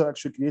user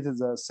actually created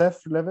the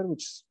Sept level,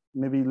 which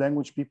maybe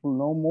language people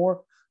know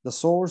more. The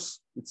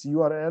source, its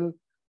URL,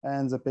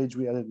 and the page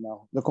we added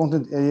now. The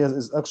content areas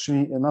is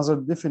actually another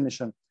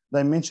definition,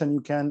 dimension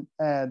you can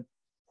add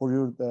for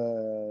your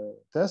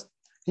test.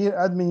 Here,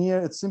 admin here,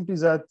 it's simply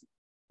that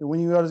when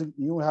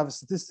you have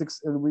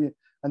statistics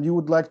and you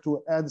would like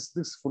to add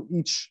statistics for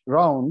each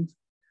round,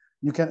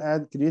 you can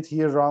create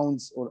here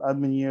rounds or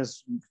admin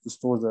years to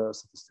store the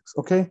statistics.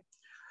 Okay.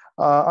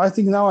 I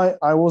think now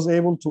I was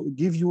able to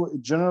give you a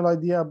general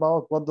idea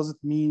about what does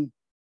it mean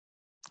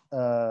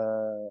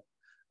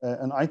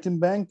an item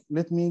bank.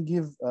 Let me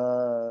give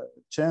a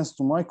chance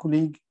to my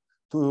colleague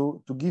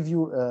to give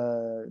you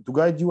to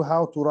guide you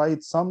how to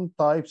write some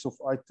types of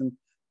item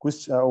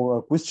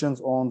questions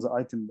on the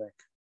item bank.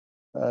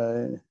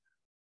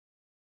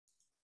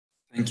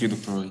 Thank you,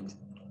 Dr. Walid.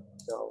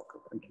 You're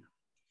welcome. Thank you.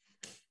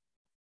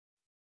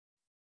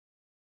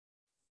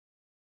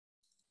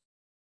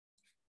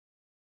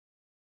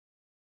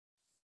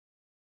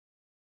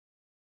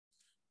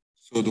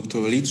 So Dr.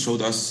 Walid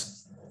showed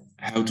us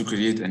how to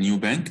create a new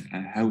bank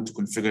and how to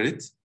configure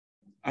it.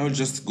 I will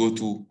just go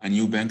to a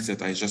new bank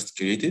that I just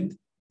created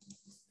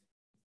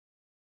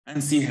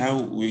and see how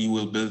we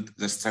will build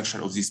the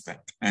structure of this bank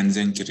and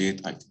then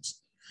create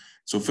items.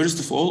 So first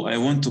of all, I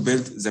want to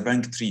build the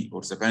bank tree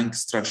or the bank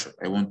structure.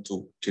 I want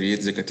to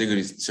create the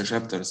categories, the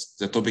chapters,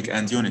 the topic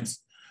and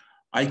units.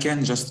 I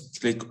can just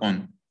click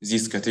on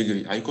this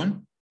category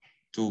icon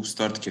to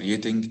start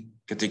creating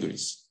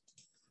categories,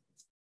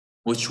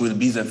 which will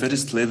be the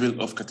first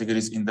level of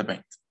categories in the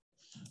bank.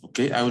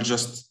 Okay, I will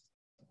just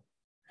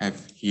have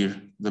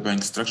here the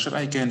bank structure.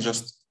 I can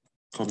just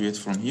copy it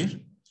from here.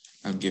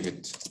 I'll give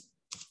it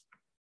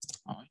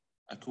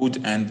a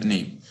code and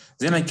name.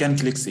 Then I can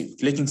click save.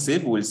 Clicking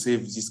save will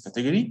save this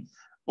category,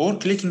 or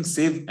clicking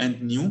save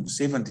and new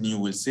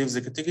will save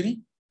the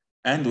category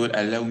and will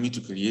allow me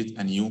to create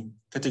a new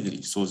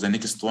category. So the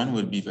next one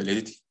will be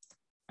validity.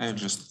 I'll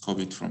just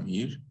copy it from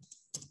here.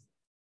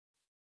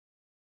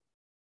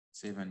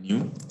 Save and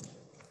new.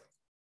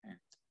 And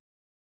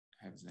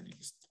have the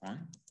next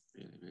one,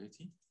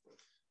 availability.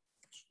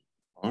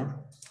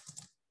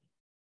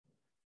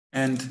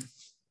 And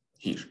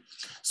here.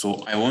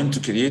 So I want to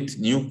create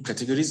new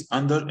categories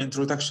under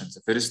introduction,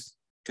 the first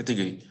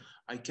category.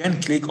 I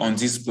can click on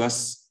this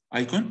plus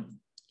icon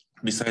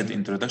beside the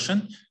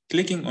introduction.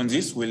 Clicking on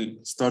this will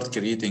start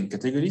creating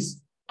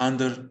categories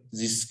under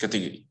this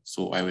category.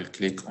 So I will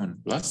click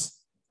on plus.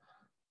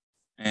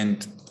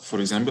 And for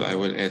example, I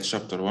will add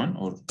chapter 1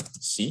 or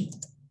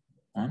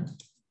C1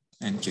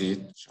 and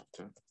create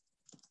chapter 1.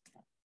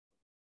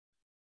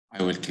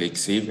 I will click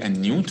save and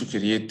new to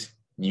create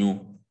new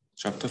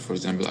chapter. For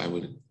example, I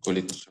will call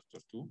it chapter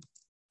 2.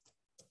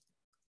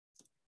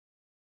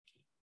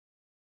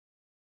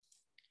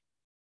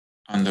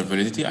 under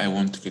validity, I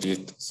want to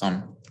create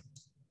some,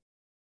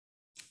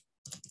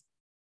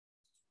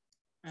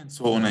 and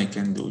so on. I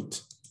can do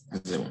it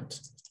as I want.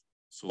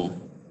 So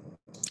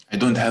I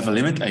don't have a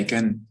limit. I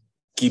can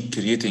keep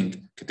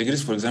creating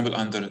categories. For example,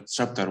 under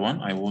chapter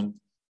 1, I want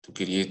to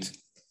create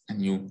a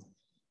new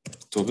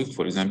topic.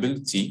 For example,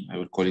 T. I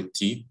will call it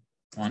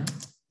T1.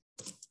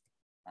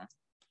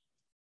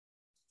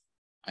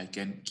 I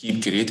can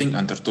keep creating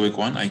under topic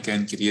 1. I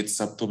can create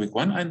subtopic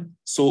 1, and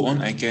so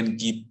on. I can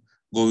keep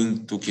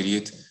going to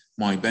create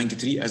my bank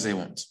tree as I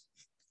want.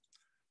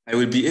 I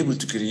will be able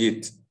to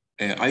create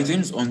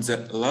items on the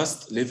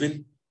last level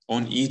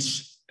on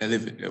each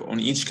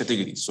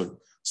category.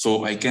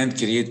 So I can't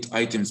create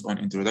items on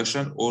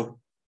introduction or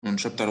on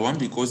chapter 1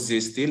 because they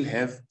still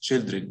have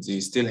children. They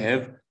still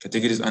have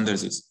categories under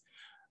this.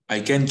 I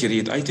can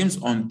create items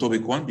on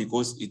topic 1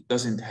 because it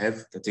doesn't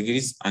have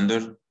categories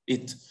under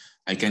it.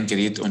 I can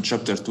create on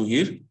chapter 2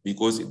 here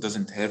because it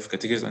doesn't have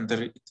categories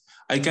under it.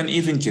 I can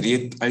even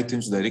create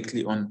items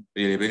directly on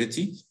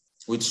reliability,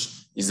 which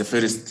is the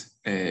first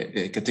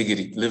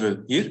category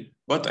level here,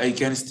 but I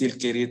can still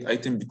create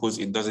item because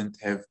it doesn't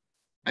have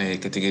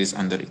categories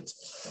under it.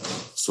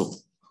 So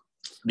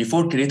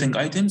before creating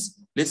items,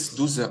 let's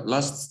do the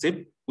last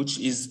step, which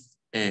is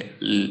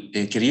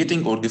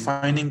creating or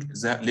defining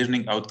the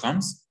learning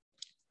outcomes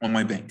on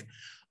my bank.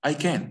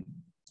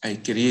 I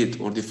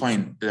create or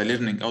define the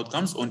learning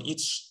outcomes on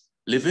each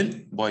level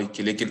by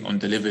clicking on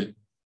the level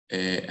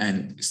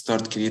and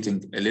start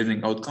creating a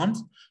learning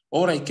outcomes,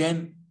 or I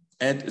can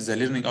add the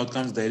learning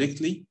outcomes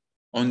directly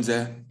on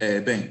the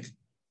bank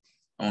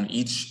on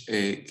each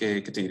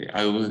category.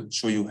 I will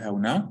show you how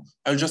now.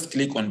 I'll just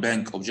click on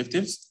bank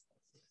objectives,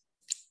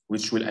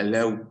 which will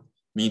allow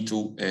me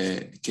to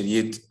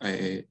create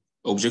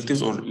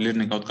objectives or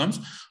learning outcomes.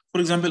 For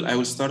example, I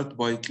will start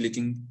by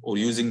clicking or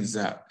using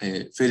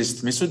the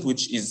first method,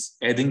 which is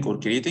adding or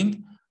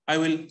creating. I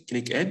will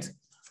click add.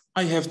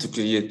 I have to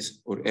create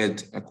or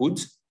add a code.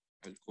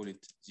 I'll call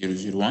it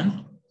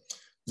 001.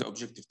 The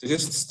objective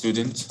text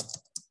student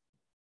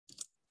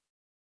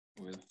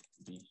will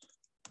be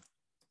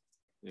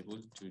able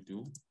to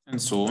do,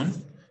 and so on.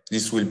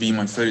 This will be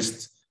my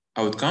first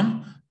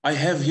outcome. I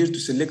have here to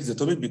select the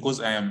topic because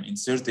I am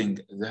inserting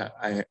the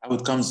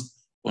outcomes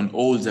on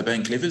all the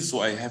bank levels.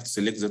 So I have to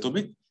select the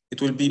topic.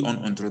 It will be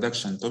on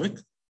introduction topic.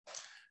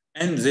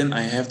 And then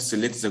I have to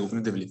select the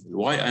cognitive level.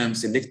 Why I am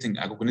selecting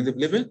a cognitive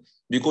level?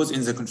 Because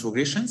in the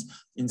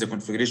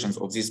configurations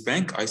of this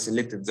bank, I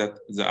selected that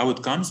the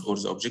outcomes or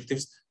the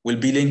objectives will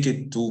be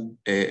linked to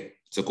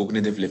the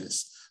cognitive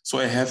levels. So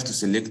I have to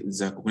select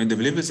the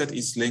cognitive levels that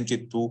is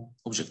linked to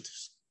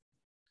objectives.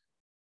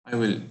 I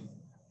will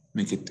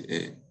make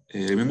it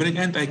remembering,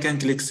 and I can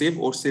click save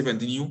or save and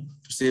new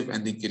to save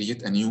and then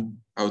create a new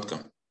outcome.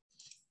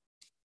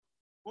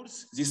 Of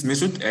course, this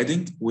method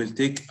adding will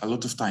take a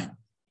lot of time.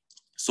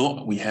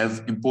 So we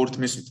have import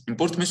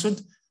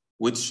method,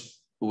 which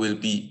will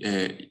be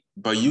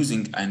by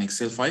using an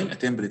Excel file, a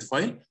template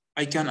file.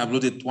 I can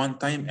upload it one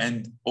time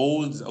and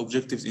all the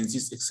objectives in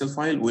this Excel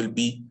file will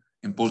be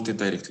imported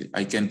directly.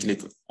 I can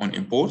click on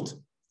import,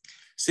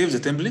 save the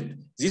template.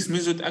 This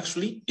method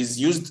actually is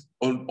used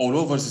all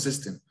over the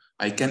system.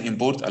 I can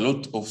import a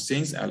lot of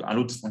things, a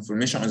lot of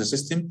information on the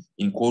system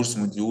in course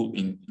module,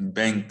 in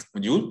bank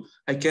module.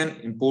 I can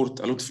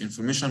import a lot of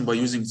information by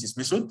using this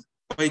method,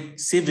 by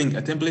saving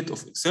a template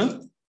of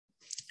Excel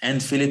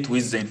and fill it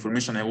with the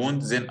information I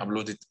want, then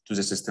upload it to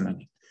the system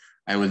again.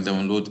 I will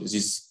download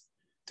this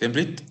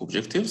template,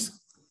 objectives.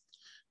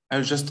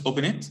 I'll just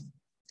open it.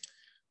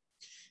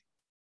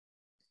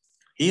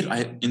 Here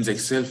in the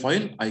Excel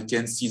file, I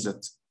can see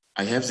that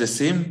I have the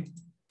same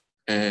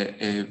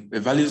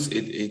values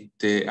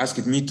it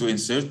asked me to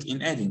insert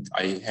in adding.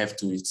 I have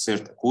to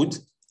insert a code,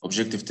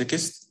 objective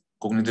text,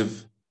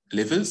 cognitive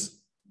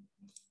levels,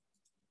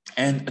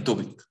 and a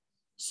topic.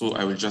 So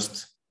I will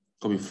just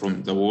copy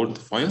from the Word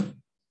file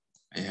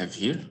I have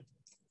here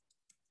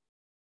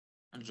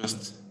and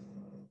just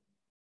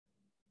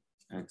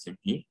add them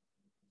here.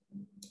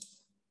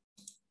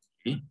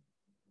 Okay.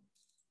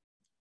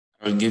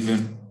 I will give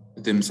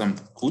them some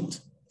code,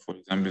 for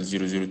example,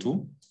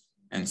 002,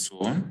 and so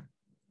on.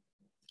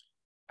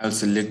 I'll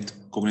select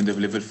cognitive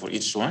level for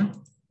each one.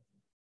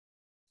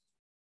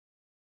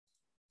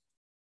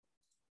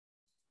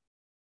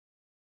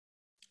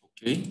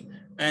 Okay,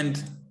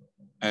 and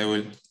I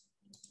will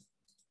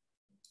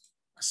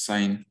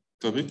assign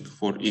topic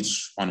for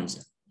each one of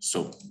them.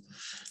 So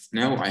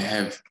now I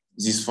have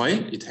this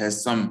file. It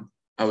has some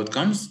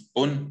outcomes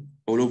on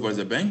all over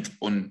the bank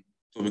on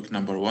topic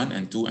number 1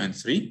 and 2 and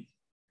 3.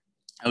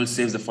 I will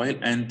save the file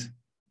and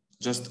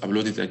just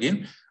upload it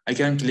again. I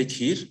can click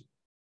here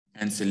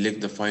and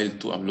select the file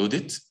to upload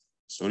it.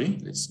 Sorry,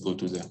 let's go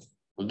to the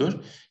folder.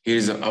 Here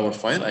is our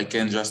file. I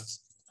can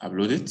just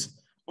upload it,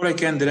 or I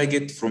can drag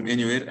it from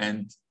anywhere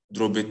and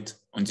drop it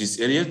on this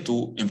area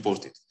to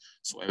import it.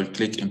 So I will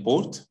click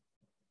import.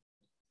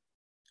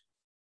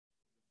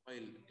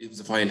 If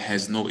the file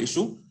has no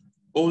issue,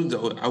 all the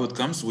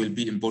outcomes will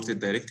be imported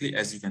directly.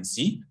 As you can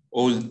see,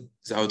 all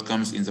the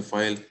outcomes in the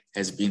file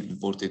has been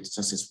imported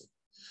successfully.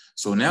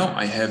 So now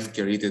I have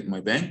created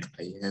my bank.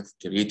 I have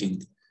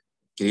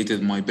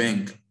created my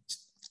bank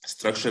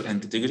structure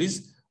and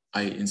categories.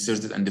 I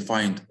inserted and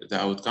defined the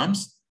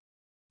outcomes.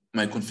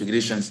 My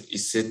configurations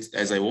is set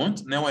as I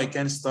want. Now I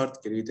can start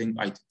creating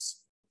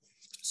items.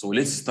 So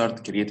let's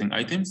start creating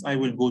items. I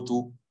will go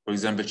to, for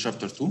example,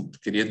 chapter 2 to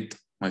create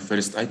my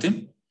first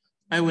item.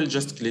 I will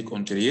just click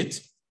on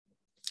create.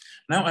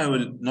 Now I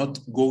will not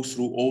go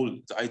through all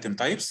the item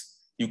types.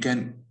 You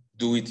can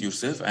do it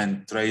yourself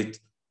and try it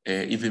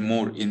even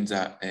more in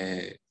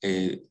the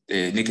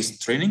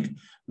next training.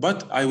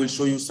 But I will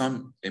show you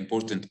some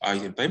important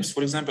item types.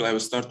 For example, I will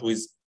start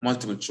with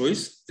multiple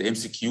choice, the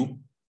MCQ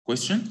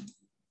question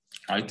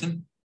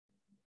item.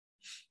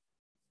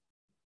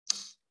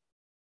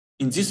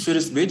 In this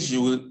first page,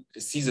 you will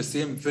see the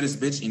same first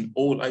page in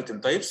all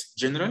item types.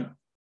 General,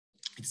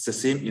 it's the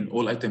same in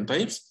all item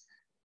types.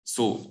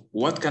 So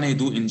what can I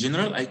do in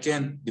general? I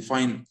can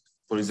define,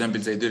 for example,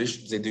 the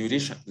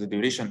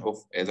duration of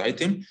the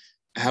item.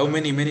 How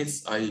many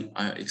minutes I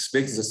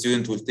expect the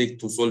student will take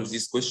to solve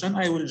this question.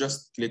 I will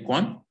just click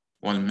 1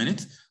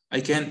 minute. I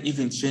can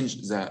even change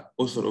the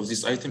author of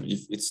this item.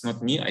 If it's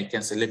not me, I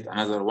can select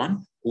another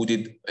one who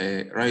did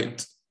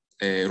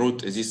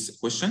wrote this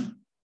question.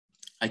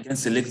 I can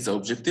select the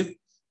objective.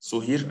 So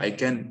here I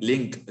can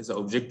link the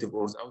objective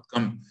or the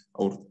outcome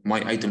or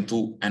my item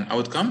to an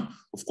outcome.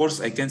 Of course,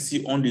 I can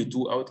see only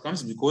 2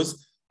 outcomes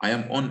because I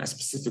am on a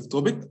specific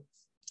topic.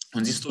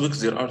 On this topic,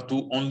 there are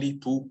only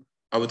two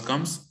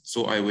outcomes.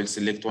 So I will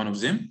select one of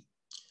them.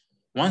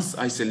 Once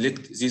I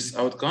select this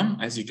outcome,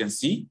 as you can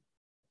see,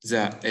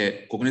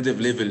 the cognitive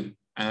level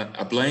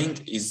applying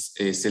is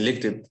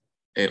selected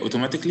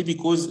automatically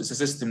because the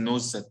system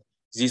knows that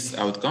this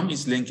outcome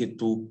is linked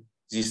to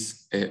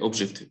this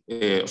objective,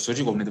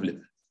 cognitive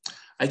level.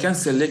 I can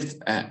select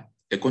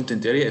a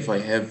content area if I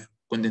have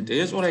content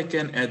areas, or I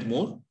can add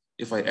more.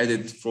 If I add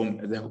it from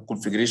the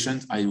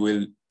configurations, I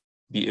will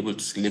be able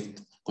to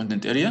select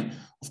content area.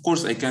 Of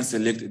course, I can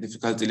select a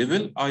difficulty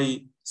level.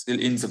 I still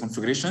in the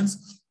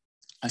configurations,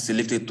 I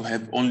selected to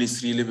have only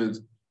 3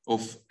 levels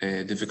of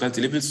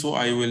difficulty level. So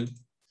I will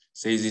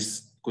say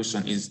this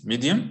question is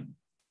medium.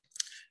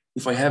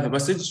 If I have a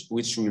passage,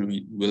 which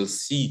we will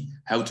see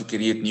how to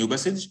create new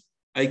passage,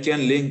 I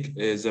can link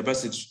the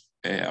passage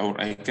or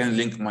I can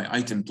link my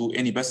item to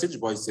any passage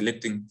by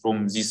selecting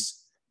from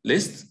this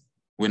list.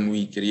 When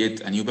we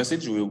create a new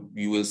passage,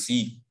 we will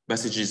see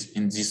passages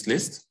in this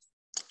list.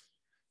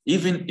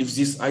 Even if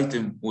this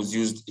item was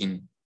used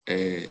in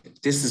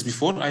tests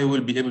before, I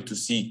will be able to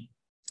see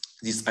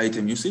this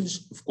item usage.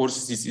 Of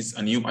course, this is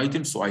a new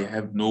item, so I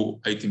have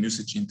no item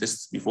usage in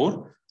tests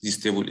before. This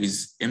table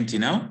is empty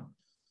now.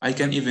 I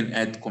can even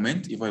add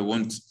comment if I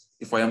want.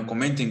 If I am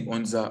commenting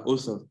on the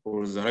author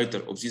or the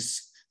writer of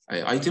this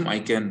item, I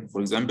can, for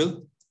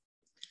example,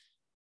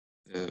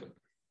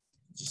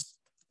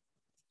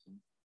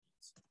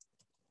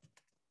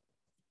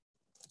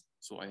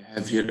 so I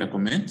have here a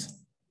comment,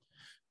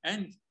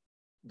 and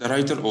the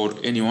writer or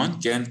anyone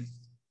can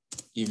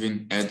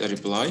even add a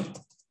reply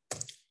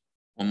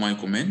on my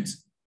comment.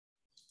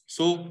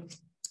 So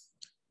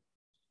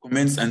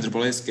comments and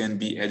replies can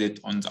be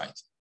added on the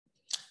item.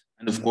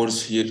 And of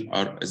course, here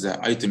are the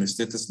item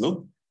status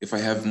log. If I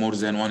have more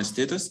than one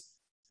status,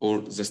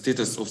 or the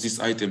status of this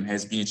item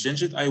has been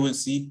changed, I will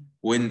see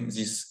when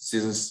this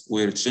status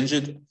were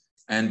changed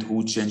and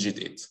who changed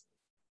it.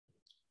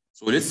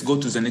 So let's go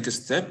to the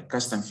next step,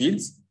 custom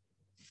fields.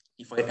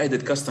 If I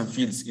added custom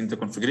fields in the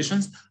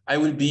configurations, I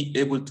will be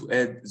able to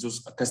add those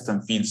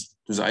custom fields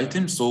to the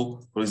item.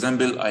 So for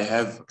example, I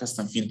have a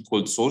custom field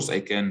called source. I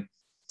can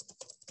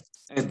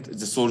add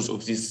the source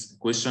of this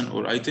question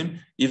or item.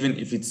 Even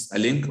if it's a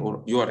link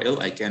or URL,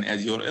 I can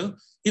add URL.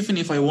 Even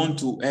if I want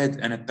to add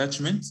an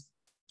attachment,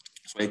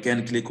 so I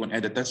can click on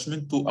add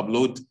attachment to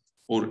upload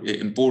or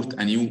import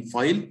a new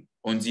file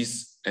on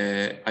this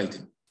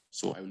item.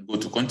 So I will go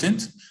to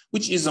content,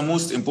 which is the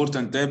most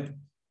important tab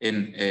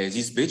in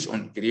this page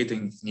on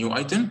creating new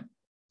item.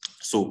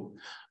 So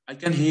I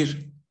can here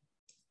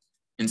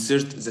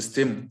insert the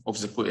stem of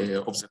the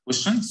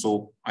question.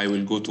 So I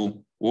will go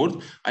to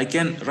Word. I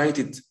can write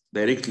it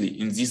directly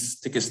in this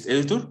text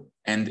editor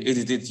and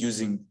edit it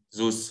using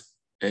those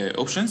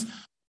options.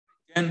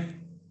 I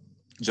can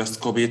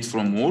just copy it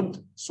from Word.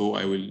 So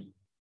I will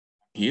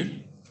here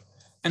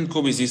and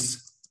copy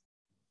this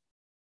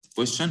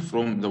question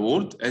from the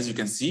Word. As you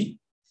can see,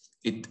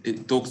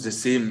 it took the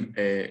same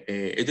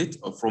edit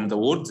from the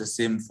Word, the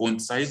same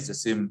font size, the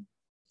same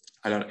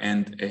color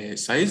and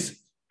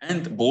size,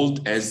 and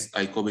bold as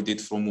I copied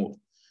it from Word.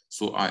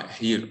 So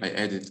here I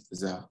added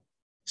the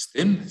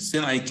stem.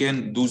 Then I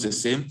can do the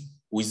same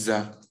with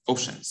the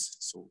options.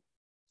 So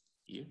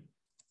here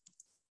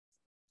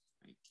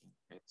I can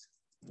add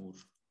more.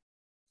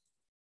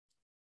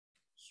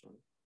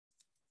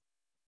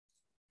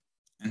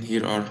 And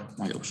here are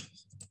my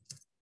options.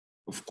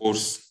 Of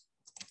course,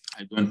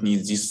 I don't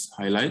need this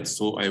highlight,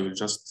 so I will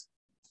just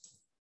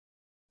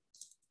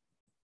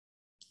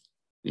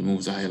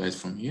remove the highlight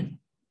from here.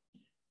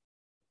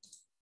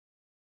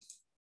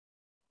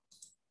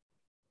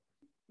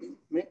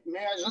 May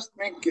May I just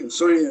make,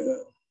 sorry,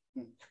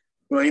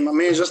 Ibrahim,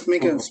 may I just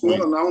make a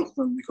small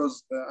announcement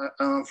because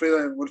I'm afraid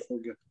I will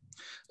forget.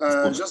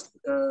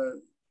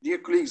 Dear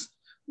colleagues,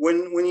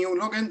 when you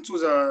log into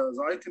the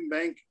item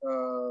bank,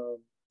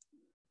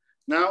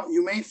 now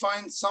you may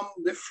find some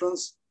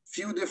difference,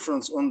 few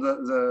difference on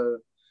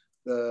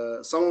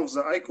some of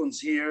the icons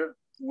here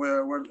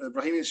where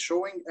Ibrahim is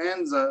showing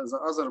and the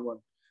other one.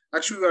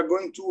 Actually, we are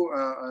going to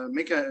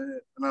make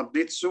an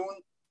update soon,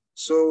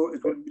 so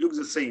it will look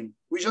the same.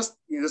 We just,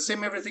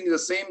 everything is the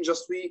same,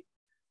 just we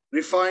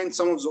refine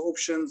some of the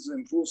options,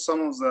 improve some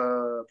of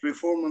the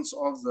performance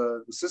of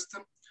the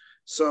system.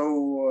 So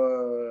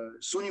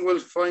soon you will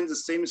find the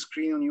same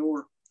screen on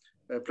your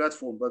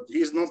platform, but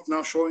he's not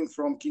now showing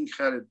from King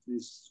Khalid,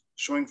 he's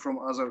showing from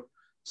other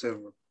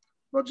server.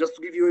 But just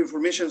to give you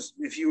information,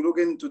 if you log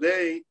in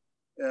today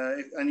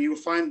and you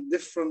find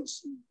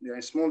difference,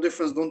 small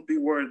difference, don't be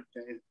worried.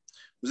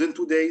 Within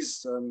 2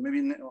 days, maybe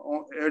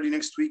early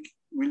next week,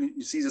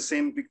 you see the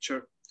same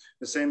picture,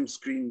 the same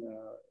screen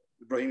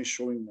Ibrahim is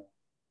showing now.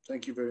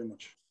 Thank you very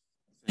much.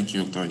 Thank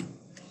you, Dr.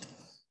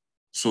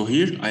 So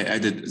here I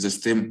added the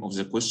stem of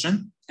the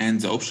question and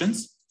the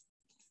options.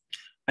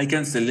 I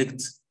can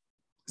select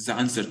the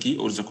answer key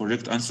or the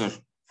correct answer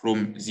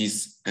from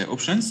these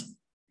options.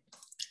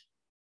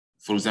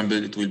 For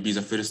example, it will be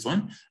the first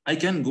one. I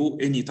can go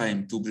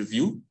anytime to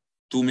preview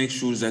to make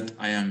sure that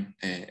I am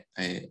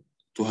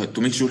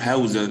to make sure how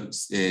the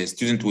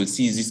student will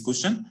see this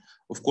question.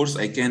 Of course,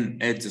 I can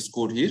add the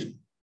score here.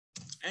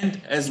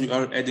 And as we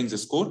are adding the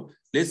score,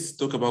 let's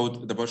talk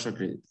about the partial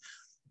credit.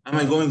 Am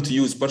I going to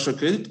use partial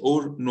credit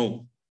or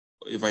no?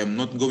 If I am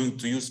not going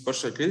to use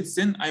partial credits,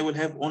 then I will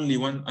have only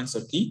one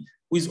answer key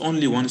with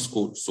only one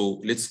score.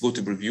 So let's go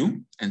to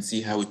preview and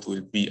see how it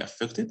will be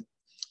affected.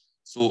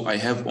 So I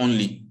have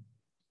only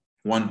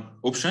one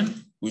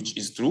option, which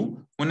is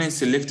true. When I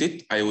select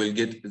it, I will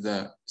get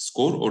the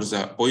score or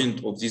the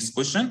point of this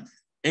question.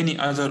 Any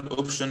other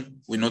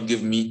option will not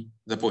give me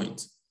the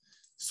point.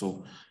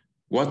 So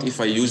what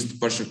if I used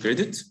partial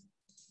credit?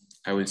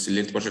 I will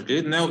select partial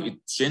credit. Now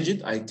it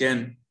changed. I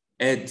can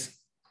add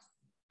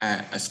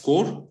a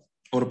score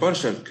or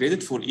partial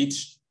credit for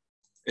each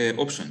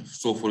option.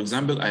 So for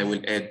example, I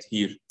will add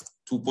here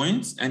 2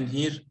 points and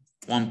here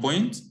 1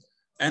 point.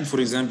 And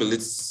for example,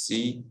 let's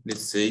say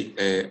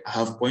a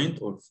half point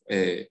or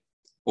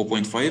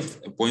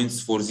 0.5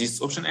 points for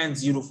this option and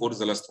 0 for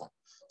the last one.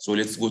 So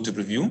let's go to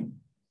preview.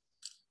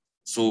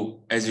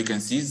 So as you can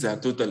see, the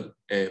total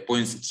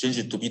points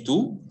changed to be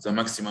 2, the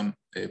maximum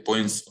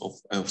points of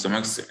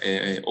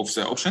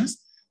the options.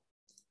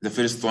 The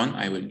first one,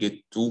 I will get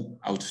 2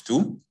 out of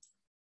 2.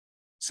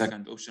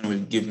 Second option will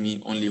give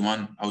me only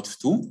 1 out of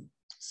 2.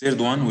 Third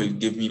one will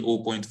give me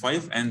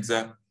 0.5, and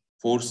the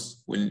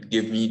fourth will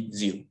give me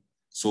 0.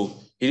 So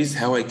here is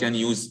how I can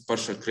use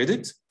partial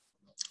credit.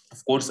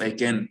 Of course, I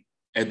can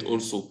add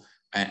also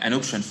an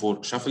option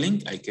for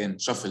shuffling. I can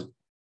shuffle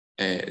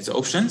the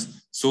options.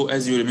 So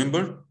as you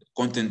remember,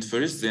 content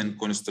first, then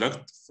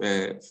construct,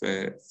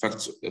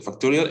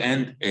 factorial,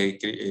 and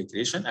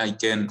creation. I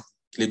can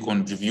click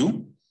on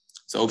preview.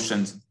 The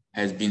options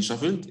has been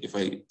shuffled. If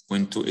I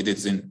went to edit,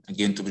 then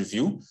again to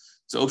preview,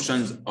 the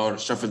options are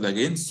shuffled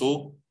again.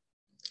 So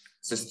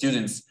the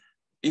students,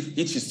 if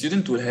each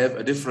student will have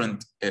a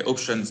different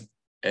options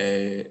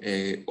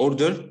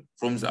order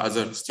from the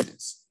other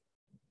students.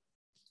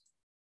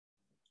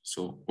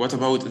 So what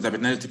about the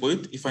penalty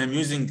point? If I'm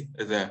using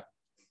the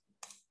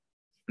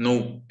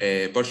no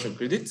partial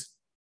credit,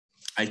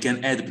 I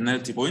can add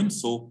penalty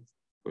points. So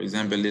for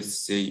example, let's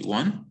say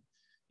 1.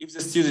 If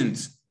the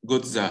student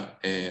got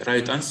the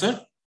right answer,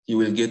 he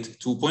will get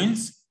 2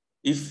 points.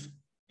 If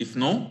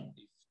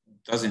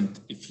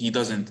he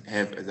doesn't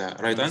have the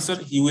right answer,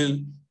 he will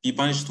be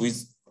punished with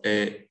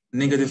a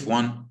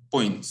 -1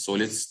 point. So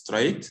let's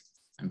try it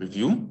and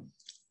review.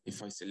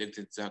 If I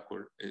selected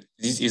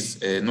this is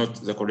not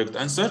the correct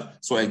answer,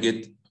 so I get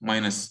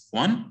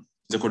 -1.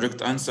 The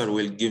correct answer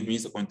will give me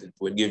the content,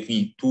 will give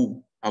me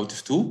 2 out of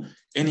 2.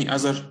 Any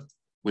other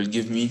will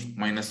give me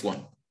 -1.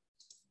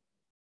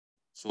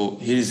 So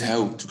here is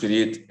how to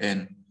create an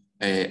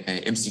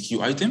MCQ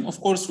item. Of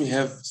course, we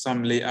have some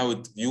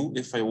layout view.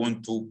 If I want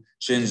to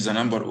change the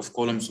number of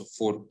columns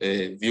for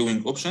viewing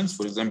options,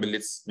 for example,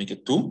 let's make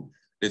it 2.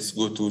 Let's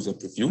go to the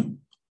preview.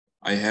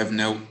 I have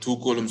now 2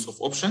 columns of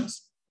options.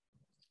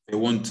 I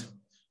want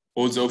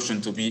all the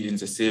options to be in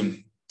the same,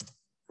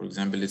 for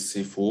example, let's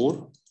say 4.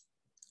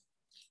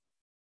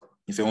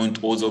 If I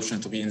want all the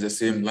options to be in the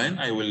same line,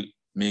 I will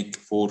make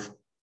 4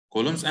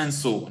 columns and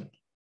so on.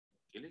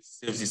 Okay, let's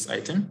save this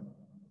item.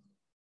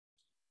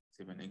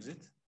 Save and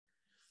exit.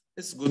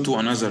 Let's go to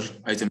another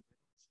item,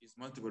 which is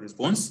multiple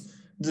response.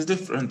 The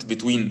difference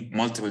between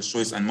multiple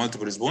choice and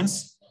multiple response.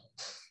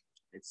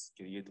 Let's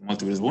create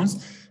multiple response.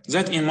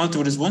 That in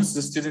multiple response,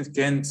 the student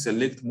can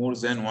select more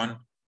than one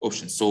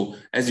option. So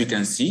as you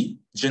can see,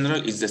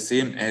 general is the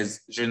same as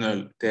general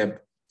tab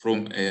from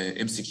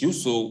MCQ.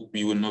 So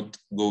we will not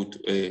go to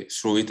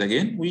through it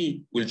again. We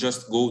will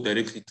just go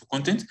directly to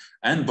content.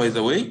 And by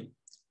the way,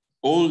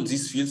 all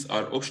these fields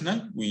are optional.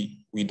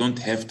 We don't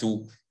have to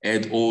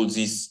add all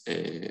these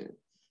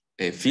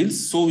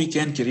fields so we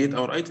can create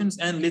our items,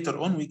 and later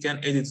on we can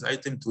edit the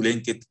item to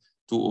link it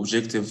to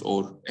objectives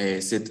or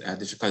set a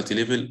difficulty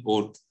level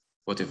or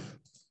whatever.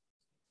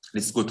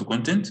 Let's go to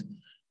content.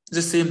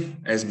 The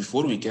same as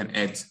before, we can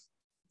add,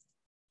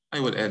 I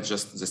will add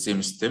just the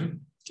same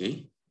stem,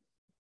 okay.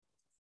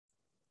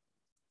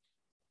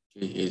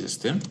 Okay, here's a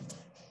stem,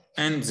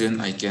 and then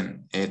I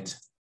can add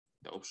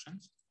the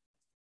options.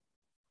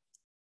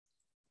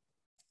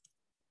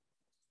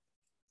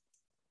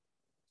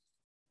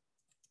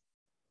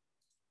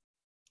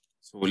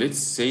 So let's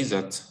say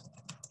that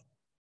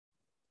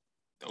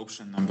the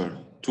option number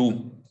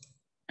 2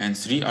 and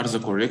 3 are the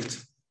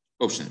correct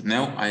options.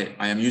 Now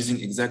I am using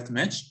exact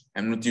match.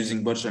 I'm not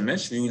using partial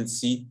match. We will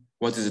see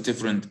what is the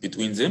difference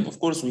between them. Of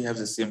course, we have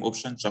the same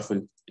option,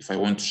 shuffle, if I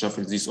want to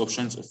shuffle these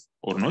options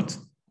or not.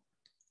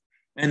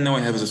 And now I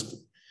have the score.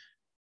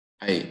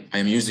 I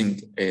am using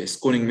a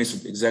scoring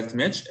method exact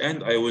match,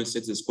 and I will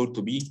set the score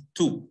to be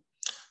 2.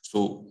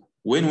 So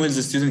when will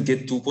the student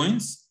get 2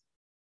 points?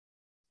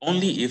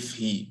 Only if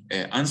he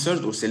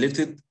answered or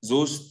selected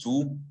those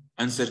 2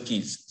 answer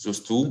keys,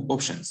 those 2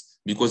 options,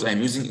 because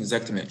I'm using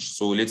exact match.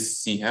 So let's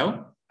see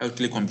how. I'll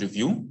click on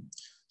preview.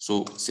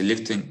 So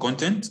selecting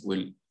content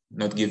will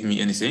not give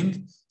me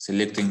anything.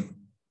 Selecting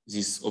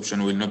this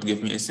option will not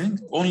give me anything.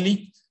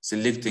 Only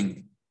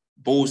selecting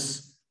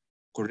both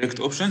correct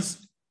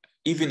options.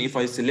 Even if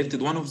I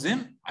selected one of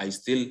them, I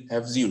still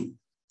have 0.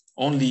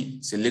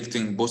 Only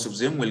selecting both of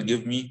them will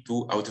give me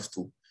 2 out of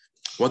 2.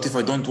 What if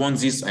I don't want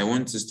this? I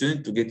want the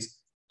student to get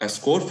a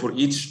score for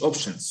each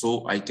option.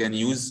 So I can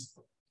use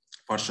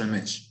partial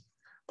match.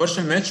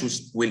 Partial match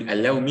will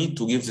allow me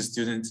to give the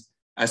student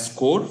a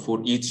score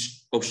for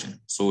each option.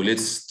 So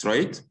let's try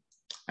it.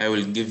 I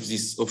will give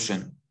this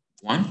option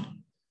 1.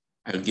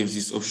 I will give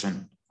this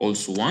option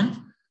also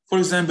 1. For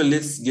example,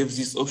 let's give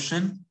this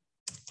option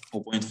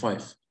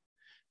 0.5.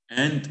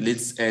 And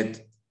let's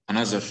add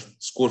another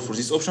score for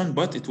this option,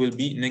 but it will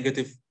be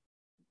negative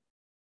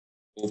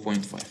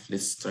 0.5.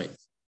 Let's try it.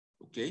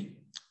 Okay.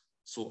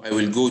 So I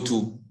will go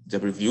to the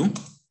preview.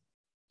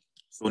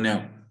 So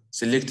now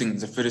selecting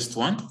the first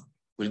one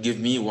will give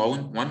me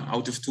 1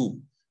 out of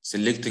 2.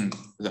 Selecting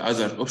the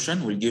other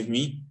option will give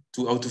me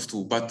 2 out of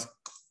 2. But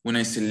when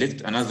I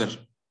select another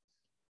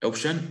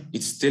option,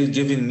 it's still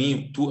giving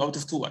me 2 out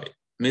of 2.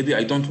 Maybe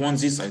I don't want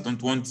this. I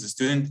don't want the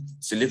student to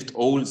select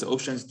all the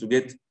options to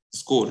get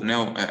score.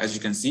 Now, as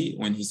you can see,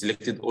 when he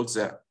selected all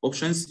the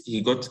options,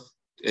 he got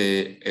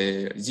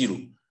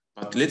 0.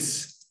 But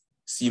let's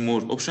see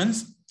more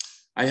options.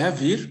 I have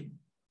here,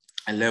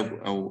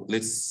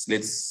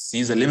 let's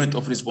see the limit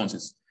of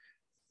responses.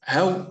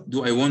 How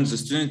do I want the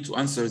student to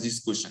answer this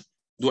question?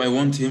 Do I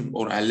want him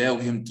or allow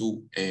him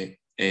to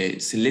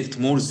select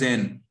more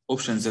than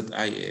options that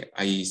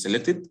I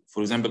selected?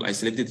 For example, I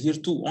selected here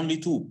only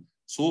 2.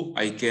 So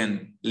I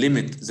can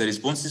limit the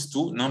responses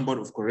to number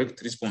of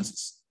correct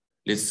responses.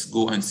 Let's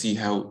go and see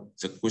how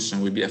the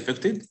question will be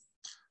affected.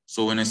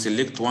 So when I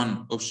select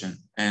one option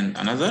and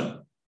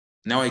another,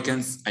 now I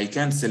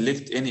can't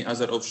select any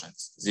other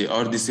options. They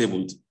are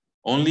disabled.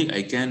 Only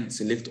I can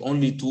select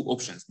only 2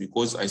 options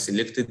because I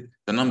selected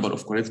the number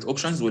of correct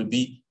options will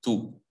be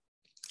 2.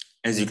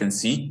 As you can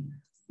see,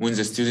 when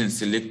the student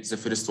selects the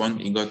first one,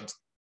 he got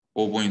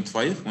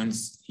 0.5.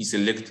 Once he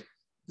select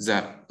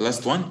the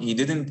last one, he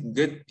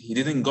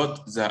didn't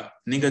got the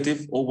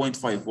negative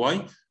 0.5.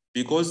 Why?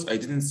 Because I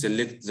didn't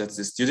select that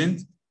the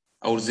student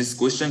or this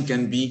question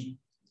can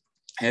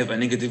have a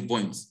negative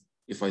point.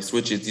 If I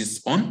switch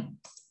this on,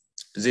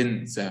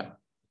 then the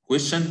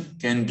question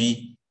can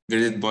be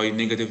graded by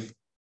negative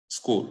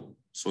score.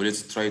 So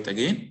let's try it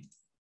again.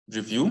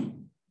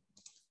 Review.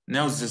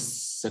 Now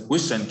the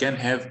question can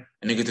have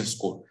a negative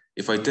score.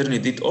 If I turn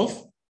it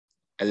off,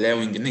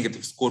 allowing a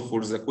negative score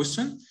for the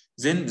question,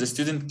 then the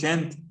student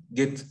can't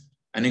get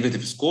a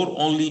negative score,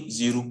 only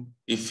 0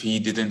 if he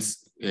didn't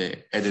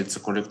edit the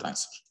correct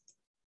answer.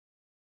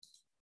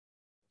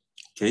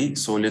 Okay,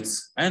 so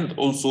and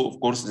also, of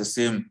course, the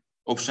same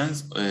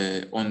options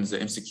on the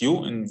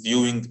MCQ in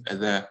viewing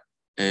the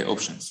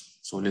options.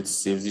 So let's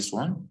save this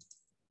one.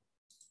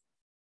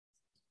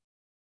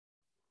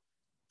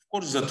 Of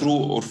course, the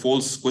true or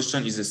false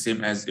question is the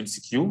same as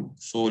MCQ.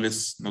 So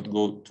let's not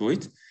go to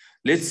it.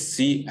 Let's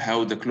see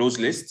how the closed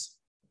list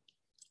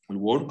will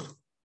work.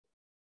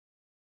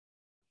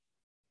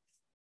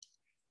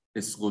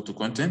 Let's go to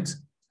content.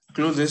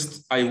 Closed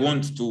list, I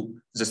want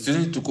the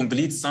student to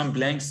complete some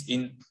blanks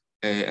in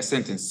a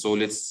sentence. So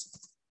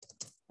let's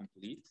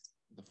complete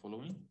the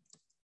following.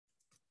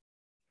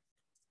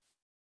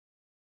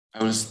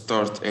 I will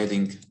start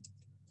adding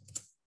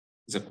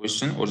the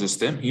question or the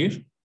stem here,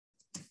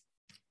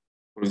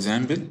 for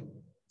example.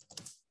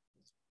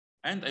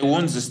 And I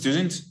want the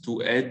student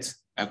to add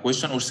a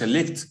question or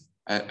select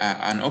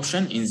an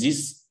option in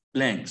this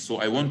blank. So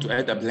I want to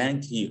add a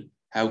blank here.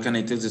 How can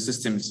I tell the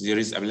system there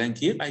is a blank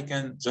here? I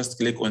can just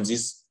click on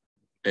this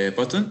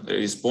button,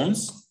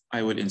 response.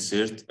 I will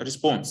insert a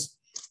response.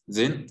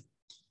 Then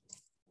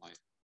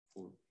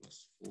 4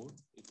 + 4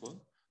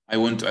 = I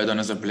want to add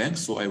another blank,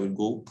 so I will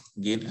go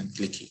again and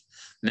click here.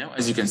 Now,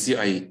 as you can see,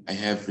 I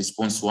have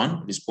response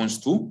 1, response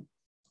 2.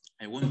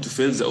 I want to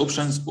fill the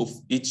options of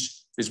each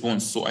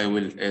response, so I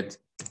will add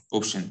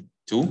option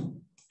 2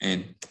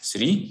 and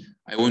 3.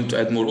 I want to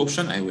add more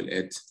option, I will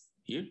add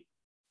here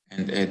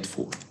and add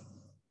 4.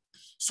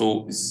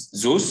 So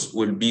those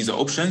will be the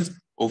options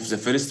of the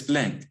first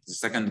blank. The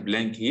second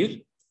blank here,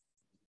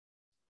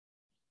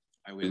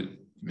 I will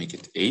make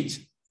it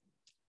 8,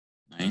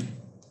 9,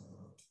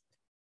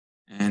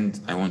 and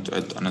I want to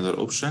add another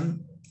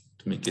option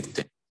to make it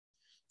 10.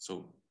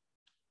 So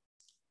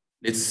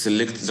let's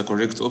select the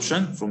correct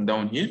option from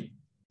down here.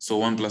 So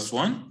 1 plus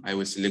 1, I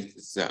will select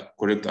the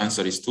correct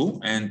answer is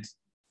 2, and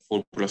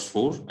 4 plus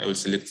 4, I will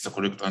select the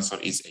correct answer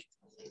is 8.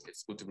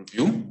 Let's go to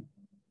review.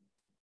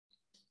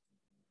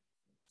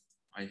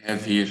 I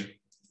have here,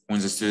 when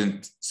the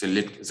student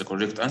select the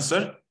correct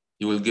answer,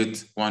 he will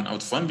get 1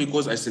 out of 1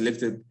 because I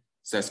selected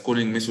the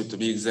scoring method to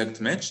be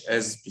exact match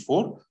as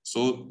before.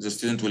 So the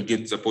student will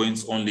get the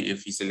points only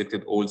if he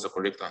selected all the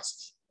correct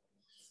answers.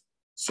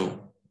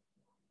 So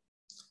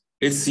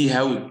let's see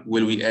how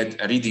will we add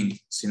a reading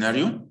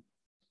scenario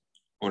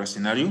or a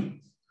scenario.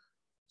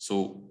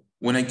 So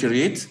when I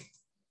create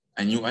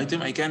a new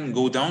item, I can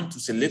go down to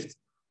select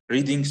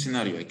reading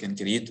scenario. I can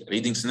create a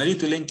reading scenario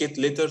to link it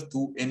later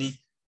to any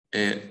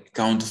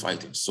count of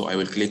items. So I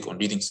will click on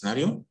reading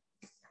scenario.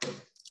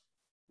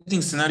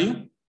 Reading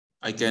scenario,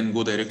 I can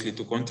go directly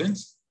to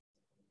contents.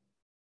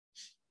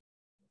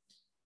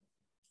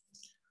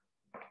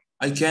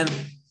 I can,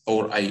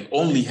 or I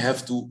only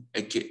have to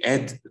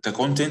add the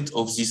content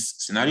of this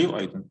scenario.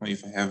 I don't know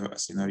if I have a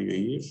scenario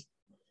here.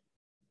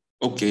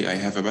 Okay, I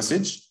have a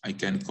passage. I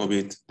can copy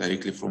it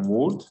directly from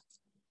Word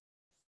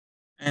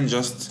and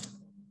just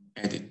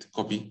add it,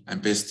 copy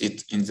and paste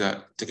it in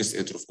the text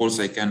editor. Of course,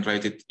 I can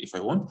write it if I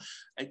want.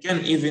 I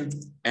can even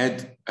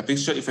add a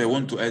picture. If I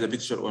want to add a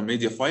picture or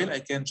media file, I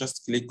can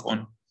just click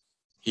on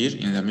here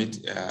in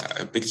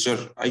the picture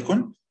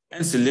icon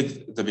and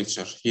select the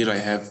picture. Here I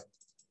have,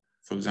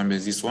 for example,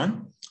 this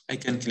one. I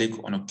can click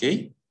on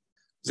OK.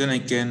 Then I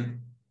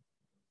can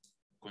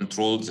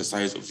control the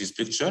size of this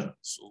picture.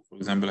 So for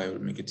example, I will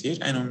make it here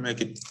and I'll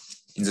make it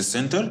in the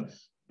center.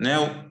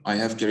 Now I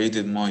have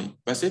created my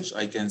passage.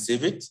 I can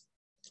save it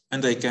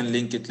and I can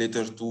link it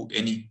later to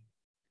any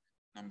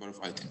number of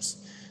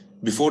items.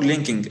 Before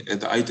linking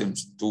the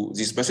items to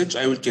this passage,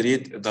 I will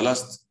create the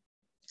last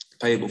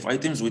type of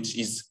items, which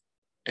is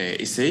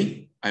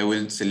essay. I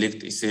will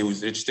select essay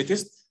with rich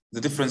text.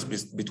 The difference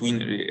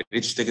between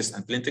rich text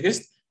and plain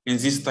text, in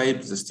this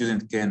type, the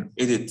student can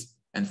edit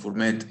and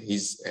format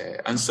his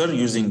answer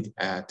using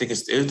a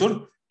text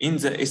editor. In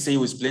the essay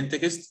with plain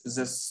text,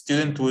 the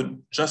student will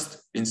just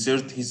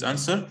insert his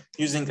answer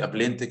using a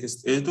plain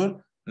text editor.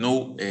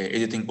 No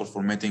editing or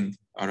formatting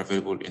are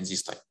available in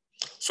this type.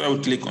 So I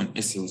will click on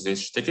essay with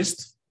rich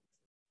text.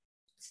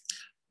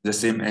 The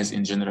same as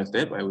in general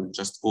tab, I will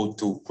just go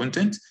to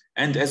content.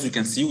 And as you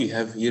can see, we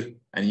have here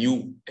a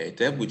new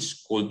tab, which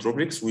is called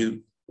rubrics.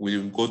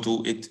 We'll go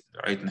to it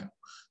right now.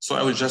 So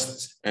I will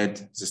just add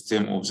the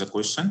stem of the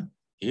question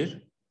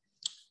here.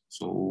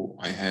 So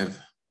I have,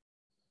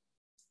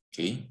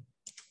 okay,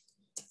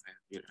 I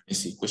have here an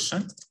essay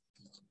question,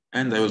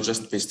 and I will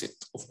just paste it.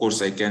 Of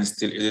course, I can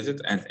still edit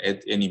it and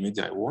add any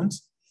media I want.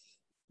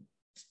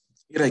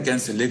 Here I can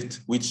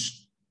select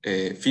which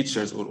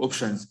features or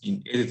options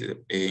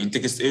in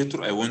text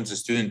editor I want the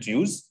student to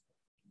use.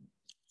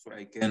 So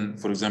I can,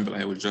 for example,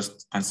 I will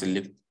just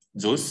unselect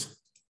those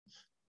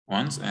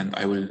ones and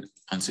I will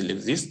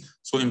unselect this.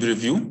 So in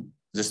preview,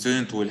 the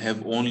student will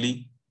have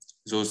only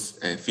those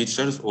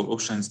features or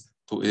options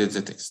to edit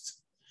the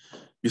text.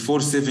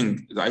 Before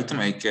saving the item,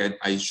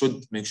 I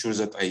should make sure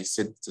that I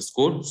set the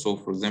score. So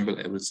for example,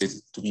 I will set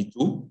it to be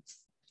 2,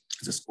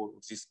 the score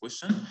of this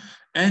question.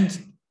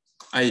 And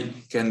I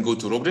can go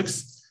to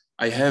rubrics.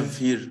 I have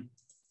here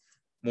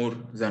more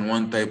than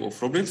one type of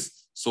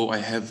rubrics. So I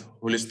have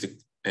holistic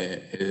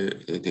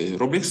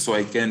rubrics, so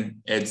I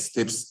can add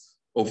steps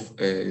of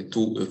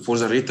for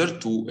the rater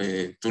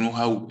to know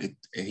how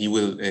he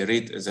will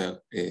rate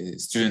the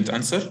student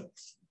answer.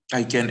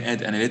 I can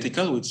add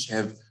analytical, which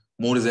have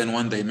more than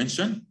one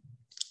dimension.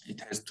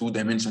 It has 2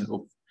 dimensions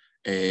of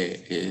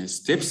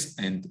steps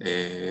and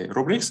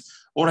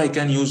rubrics, or I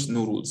can use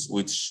no rules,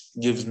 which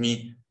gives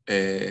me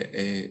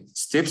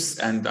steps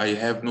and I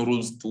have no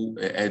rules to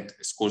add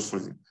scores for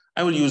them.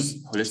 I will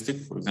use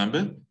holistic, for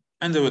example,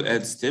 and I will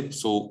add step.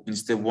 So in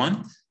step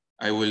 1,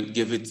 I will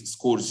give it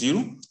score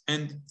 0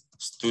 and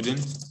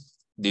student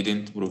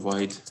didn't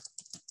provide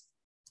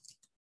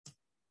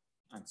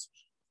answer.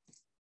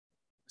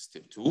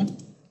 Step 2,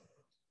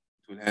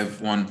 it will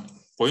have 1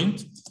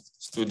 point,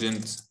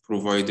 student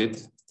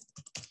provided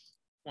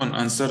 1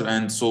 answer,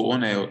 and so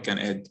on. I can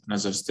add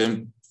another step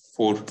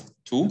for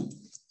 2,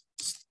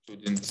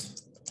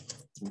 student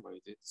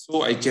provided.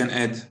 So I can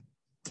add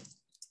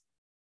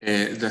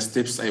the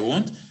steps I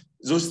want.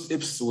 Those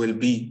steps will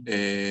be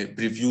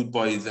previewed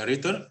by the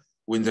rater.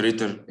 When the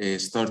rater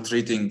starts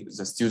rating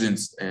the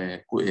students'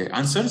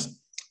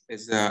 answers,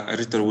 the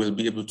reader will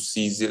be able to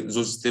see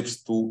those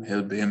steps to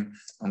help him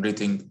on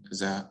writing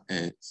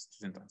the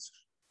student answer.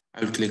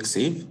 I will click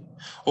save.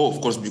 Oh,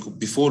 of course,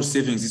 before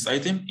saving this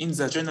item in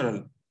the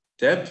general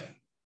tab,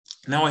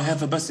 now I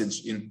have a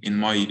passage in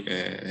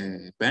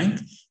my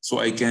bank, so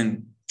I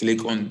can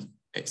click on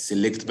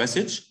select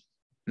passage.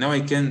 Now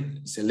I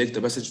can select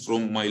a passage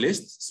from my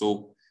list.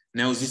 So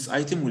now this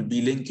item will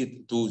be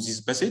linked to this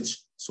passage.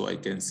 So I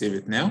can save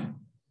it now.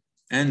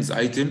 And the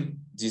item,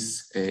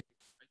 this item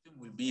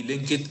will be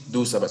linked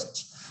to the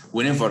passage.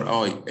 Whenever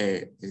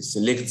I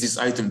select this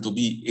item to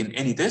be in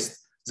any test,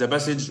 the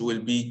passage will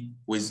be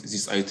with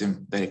this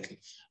item directly.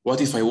 What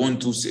if I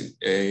want to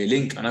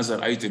link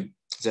another item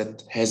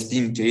that has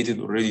been created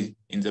already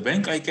in the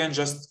bank? I can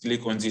just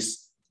click on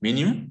this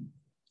menu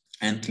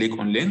and click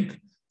on link.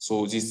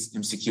 So this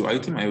MCQ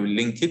item, I will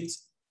link it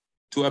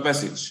to a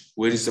passage.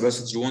 Where is the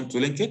passage you want to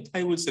link it?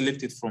 I will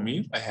select it from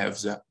here. I have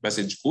the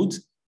passage code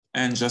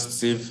and just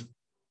save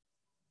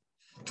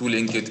to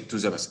link it to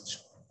the passage.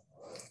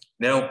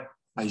 Now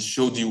I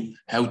showed you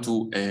how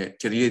to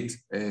create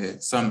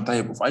some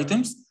type of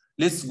items.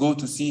 Let's go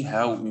to see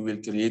how we will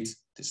create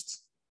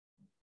tests,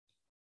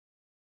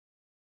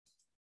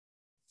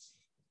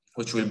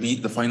 which will be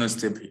the final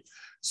step here.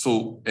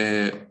 So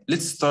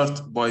let's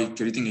start by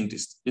creating a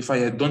test. If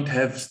I don't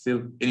have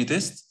still any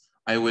test,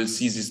 I will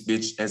see this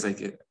page as I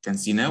can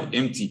see now,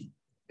 empty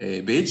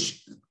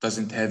page,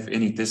 doesn't have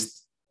any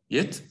test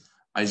yet.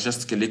 I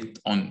just clicked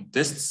on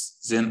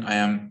tests, then I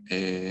am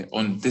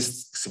on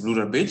test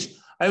explorer page.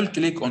 I will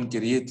click on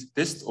create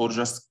test or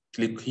just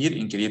click here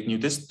in create new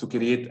test to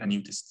create a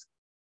new test.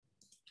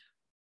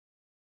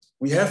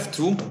 We have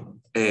two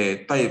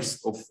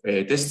types of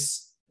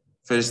tests.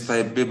 First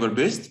type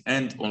paper-based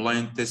and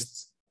online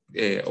test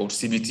or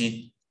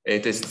CBT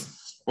test.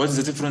 What is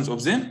the difference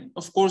of them?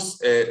 Of course,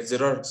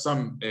 there are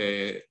some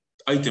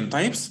item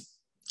types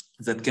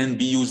that can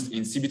be used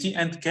in CBT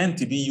and can't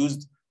be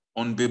used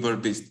on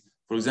paper-based.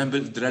 For example,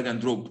 drag and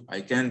drop.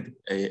 I can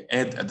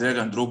add a drag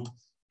and drop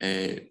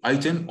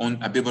item on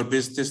a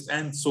paper-based test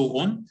and so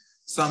on.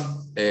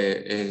 Some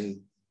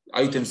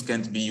items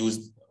can't be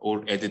used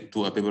or added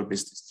to a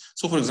paper-based test.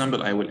 So for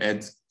example, I will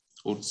add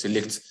or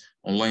select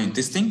online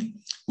testing.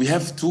 We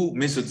have two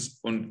methods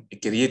on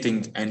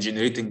creating and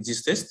generating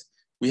this test.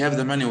 We have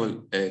the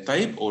manual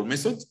type or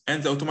method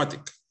and the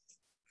automatic.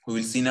 We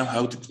will see now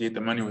how to create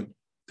a manual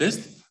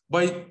test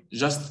by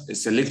just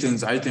selecting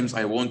the items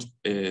I want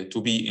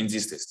to be in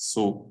this test.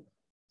 So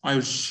I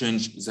will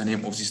change the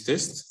name of this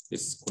test.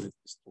 Let's call it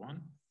test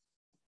 1.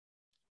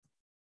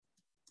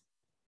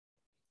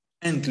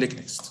 And click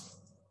next.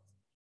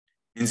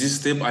 In this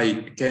step, I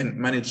can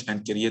manage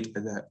and create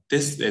the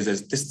test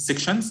as test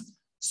sections.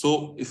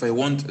 So if I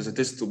want the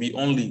test to be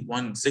only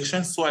one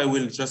section, so I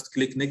will just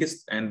click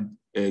next and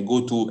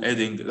go to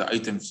adding the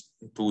items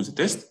to the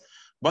test.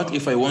 But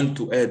if I want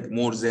to add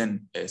more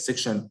than a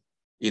section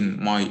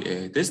in my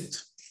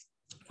test,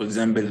 for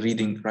example,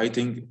 reading,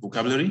 writing,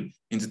 vocabulary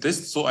in the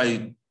test, so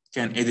I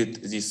can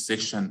edit this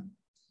section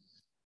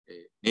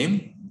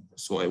name.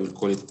 So I will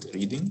call it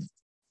reading.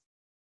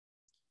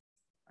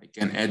 I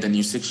can add a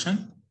new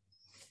section.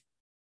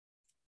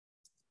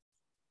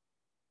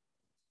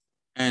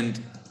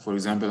 And for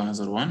example,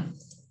 another one,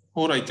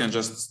 or I can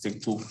just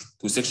stick to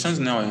two sections.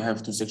 Now I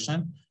have two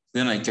sections.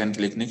 Then I can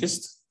click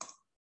next.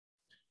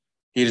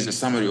 Here is a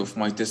summary of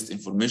my test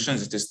information,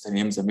 the test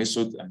name, the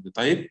method, and the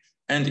type,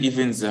 and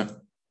even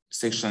the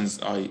sections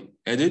I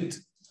added.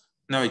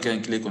 Now I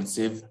can click on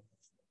save.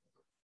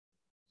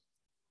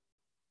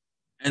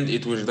 And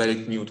it will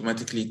redirect me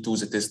automatically to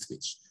the test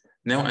page.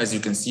 Now, as you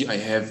can see, I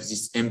have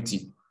this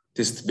empty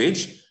test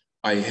page.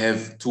 I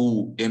have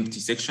two empty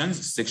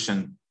sections.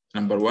 Section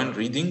number 1,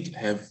 reading,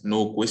 have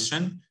no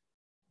question.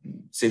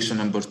 Section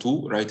number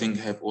 2, writing,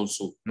 have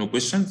also no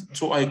questions.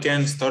 So I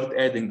can start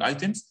adding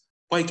items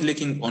by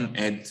clicking on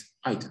add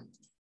item.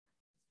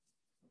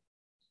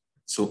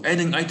 So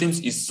adding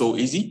items is so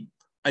easy.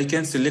 I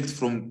can select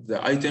from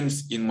the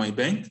items in my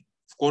bank.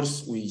 Of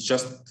course, we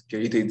just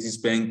created this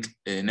bank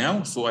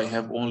now. So I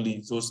have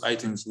only those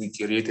items we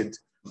created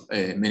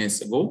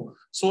minutes ago.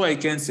 So I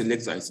can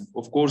select the item.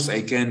 Of course,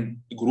 I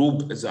can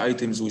group the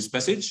items with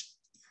passage.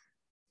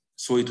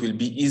 So it will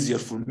be easier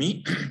for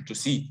me to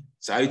see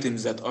the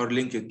items that are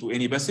linked to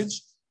any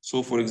passage.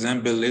 So for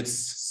example, let's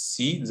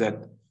see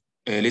that,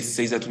 let's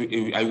say that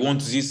I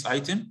want this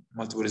item,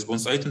 multiple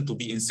response item, to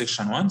be in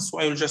section 1. So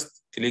I will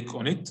just click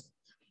on it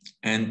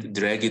and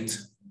drag it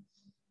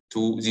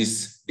to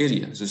this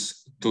area,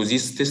 to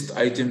this test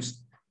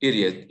items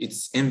area.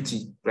 It's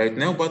empty right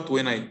now, but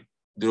when I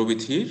drop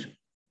it here,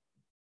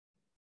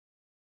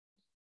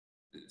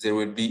 there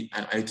will be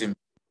an item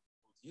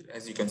here.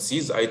 As you can see,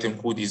 the item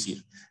code is here.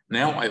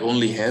 Now I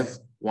only have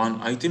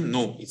one item.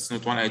 No, it's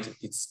not one item.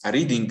 It's a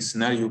reading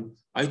scenario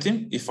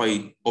item. If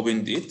I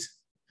opened it,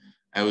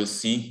 I will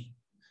see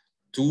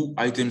two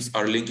items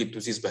are linked to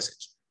this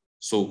passage.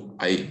 So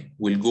I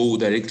will go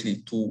directly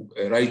to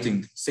a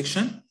writing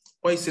section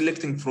by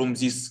selecting from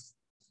this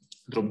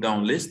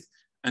drop-down list,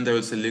 and I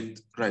will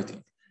select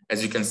writing.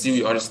 As you can see,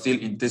 we are still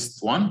in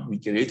test 1 we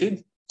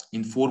created.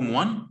 in form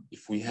 1.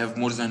 If we have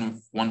more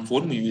than one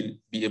form, we will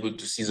be able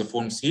to see the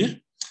forms here.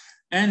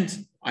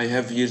 And I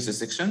have here the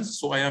sections.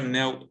 So I am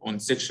now on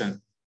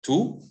section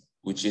 2,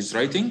 which is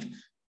writing.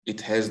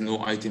 It has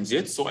no items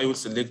yet. So I will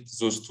select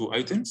those 2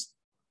 items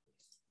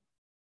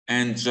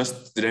and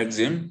just drag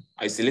them.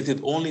 I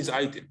selected only the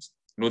items,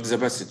 not the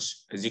passage,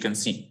 as you can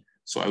see.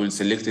 So I will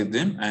select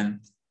them and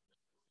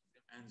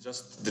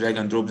just drag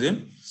and drop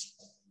them.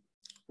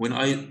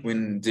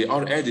 When they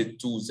are added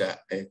to the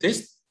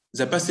test,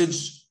 the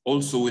passage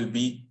also will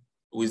be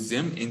with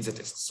them in the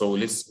test. So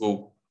let's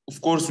go. Of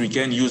course, we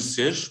can use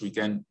search. We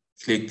can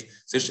click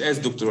search as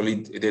Dr.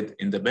 Walid did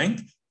in the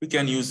bank. We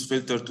can use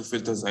filter to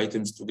filter the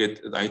items to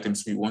get the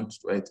items we want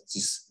to add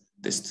this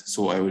test.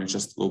 So I will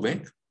just go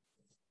back.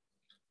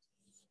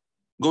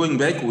 Going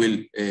back will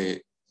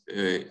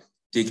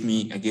take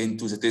me again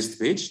to the test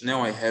page.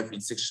 Now I have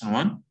in section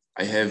 1,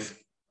 I have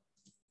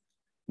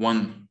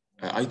one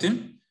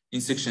item. In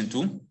section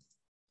 2,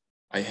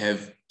 I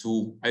have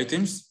 2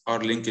 items are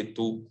linked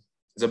to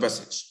the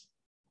passage.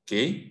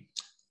 Okay.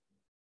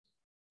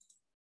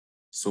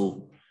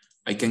 So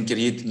I can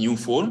create new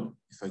form.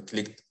 If I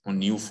click on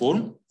new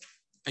form,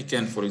 I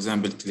can, for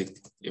example, click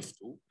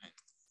F2 and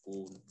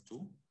form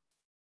 2.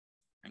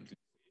 And click.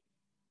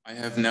 I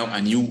have now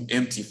a new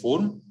empty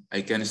form.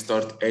 I can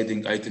start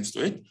adding items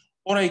to it.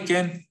 Or I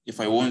can, if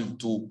I want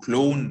to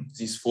clone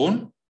this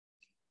form,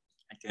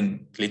 I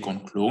can click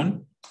on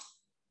clone.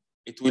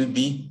 It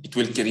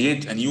will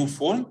create a new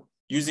form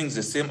using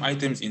the same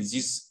items in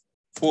this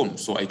form.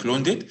 So I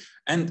cloned it,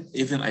 and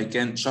even I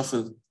can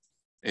shuffle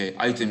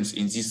items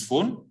in this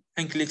form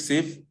and click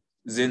save.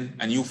 Then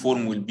a new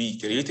form will be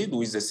created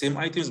with the same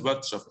items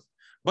but shuffled.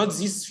 But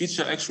this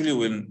feature actually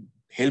will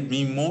help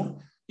me more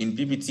in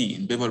PPT,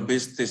 in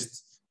paper-based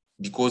tests,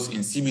 because in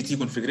CBT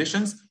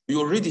configurations, we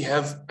already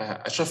have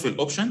a shuffle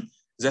option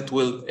that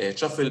will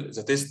shuffle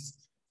the test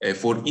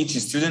for each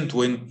student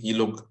when he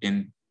log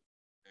in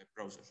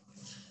browser.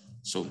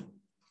 So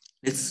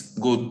let's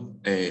go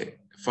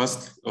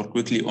fast or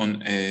quickly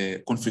on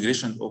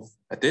configuration of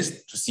a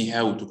test to see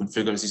how to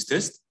configure this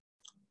test.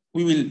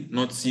 We will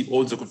not see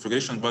all the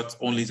configurations, but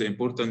only the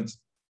important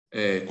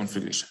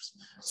configurations.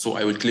 So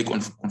I will click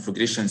on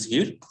configurations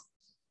here.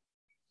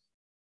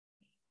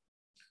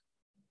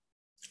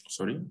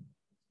 Sorry.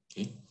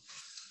 Okay.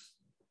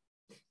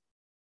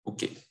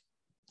 Okay.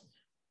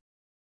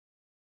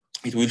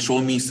 It will show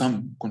me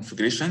some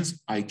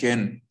configurations. I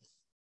can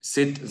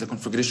set the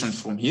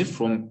configurations from here,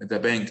 from the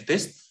bank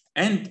test.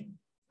 And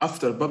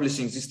after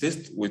publishing this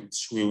test,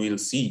 which we will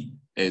see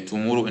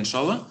tomorrow,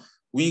 inshallah,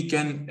 we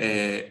can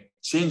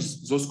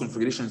change those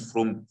configurations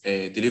from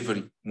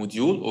delivery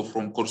module or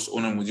from course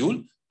owner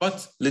module.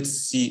 But let's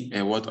see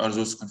what are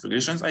those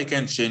configurations. I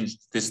can change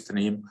test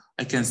name.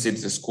 I can set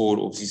the score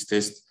of this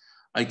test.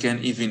 I can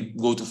even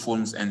go to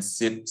forms and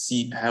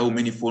see how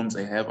many forms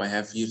I have. I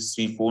have here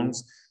 3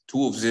 forms.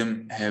 2 of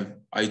them have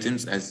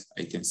items, as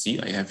I can see.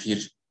 I have here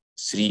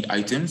 3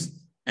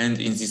 items, and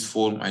in this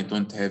form I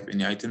don't have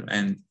any item,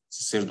 and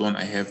the third one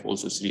I have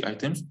also 3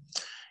 items.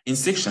 In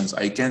sections,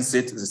 I can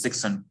set the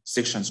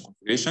sections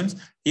configurations.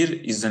 Here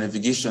is the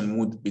navigation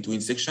mode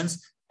between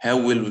sections. How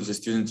will the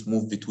student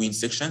move between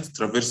sections?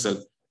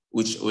 Traversal,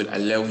 which will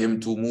allow him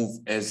to move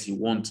as he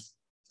wants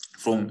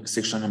from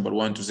section number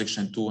 1 to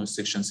section 2 and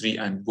section 3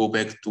 and go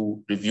back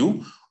to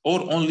review, or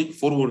only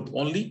forward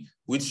only,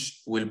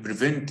 which will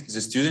prevent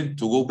the student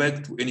to go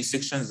back to any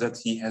sections that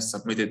he has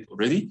submitted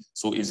already.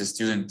 So if the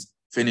student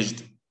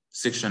finished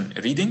section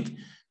reading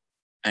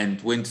and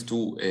went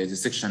to the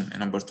section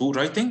number 2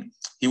 writing,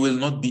 he will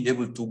not be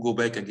able to go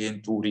back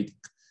again to reading.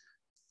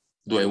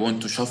 Do I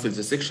want to shuffle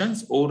the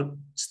sections or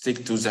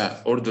stick to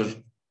the order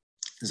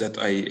that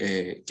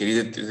I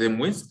created them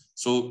with?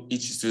 So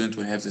each student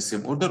will have the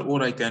same order,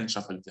 or I can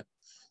shuffle them.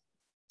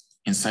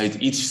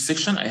 Inside each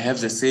section, I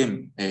have the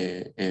same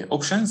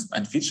options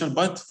and feature,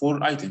 but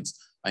for items.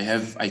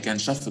 I can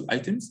shuffle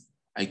items.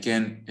 I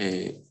can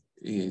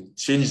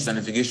change the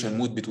navigation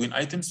mode between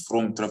items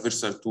from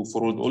traversal to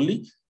forward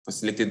only. I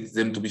selected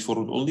them to be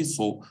forward only.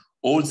 So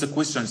all the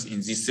questions in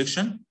this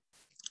section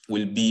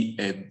will be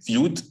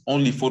viewed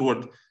only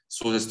forward,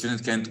 so the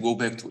student can't go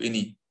back to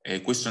any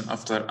question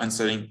after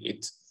answering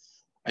it.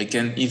 I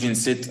can even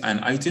set an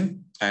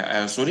item.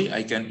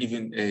 I can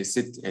even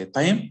set a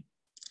time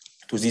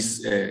to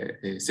this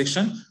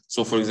section.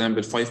 So for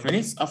example, 5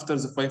 minutes. After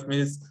the 5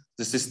 minutes,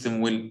 the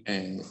system will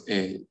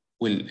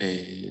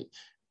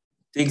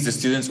take the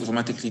students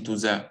automatically to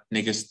the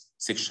next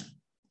section.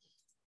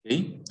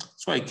 Okay,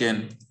 so I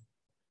can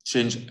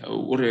change,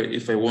 or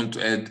if I want to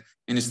add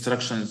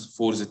instructions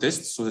for the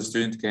test, so the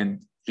student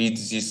can read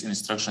these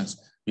instructions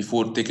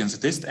before taking the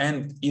test,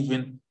 and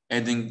even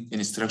adding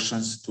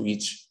instructions to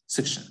each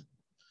section.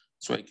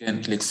 So I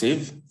can click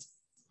save.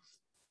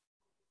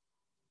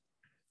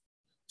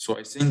 So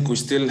I think we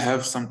still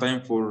have some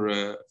time for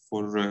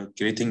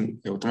creating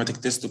automatic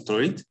test, Dr.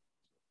 Walid.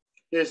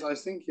 Yes, I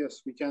think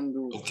yes, we can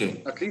do.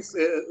 Okay. At least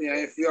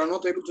if you are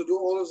not able to do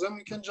all of them,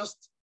 you can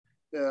just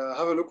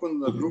have a look on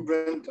the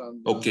blueprint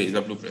and. Okay,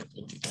 the blueprint.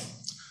 Okay.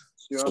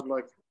 So you have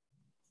like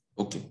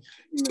Okay.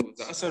 So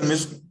the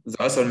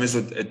other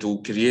method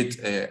to create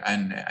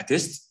a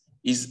test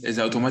is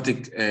the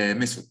automatic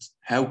method.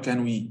 How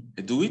can we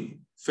do it?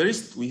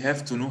 First, we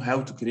have to know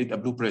how to create a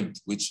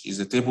blueprint, which is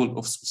a table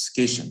of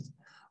specification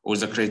or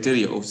the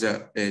criteria of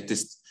the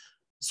test.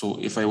 So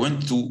if I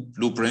went to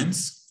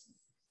blueprints,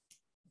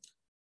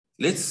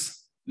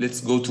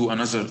 let's go to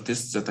another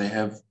test that I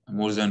have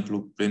more than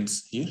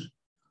blueprints here.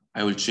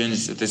 I will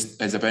change the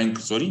test as a bank,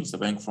 sorry, the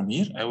bank from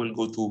here. I will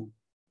go to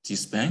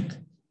this bank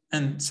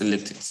and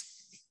select it.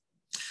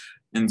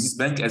 In this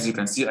bank, as you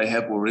can see, I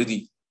have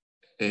already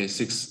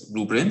 6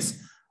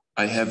 blueprints.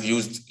 I have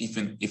used,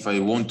 even if I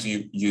want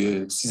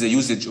to see the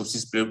usage of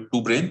this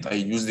blueprint, I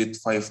used it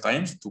 5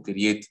 times to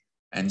create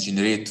and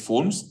generate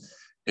forms.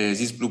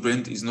 This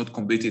blueprint is not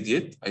completed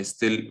yet. I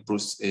still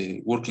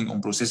working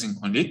on processing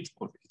on it,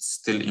 or it's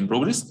still in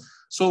progress.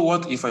 So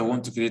what if I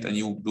want to create a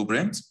new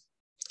blueprint?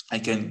 I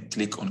can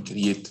click on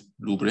create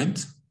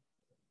blueprint.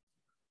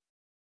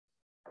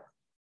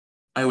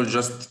 I will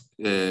just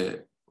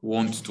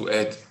want to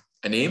add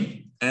a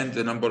name and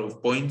the number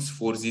of points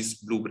for these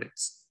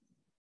blueprints.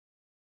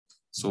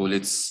 So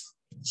let's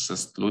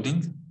just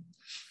loading.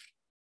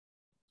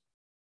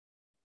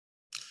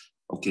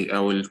 Okay, I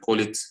will call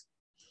it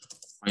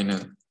final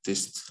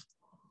test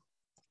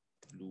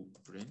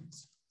blueprint.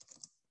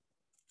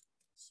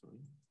 Sorry.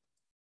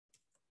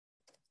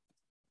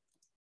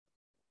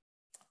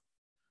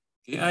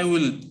 Okay, I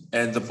will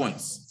add the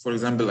points. For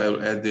example, I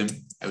will add them,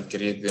 I will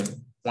create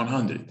them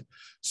 100.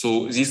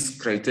 So this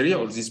criteria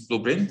or this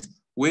blueprint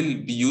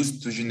will be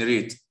used to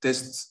generate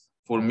tests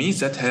for me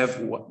that have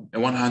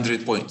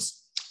 100 points.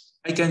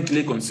 I can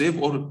click on save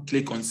or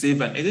click on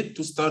save and edit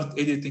to start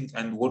editing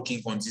and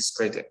working on this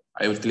criteria.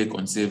 I will click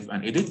on save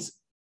and edit.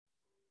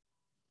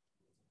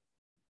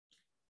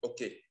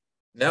 Okay,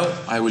 now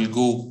I will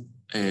go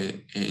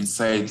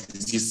inside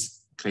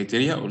this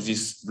criteria or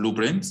this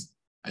blueprint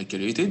I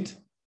created,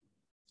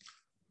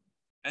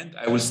 and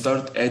I will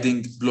start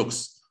adding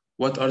blocks.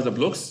 What are the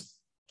blocks?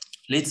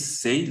 Let's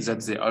say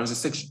that they are the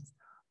sections.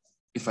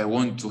 If I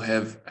want to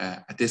have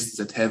a test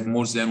that have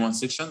more than 1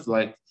 section,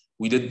 like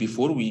we did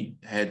before, we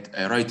had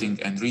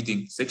writing and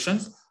reading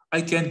sections,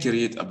 I can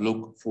create a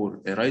block for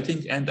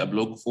writing and a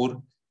block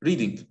for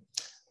reading.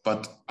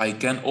 But I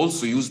can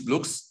also use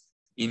blocks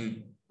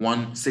in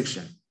one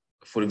section.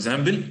 For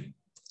example,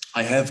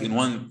 I have in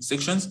one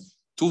section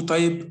 2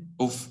 type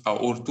of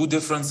or 2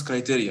 different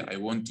criteria. I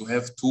want to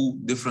have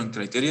 2 different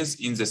criteria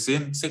in the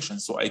same section.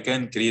 So I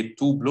can create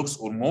 2 blocks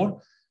or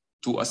more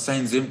to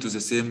assign them to the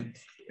same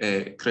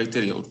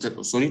criteria, or to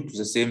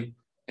the same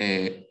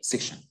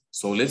section.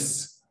 So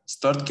let's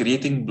start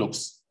creating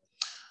blocks.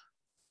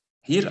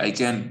 Here I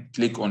can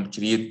click on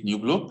create new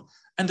block,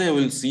 and I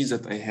will see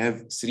that I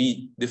have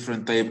 3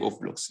 different type of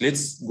blocks.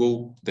 Let's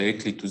go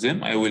directly to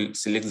them. I will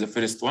select the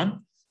first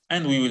one,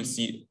 and we will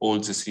see all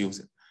the 3 of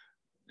them.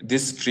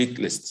 Discrete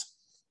list.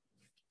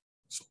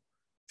 So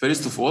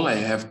first of all, I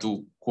have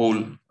to call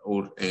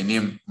or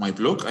name my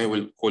block. I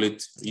will call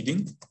it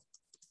reading.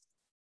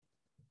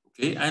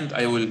 Okay, and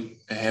I will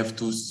have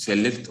to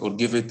select or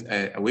give it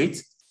a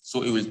weight.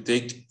 So it will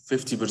take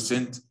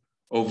 50%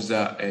 of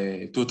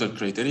the total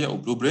criteria or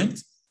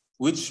blueprint,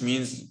 which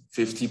means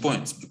 50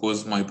 points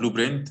because my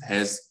blueprint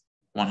has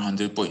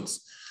 100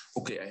 points.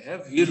 Okay, I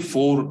have here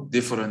 4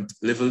 different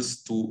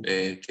levels to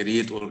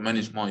create or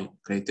manage my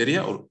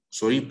criteria, or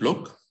sorry,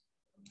 block.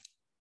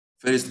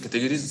 First,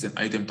 categories, then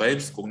item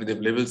types,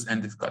 cognitive levels,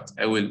 and difficulty.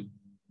 I will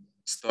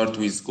start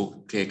with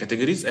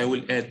categories. I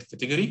will add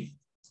category.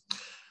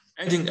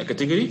 Adding a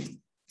category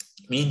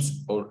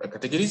means, or a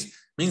categories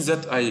means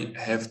that I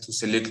have to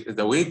select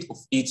the weight of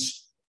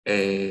each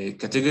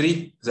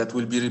category that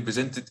will be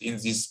represented in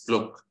this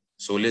block.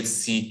 So let's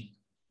see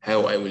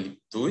how I will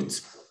do it.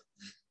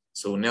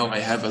 So now I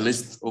have a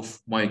list of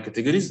my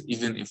categories.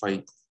 Even if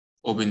I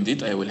opened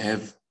it, I will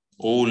have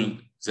all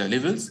the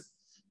levels.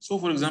 So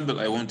for example,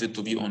 I want it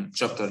to be on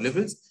chapter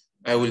levels.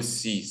 I will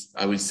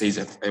say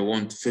that I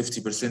want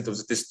 50% of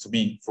the test to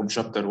be from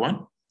chapter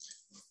 1,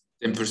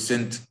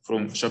 10%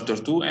 from chapter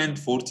 2, and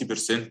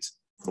 40%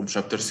 from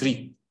chapter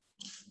 3.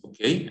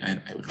 Okay,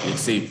 and I will click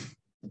save.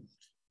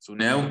 So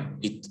now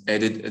it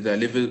added the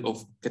level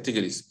of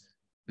categories.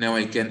 Now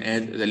I can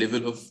add the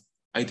level of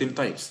item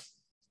types.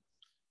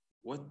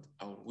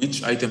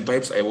 Which item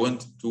types I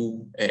want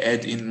to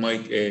add in my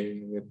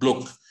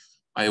block.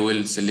 I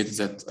will select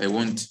that I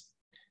want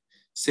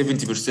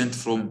 70%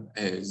 from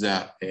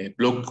the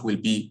block will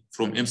be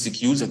from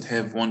MCQs that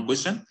have 1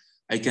 question.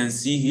 I can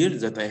see here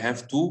that I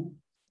have 2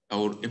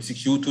 or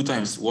MCQ 2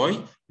 times.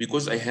 Why?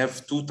 Because I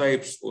have 2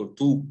 types or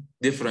 2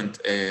 different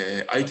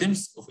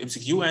items of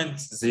MCQ, and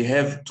they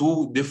have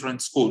 2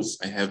 different scores.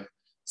 I have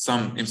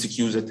some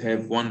MCQs that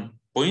have 1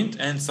 point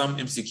and some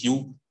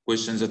MCQ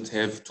questions that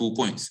have 2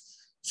 points.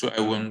 So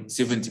I want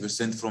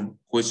 70% from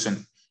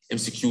question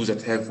MCQs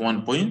that have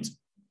 1 point.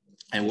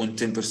 I want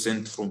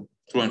 10% from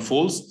true and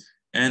false.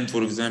 And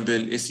for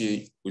example,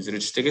 essay with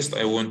rich text,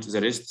 I want the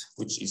rest,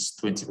 which is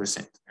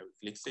 20%. I will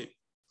click save.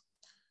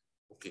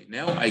 Okay,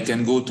 now I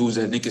can go to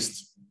the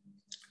next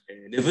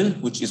level,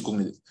 which is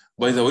cognitive.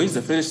 By the way,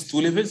 the first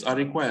two levels are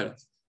required.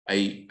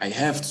 I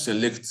have to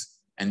select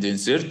and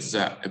insert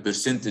the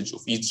percentage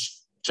of each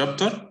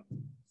chapter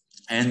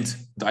and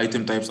the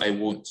item types I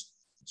want.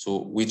 So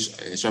which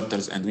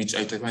chapters and which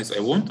item types I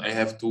want, I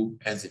have to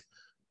add them.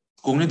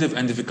 Cognitive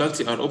and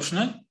difficulty are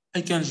optional.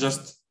 I can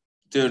just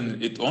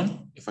turn it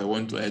on if I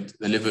want to add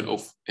the level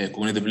of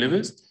cognitive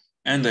levels,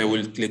 and I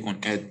will click on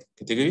add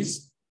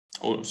categories,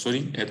 or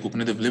sorry, add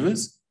cognitive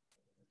levels.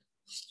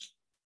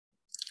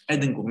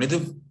 Adding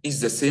cognitive is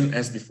the same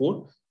as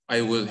before.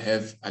 I will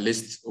have a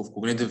list of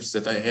cognitives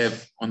that I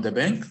have on the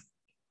bank,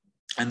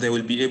 and I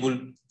will be able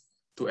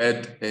to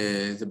add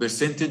the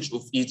percentage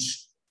of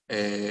each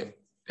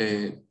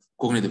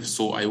cognitive.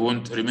 So I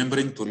want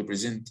remembering to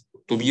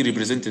be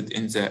represented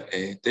in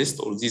the test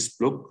or this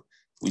block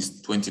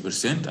with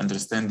 20%,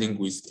 understanding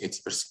with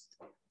 80%.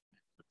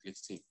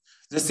 Let's see.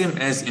 The same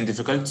as in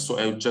difficulty, so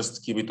I will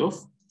just keep it off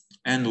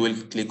and will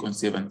click on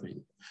save and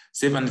validate.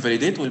 Save and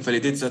validate will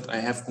validate that I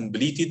have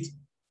completed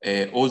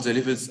all the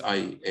levels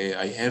I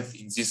have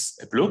in this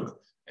block.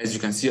 As you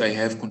can see, I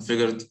have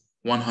configured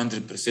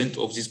 100%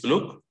 of this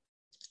block.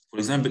 For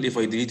example, if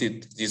I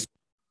deleted this,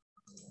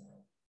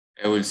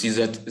 I will see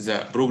that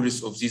the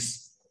progress of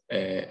this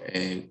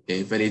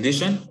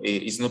validation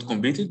is not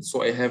completed.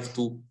 So I have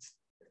to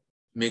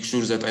make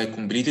sure that I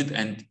completed,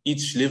 and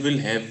each level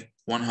have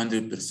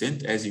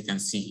 100%, as you can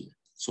see here.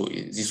 So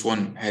this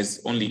one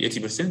has only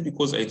 80%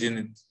 because I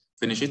didn't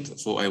finish it.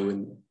 So I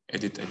will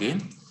edit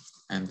again,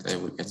 and I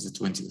will add the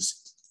 20%.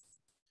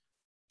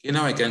 Okay,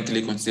 now I can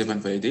click on save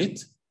and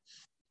validate.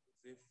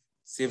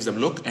 Save the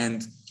block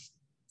and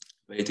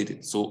validate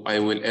it. So I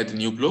will add a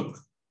new block.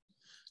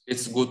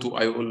 Let's go to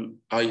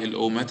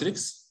ILO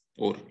matrix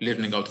or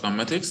learning outcome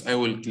matrix. I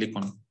will click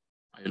on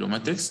ILO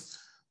matrix.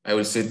 I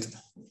will set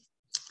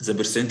the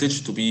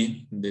percentage to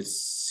be,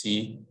 let's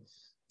say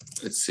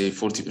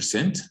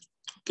 40%.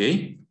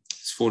 Okay,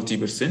 it's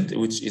 40%,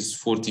 which is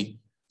 40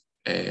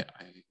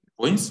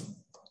 points.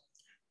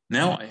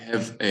 Now I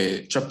have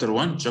chapter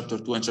 1, chapter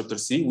 2, and chapter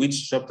 3.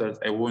 Which chapters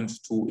I want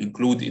to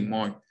include in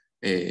my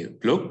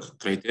block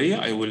criteria?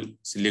 I will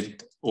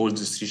select all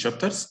the 3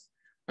 chapters.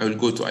 I will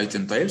go to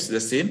item types, the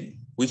same.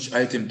 Which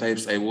item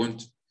types I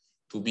want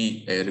to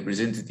be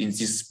represented in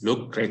this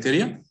block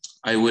criteria?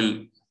 I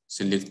will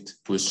select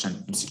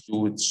question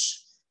MCQ, which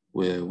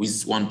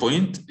with 1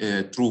 point,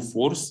 true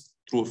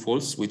or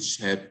false, which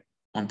have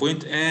 1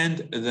 point, and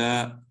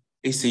the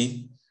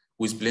essay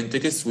with plain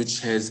text,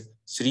 which has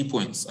 3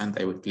 points, and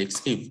I will click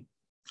save.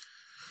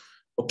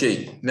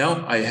 Okay,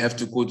 now I have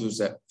to go to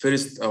the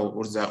first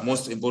or the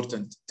most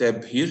important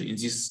tab here in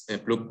this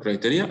block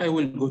criteria. I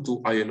will go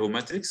to ILO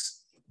matrix.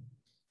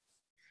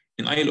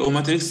 In ILO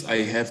matrix,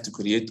 I have to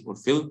create or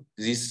fill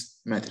this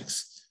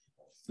matrix.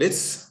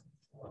 Let's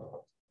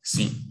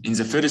see. In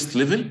the first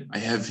level, I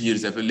have here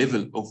the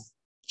level of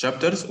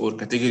chapters or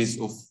categories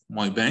of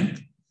my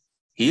bank.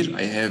 Here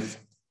I have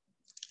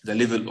the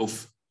level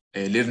of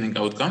learning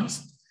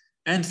outcomes.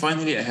 And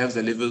finally, I have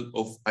the level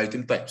of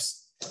item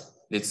types.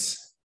 Let's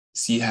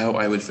see how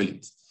I will fill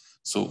it.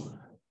 So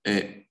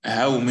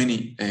how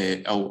many,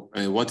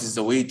 what is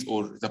the weight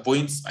or the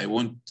points I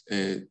want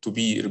to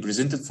be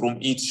represented from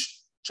each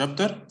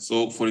chapter.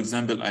 So for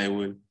example,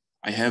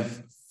 I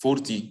have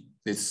 40,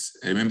 let's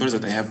remember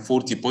that I have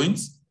 40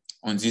 points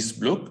on this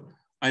block.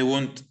 I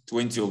want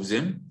 20 of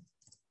them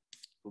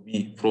to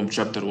be from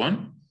chapter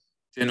 1,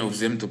 10 of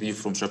them to be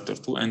from chapter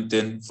 2, and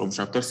 10 from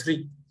chapter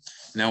 3.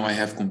 Now I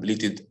have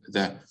completed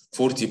the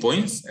 40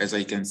 points, as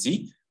I can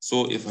see.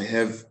 So if I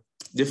have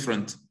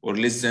different or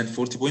less than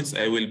 40 points,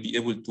 I will be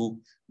able to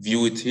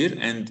view it here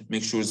and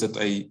make sure that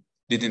I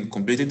didn't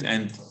complete it,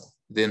 and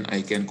then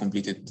I can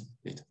complete it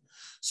later.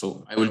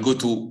 So I will go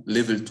to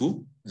level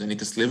 2, the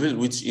next level,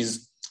 which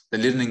is the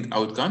learning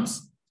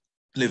outcomes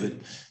level.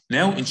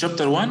 Now in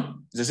chapter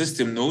 1, the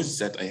system knows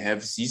that I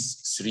have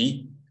these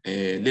 3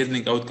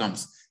 learning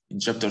outcomes. In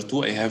chapter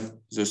 2, I have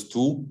those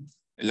 2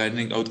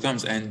 learning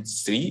outcomes, and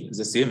 3,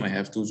 the same, I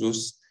have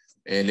those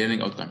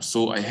learning outcomes.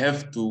 So I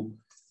have to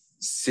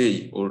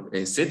say or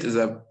set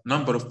the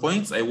number of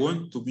points I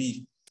want to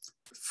be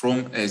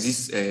from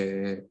this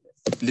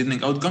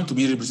learning outcome to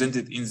be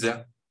represented in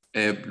the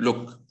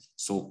block.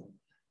 So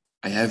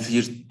I have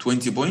here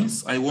 20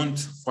 points. I want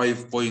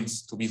 5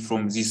 points to be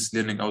from this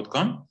learning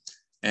outcome,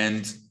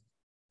 and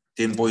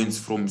 10 points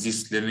from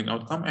this learning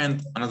outcome,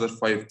 and another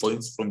 5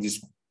 points from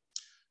this one.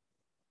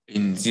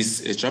 In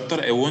this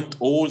chapter, I want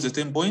all the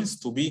 10 points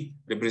to be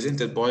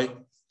represented by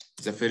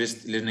the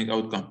first learning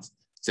outcomes.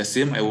 The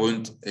same I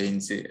want in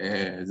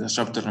the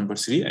chapter number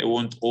 3. I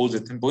want all the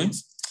 10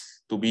 points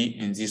to be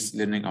in this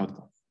learning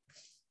outcome.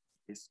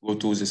 Let's go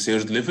to the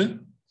third level.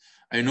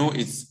 I know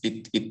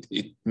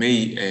it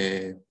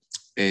may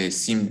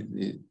seem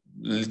a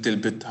little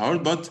bit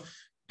hard, but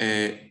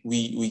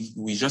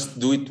we just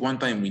do it one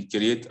time. We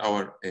create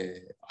our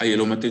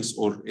ILO matrix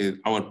or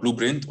our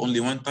blueprint only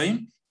one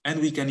time, and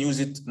we can use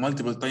it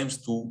multiple times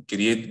to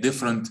create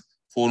different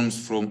forms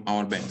from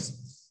our banks.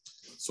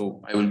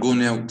 So I will go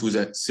now to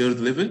the third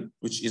level,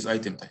 which is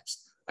item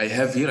types. I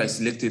have here, I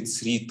selected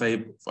 3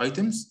 types of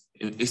items,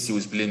 SC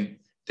with plain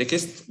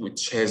text,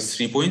 which has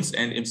 3 points,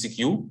 and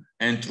MCQ,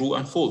 and true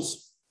and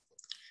false.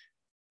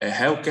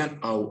 How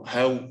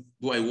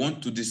do I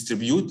want to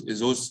distribute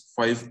those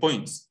 5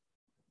 points?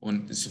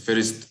 On this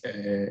first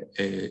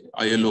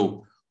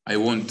ILO, I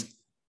want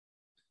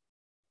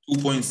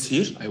 2 points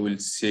here. I will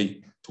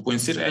say 2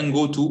 points here and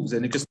go to the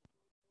next.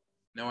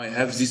 Now I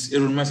have this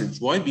error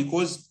message. Why?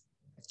 Because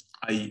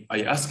I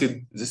asked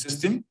the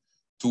system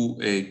to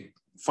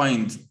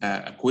find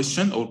a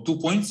question or 2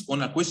 points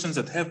on a question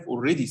that have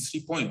already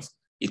 3 points.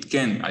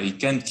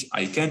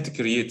 I can't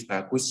create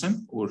a question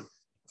or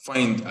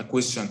find a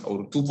question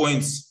or 2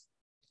 points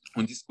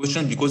on this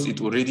question because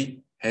it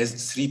already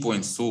has 3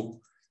 points.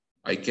 So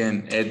I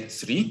can add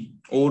 3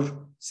 or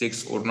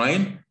 6 or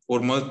 9 or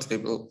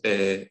multiple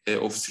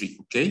of 3.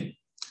 Okay.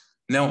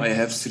 Now I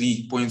have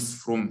 3 points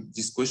from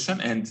this question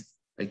and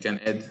I can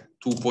add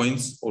 2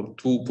 points or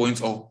 2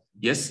 points of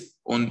yes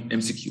on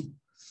MCQ.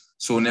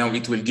 So now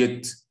it will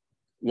get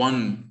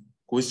 1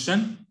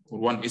 question or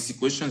 1 SC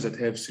question that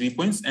have 3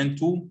 points and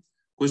 2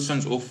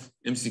 questions of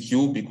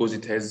MCQ because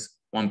it has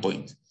 1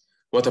 point.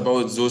 What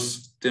about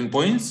those 10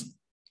 points?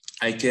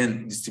 I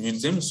can distribute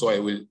them. So I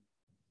will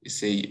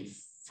say,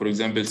 for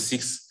example,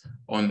 6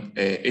 on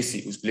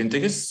SC with plain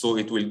text. So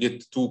it will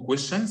get 2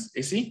 questions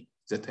SC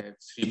that have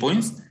 3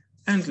 points.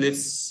 And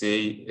let's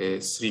say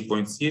 3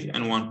 points here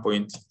and 1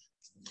 point.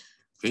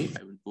 Okay,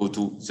 I will go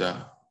to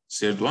the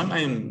third one.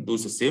 I will do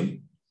the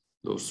same.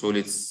 So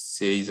let's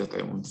say that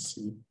I want to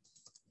see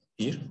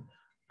here.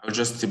 I'll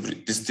just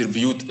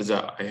distribute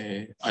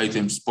the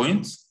items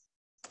points.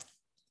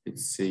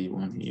 Let's say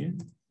 1 here,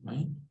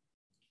 right?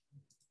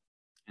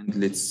 And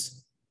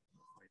let's.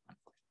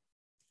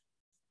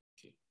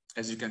 Okay.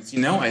 As you can see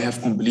now, I have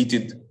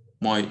completed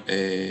my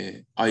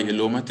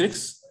ILO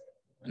matrix.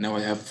 Now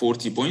I have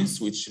 40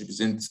 points, which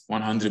represents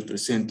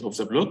 100% of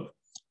the block.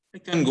 I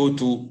can go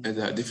to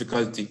the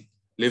difficulty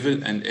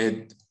level and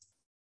add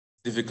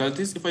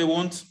difficulties if I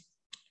want,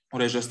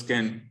 or I just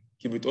can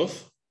keep it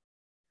off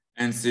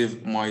and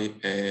save my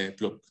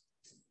block.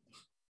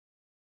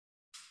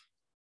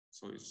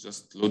 So it's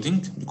just loading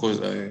because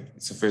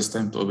it's the first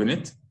time to open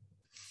it.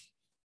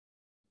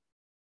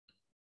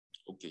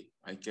 Okay,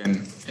 I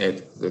can add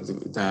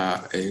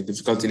the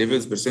difficulty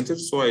levels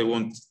percentage. So I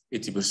want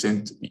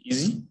 80%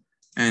 easy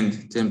and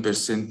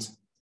 10%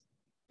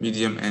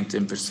 medium and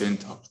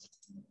 10% hard.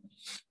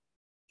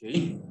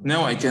 Okay,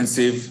 now I can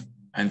save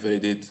and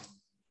validate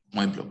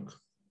my block.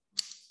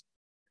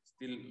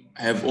 Still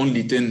have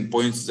only 10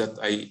 points that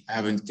I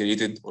haven't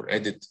created or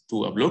added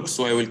to a block.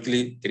 So I will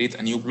create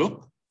a new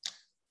block.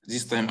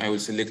 This time I will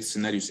select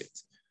scenario set.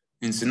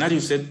 In scenario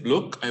set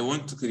block, I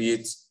want to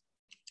create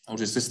or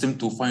the system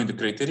to find the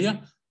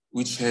criteria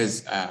which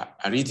has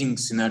a reading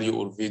scenario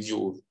or video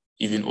or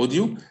even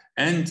audio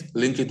and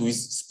link it with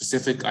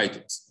specific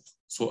items.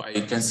 So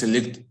I can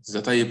select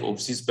the type of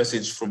this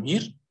passage from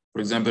here. For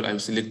example, I will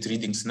select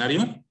reading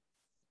scenario.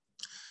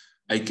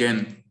 I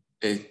can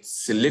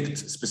select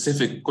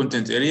specific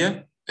content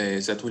area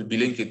that will be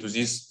linked to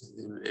this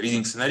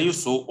reading scenario.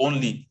 So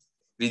only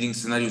reading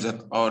scenarios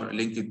that are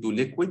linked to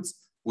liquids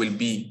will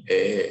be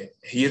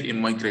here in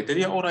my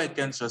criteria, or I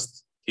can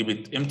just keep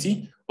it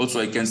empty. Also,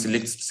 I can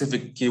select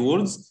specific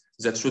keywords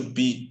that should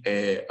be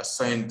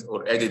assigned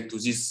or added to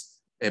this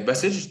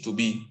passage to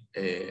be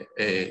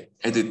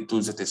added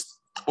to the test,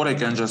 or I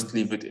can just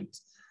leave it empty.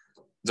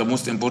 The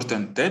most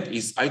important tab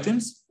is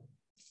items.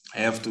 I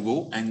have to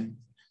go and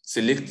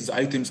select the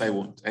items I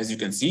want. As you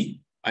can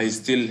see, I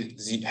still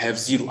have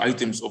 0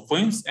 items of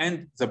points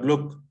and the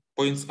block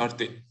points are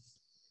 10.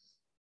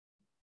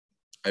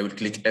 I will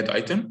click add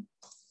item.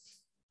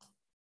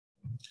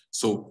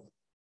 So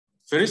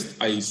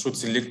first I should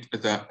select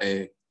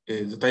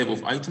the type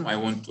of item I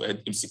want to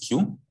add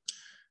MCQ.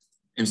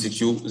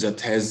 MCQ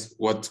that has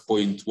what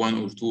point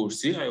 1 or 2 or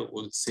 3, I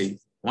will say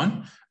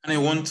 1. And I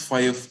want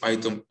 5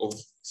 items of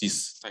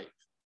this type.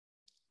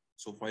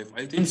 So 5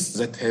 items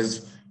that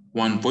has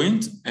 1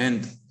 point,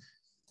 and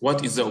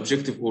what is the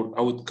objective or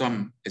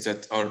outcome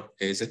that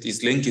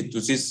is linked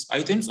to these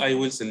items? I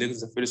will select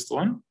the first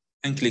one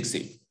and click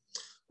save.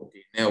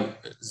 Okay, now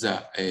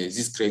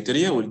this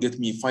criteria will get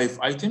me 5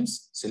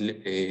 items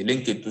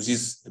linked to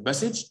this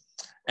passage,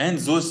 and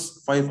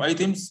those 5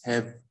 items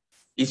have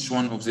each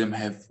one of them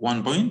have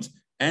 1 point,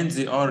 and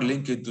they are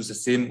linked to the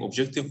same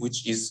objective,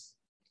 which is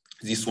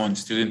this one.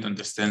 Student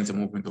understands the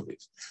movement of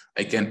it.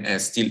 I can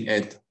still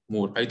add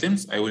more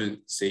items. I will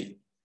say,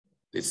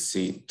 let's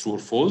say true or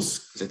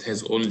false, that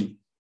has only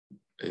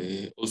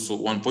also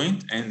 1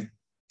 point, and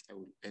I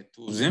will add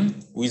 2 of them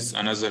with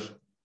another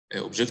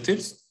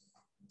objectives.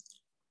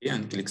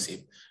 And click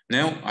save.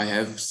 Now I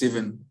have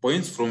 7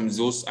 points from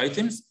those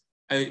items.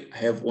 I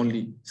have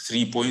only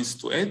 3 points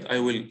to add. I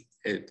will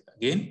add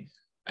again.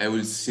 I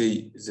will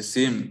say the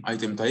same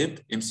item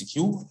type, MCQ,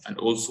 and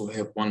also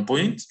have 1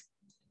 point.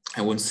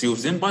 I want 3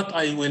 of them, but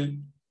I will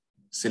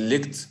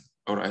select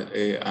or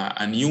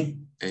a new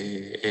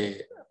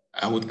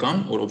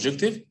outcome or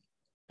objective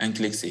and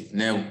click save.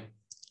 Now,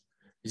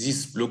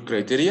 this block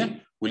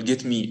criteria will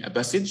get me a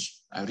passage,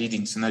 a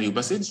reading scenario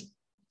passage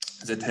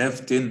that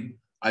have 10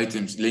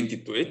 items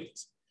linked to it.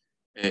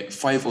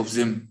 5 of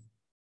them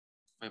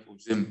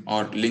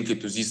are linked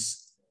to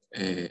this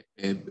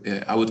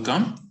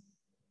outcome.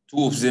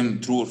 2 of them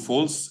true or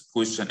false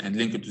question and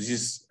linked to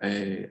this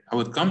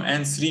outcome,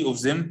 and 3 of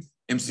them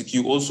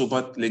MCQ also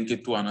but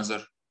linked to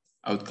another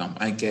outcome.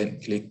 I can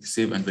click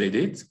save and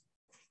validate.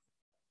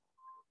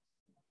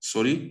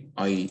 Sorry,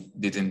 I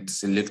didn't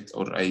select,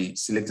 or I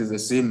selected the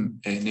same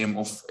name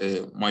of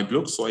my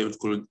block, so I will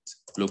call it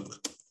block.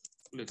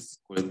 Let's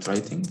call it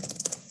writing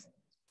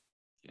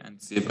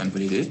and save and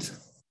validate.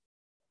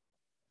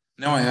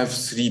 Now I have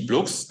 3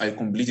 blocks. I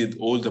completed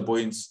all the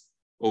points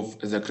of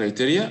the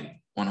criteria.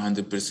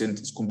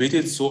 100% is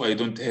completed, so I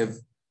don't have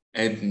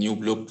add new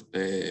block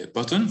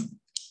button.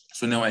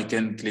 So now I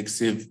can click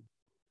save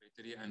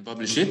criteria and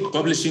publish it.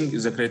 Publishing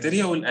the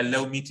criteria will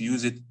allow me to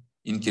use it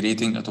in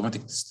creating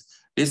automatic test.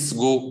 Let's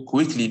go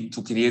quickly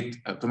to create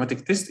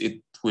automatic test.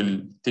 It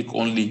will take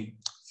only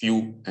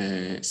few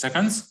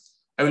seconds.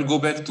 I will go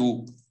back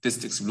to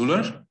Test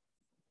Explorer,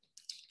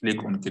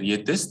 click on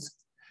create test.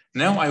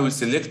 Now I will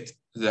select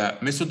the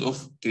method of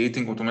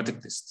creating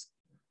automatic test.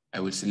 I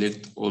will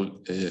select all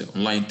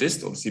online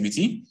test or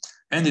CBT,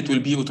 and it will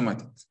be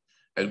automatic.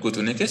 I'll go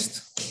to next.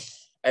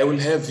 I will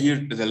have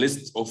here the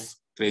list of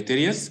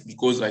criteria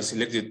because I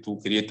selected to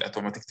create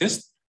automatic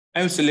test.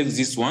 I will select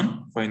this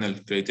one, final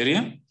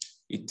criteria.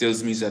 It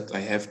tells me that I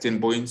have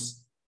 10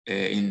 points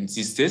in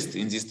this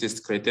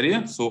test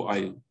criteria. So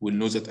I will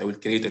know that I will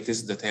create a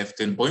test that have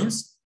 10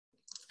 points.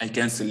 I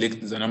can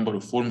select the number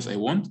of forms I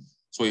want.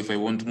 So if I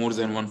want more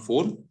than 1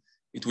 form,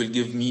 it will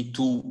give me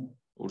 2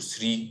 or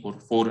 3 or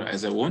 4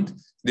 as I want,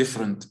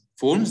 different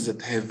forms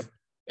that have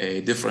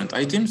different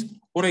items,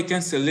 or I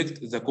can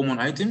select the common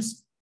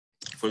items.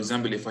 For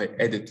example, if I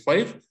added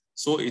 5,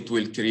 so it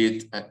will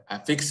create a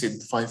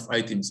fixed 5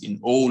 items in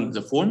all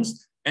the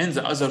forms, and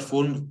the other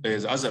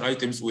the other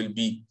items will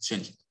be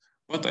changed.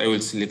 But I will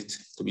select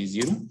to be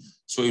 0,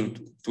 so it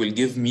will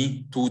give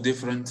me 2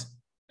 different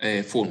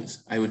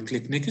forms. I will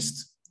click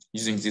next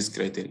using this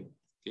criteria.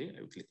 Okay,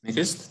 I will click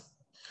next.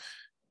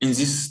 In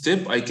this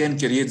step, I can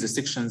create the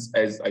sections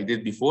as I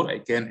did before. I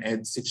can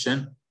add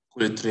section,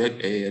 call it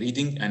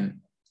reading, and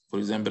for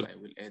example, I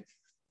will add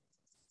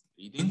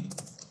reading.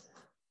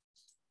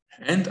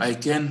 And I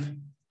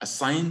can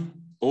assign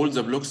all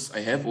the blocks I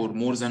have, or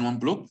more than 1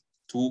 block,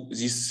 to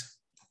this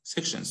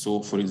section.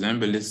 So for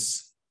example,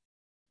 let's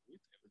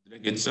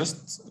drag it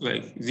just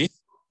like this.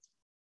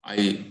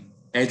 I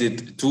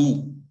added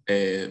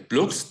 2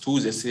 blocks to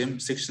the same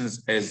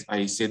sections as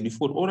I said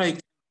before, or I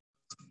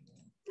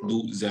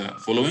do the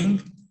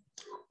following.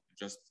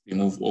 Just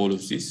remove all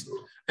of this.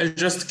 I'll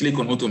just click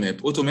on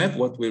automap. Automap,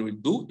 what we will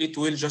do, it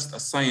will just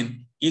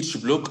assign each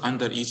block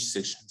under each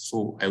section.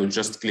 So I will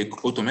just click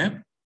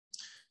automap.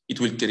 It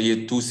will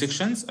create 2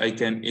 sections. I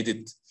can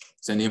edit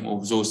the name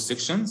of those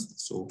sections.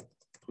 So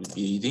it will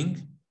be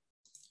reading,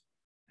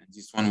 and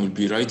this one will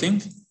be writing.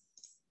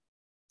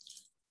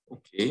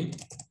 Okay.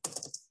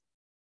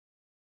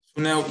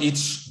 So now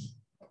each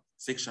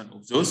section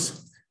of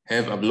those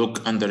have a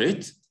block under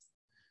it.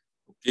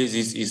 Okay,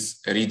 this is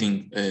a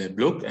reading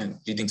block and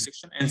reading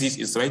section, and this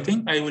is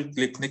writing. I will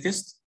click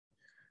next.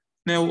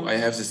 Now I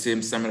have the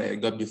same summary I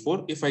got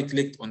before. If I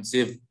clicked on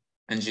save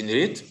and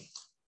generate,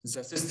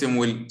 the system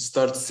will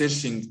start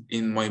searching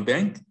in my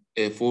bank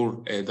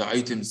for the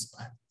items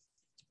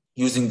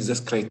using this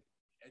criteria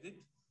added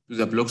to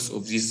the blocks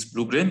of this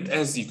blueprint.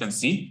 As you can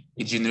see,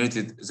 it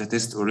generated the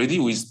test already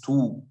with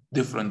 2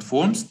 different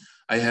forms.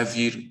 I have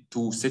here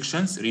 2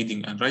 sections,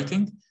 reading and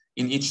writing.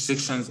 In each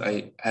sections,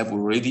 I have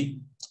already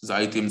the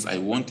items I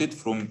wanted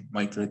from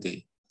my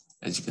criteria.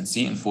 As you can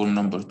see, in form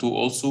number 2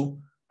 also,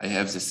 I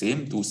have the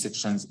same 2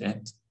 sections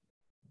and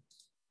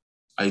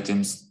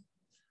items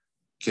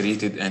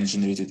created and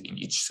generated in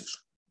each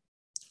section.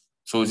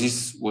 So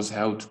this was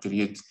how to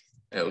create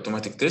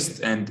automatic test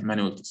and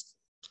manual test.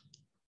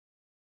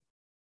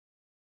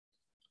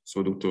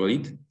 So Dr.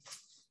 Walid.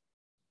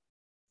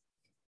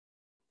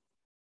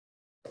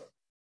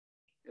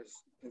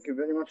 Yes, thank you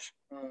very much.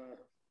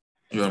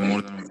 You are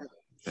more than welcome.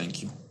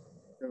 Thank you.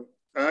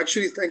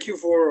 Actually, thank you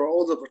for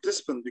all the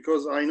participants,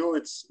 because I know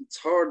it's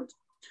hard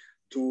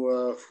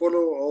to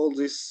follow all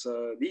these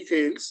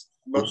details,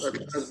 but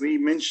as we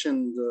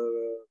mentioned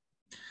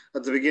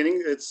at the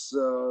beginning, it's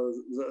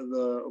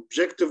the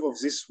objective of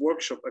this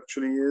workshop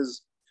actually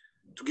is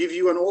to give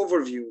you an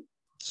overview.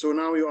 So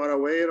now you are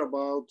aware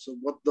about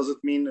what does it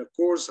mean a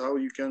course, how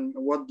you can,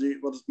 what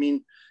it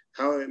mean,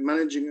 how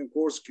managing a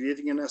course,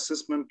 creating an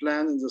assessment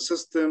plan in the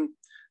system,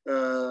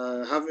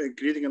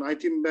 creating an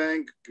item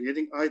bank,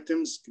 creating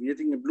items,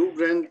 creating a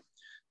blueprint,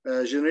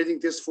 generating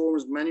test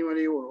forms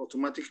manually or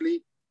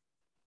automatically.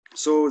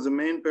 So the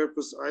main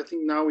purpose, I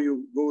think now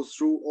you go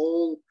through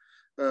all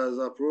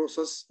the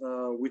process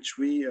which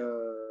we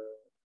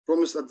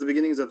promised at the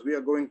beginning that we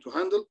are going to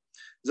handle.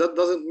 That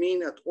doesn't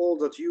mean at all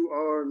that you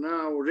are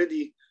now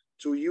ready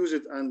to use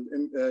it and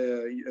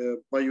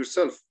by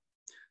yourself.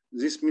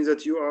 This means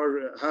that you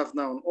have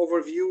now an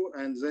overview,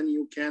 and then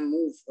you can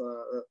move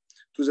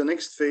to the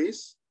next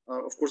phase,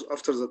 of course,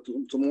 after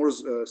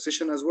tomorrow's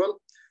session as well,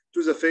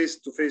 to the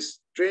face-to-face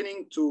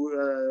training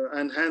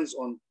and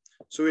hands-on.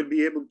 So we'll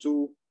be able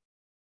to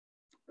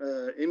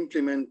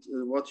implement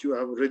what you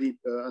have already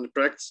and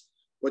practice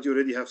what you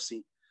already have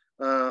seen.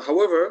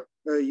 However,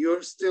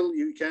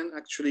 you can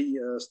actually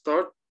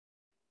start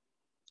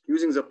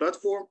using the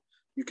platform.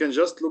 You can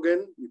just log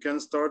in. You can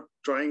start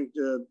trying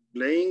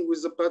playing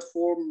with the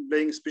platform,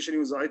 playing especially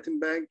with the item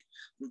bank.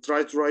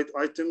 Try to write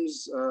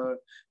items.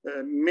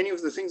 Many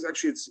of the things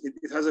actually,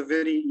 it has a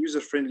very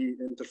user-friendly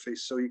interface,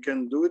 so you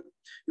can do it.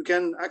 You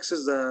can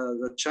access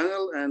the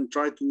channel and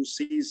try to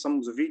see some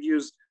of the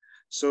videos.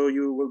 So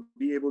you will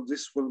be able.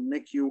 This will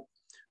make you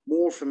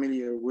more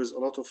familiar with a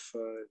lot of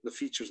the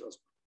features as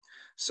well.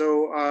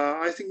 So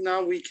I think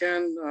now we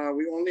can.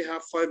 We only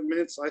have 5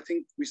 minutes. I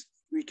think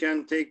we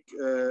can take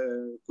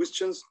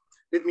questions.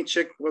 Let me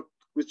check what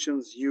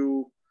questions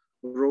you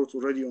wrote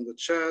already on the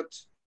chat.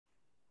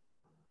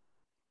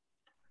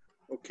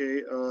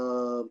 Okay.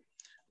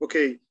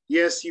 Okay.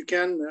 Yes, you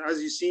can.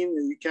 As you've seen,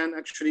 you can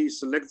actually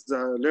select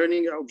the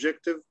learning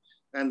objective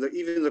and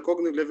even the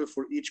cognitive level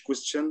for each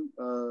question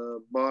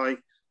by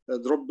a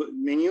drop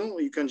menu.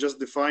 You can just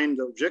define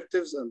the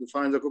objectives and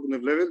define the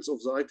cognitive levels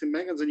of the item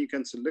bank, and then you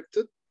can select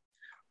it.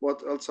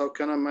 What else? How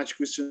can I match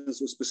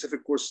questions with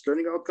specific course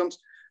learning outcomes?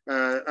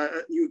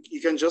 You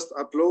can just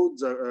upload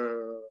the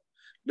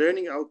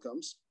learning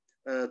outcomes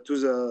to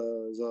the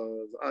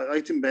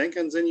item bank,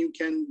 and then you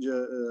can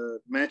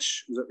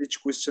match each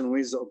question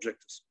with the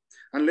objectives.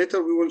 And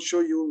later we will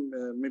show you,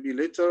 maybe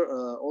later,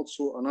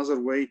 also another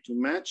way to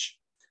match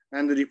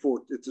and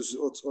report. It is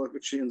also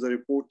actually in the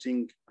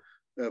reporting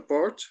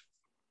part.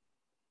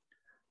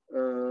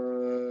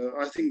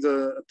 I think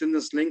the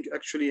attendance link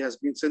actually has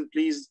been sent.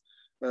 Please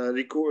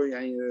record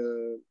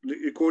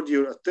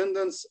your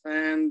attendance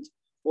and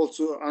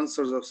also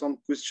answer some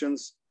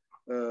questions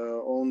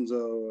on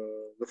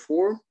the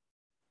form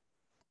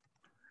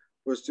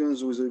for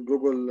students with a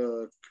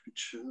global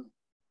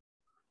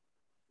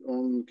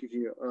on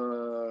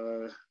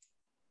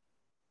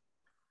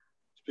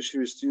especially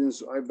with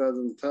students with iPad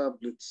and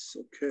tablets.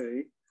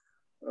 Okay.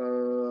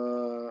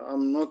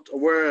 I'm not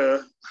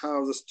aware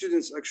how the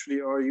students actually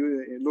are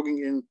logging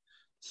in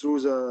through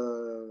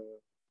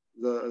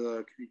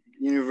the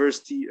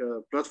university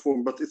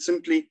platform, but it's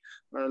simply,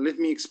 let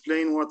me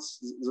explain what's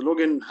the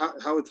login,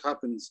 how it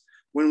happens.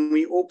 When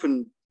we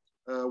open,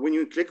 when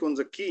you click on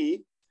the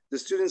key, the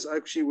students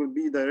actually will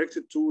be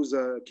directed to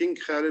the King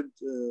Khaled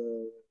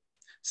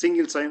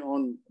single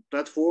sign-on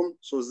platform.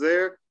 So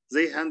there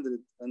they handle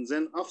it, and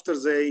then after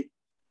they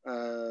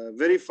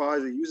verify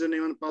the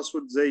username and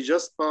password, they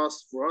just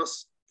pass for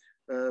us,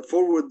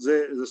 forward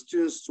the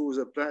students to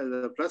the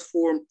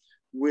platform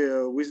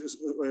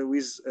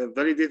with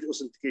validated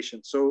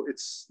authentication. So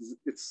it's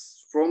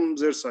from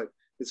their side,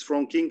 it's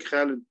from King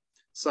Khaled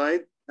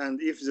side.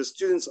 And if the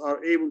students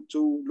are able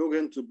to log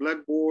into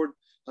Blackboard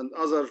and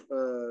other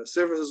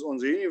services on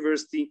the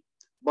university,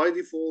 by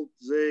default,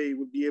 they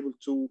would be able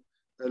to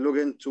log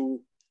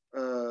into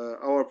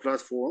our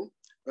platform.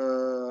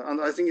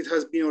 And I think it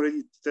has been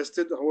already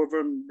tested.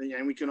 However,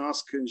 we can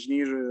ask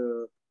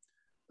engineer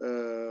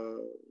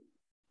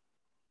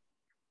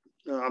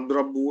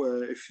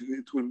Abdurabbu if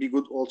it will be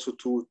good also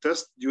to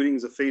test during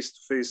the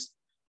face-to-face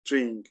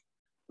training.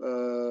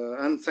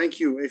 And thank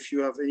you. If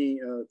you have any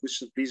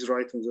questions, please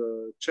write in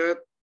the chat.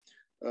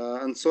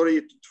 And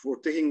sorry for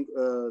taking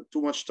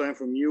too much time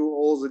from you,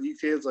 all the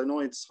details. I know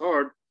it's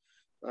hard,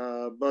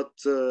 but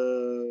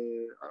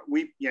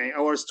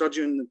our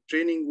strategy in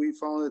training, we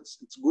found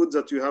it's good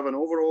that you have an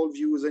overall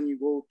view, then you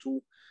go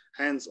to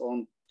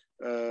hands-on.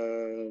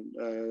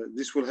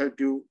 This will help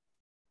you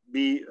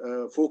be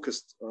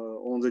focused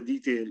on the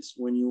details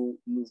when you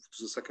move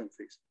to the second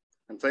phase.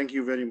 And thank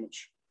you very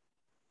much.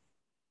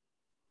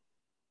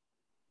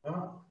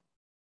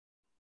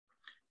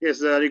 Yes,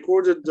 the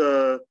recorded,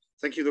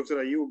 thank you,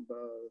 Dr. Ayub.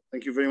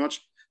 Thank you very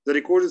much. The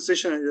recorded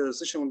session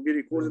will be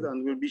recorded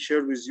and will be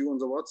shared with you on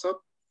the WhatsApp.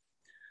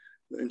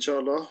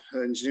 Inshallah,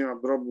 Engineer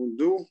Abdurab will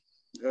do.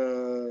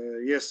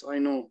 Yes, I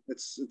know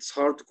it's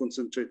hard to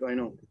concentrate. I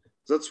know.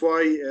 That's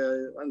why,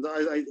 and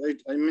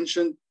I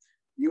mentioned,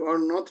 you are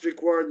not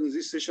required in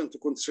this session to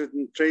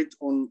concentrate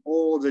on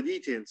all the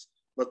details,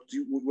 but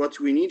what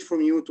we need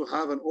from you to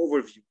have an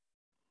overview.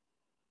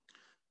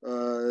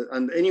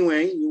 And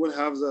anyway, you will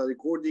have the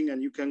recording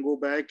and you can go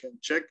back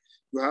and check.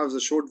 You have the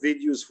short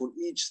videos for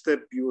each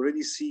step you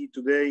already see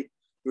today,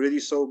 you already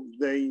saw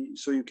today,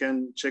 so you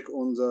can check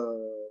on the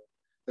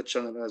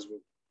channel as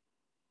well.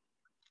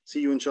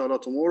 See you inshallah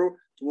tomorrow.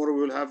 Tomorrow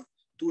we will have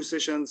two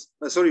sessions,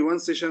 one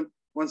session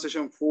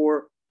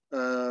for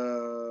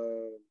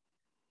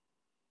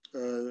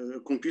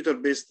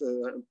computer-based,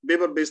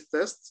 paper-based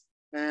tests,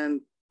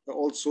 and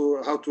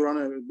also how to run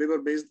a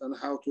paper-based and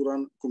how to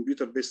run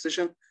computer-based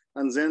session.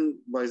 And then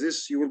by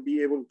this, you will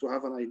be able to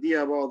have an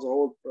idea about the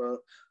whole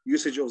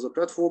usage of the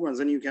platform, and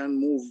then you can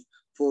move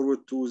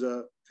forward to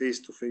the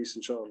face-to-face,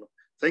 inshallah.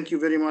 Thank you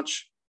very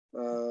much,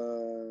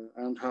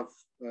 and have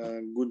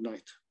a good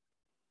night.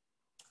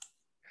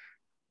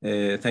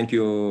 Thank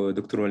you,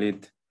 Dr.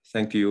 Walid.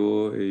 Thank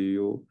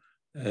you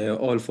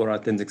all for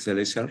attending the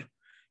lecture.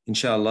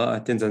 Inshallah,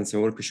 attendance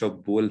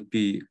workshop will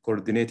be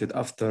coordinated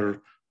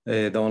after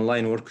the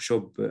online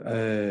workshop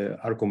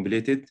are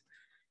completed.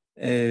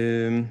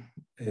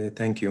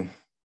 Thank you.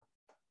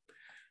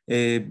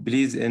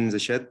 Please, in the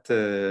chat,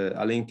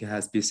 a link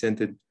has been sent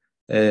to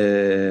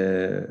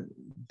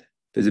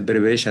the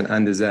preparation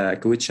and the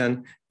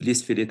question.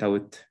 Please fill it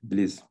out,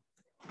 please.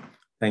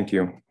 Thank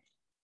you.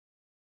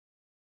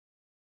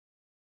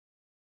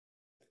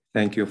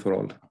 Thank you for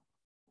all.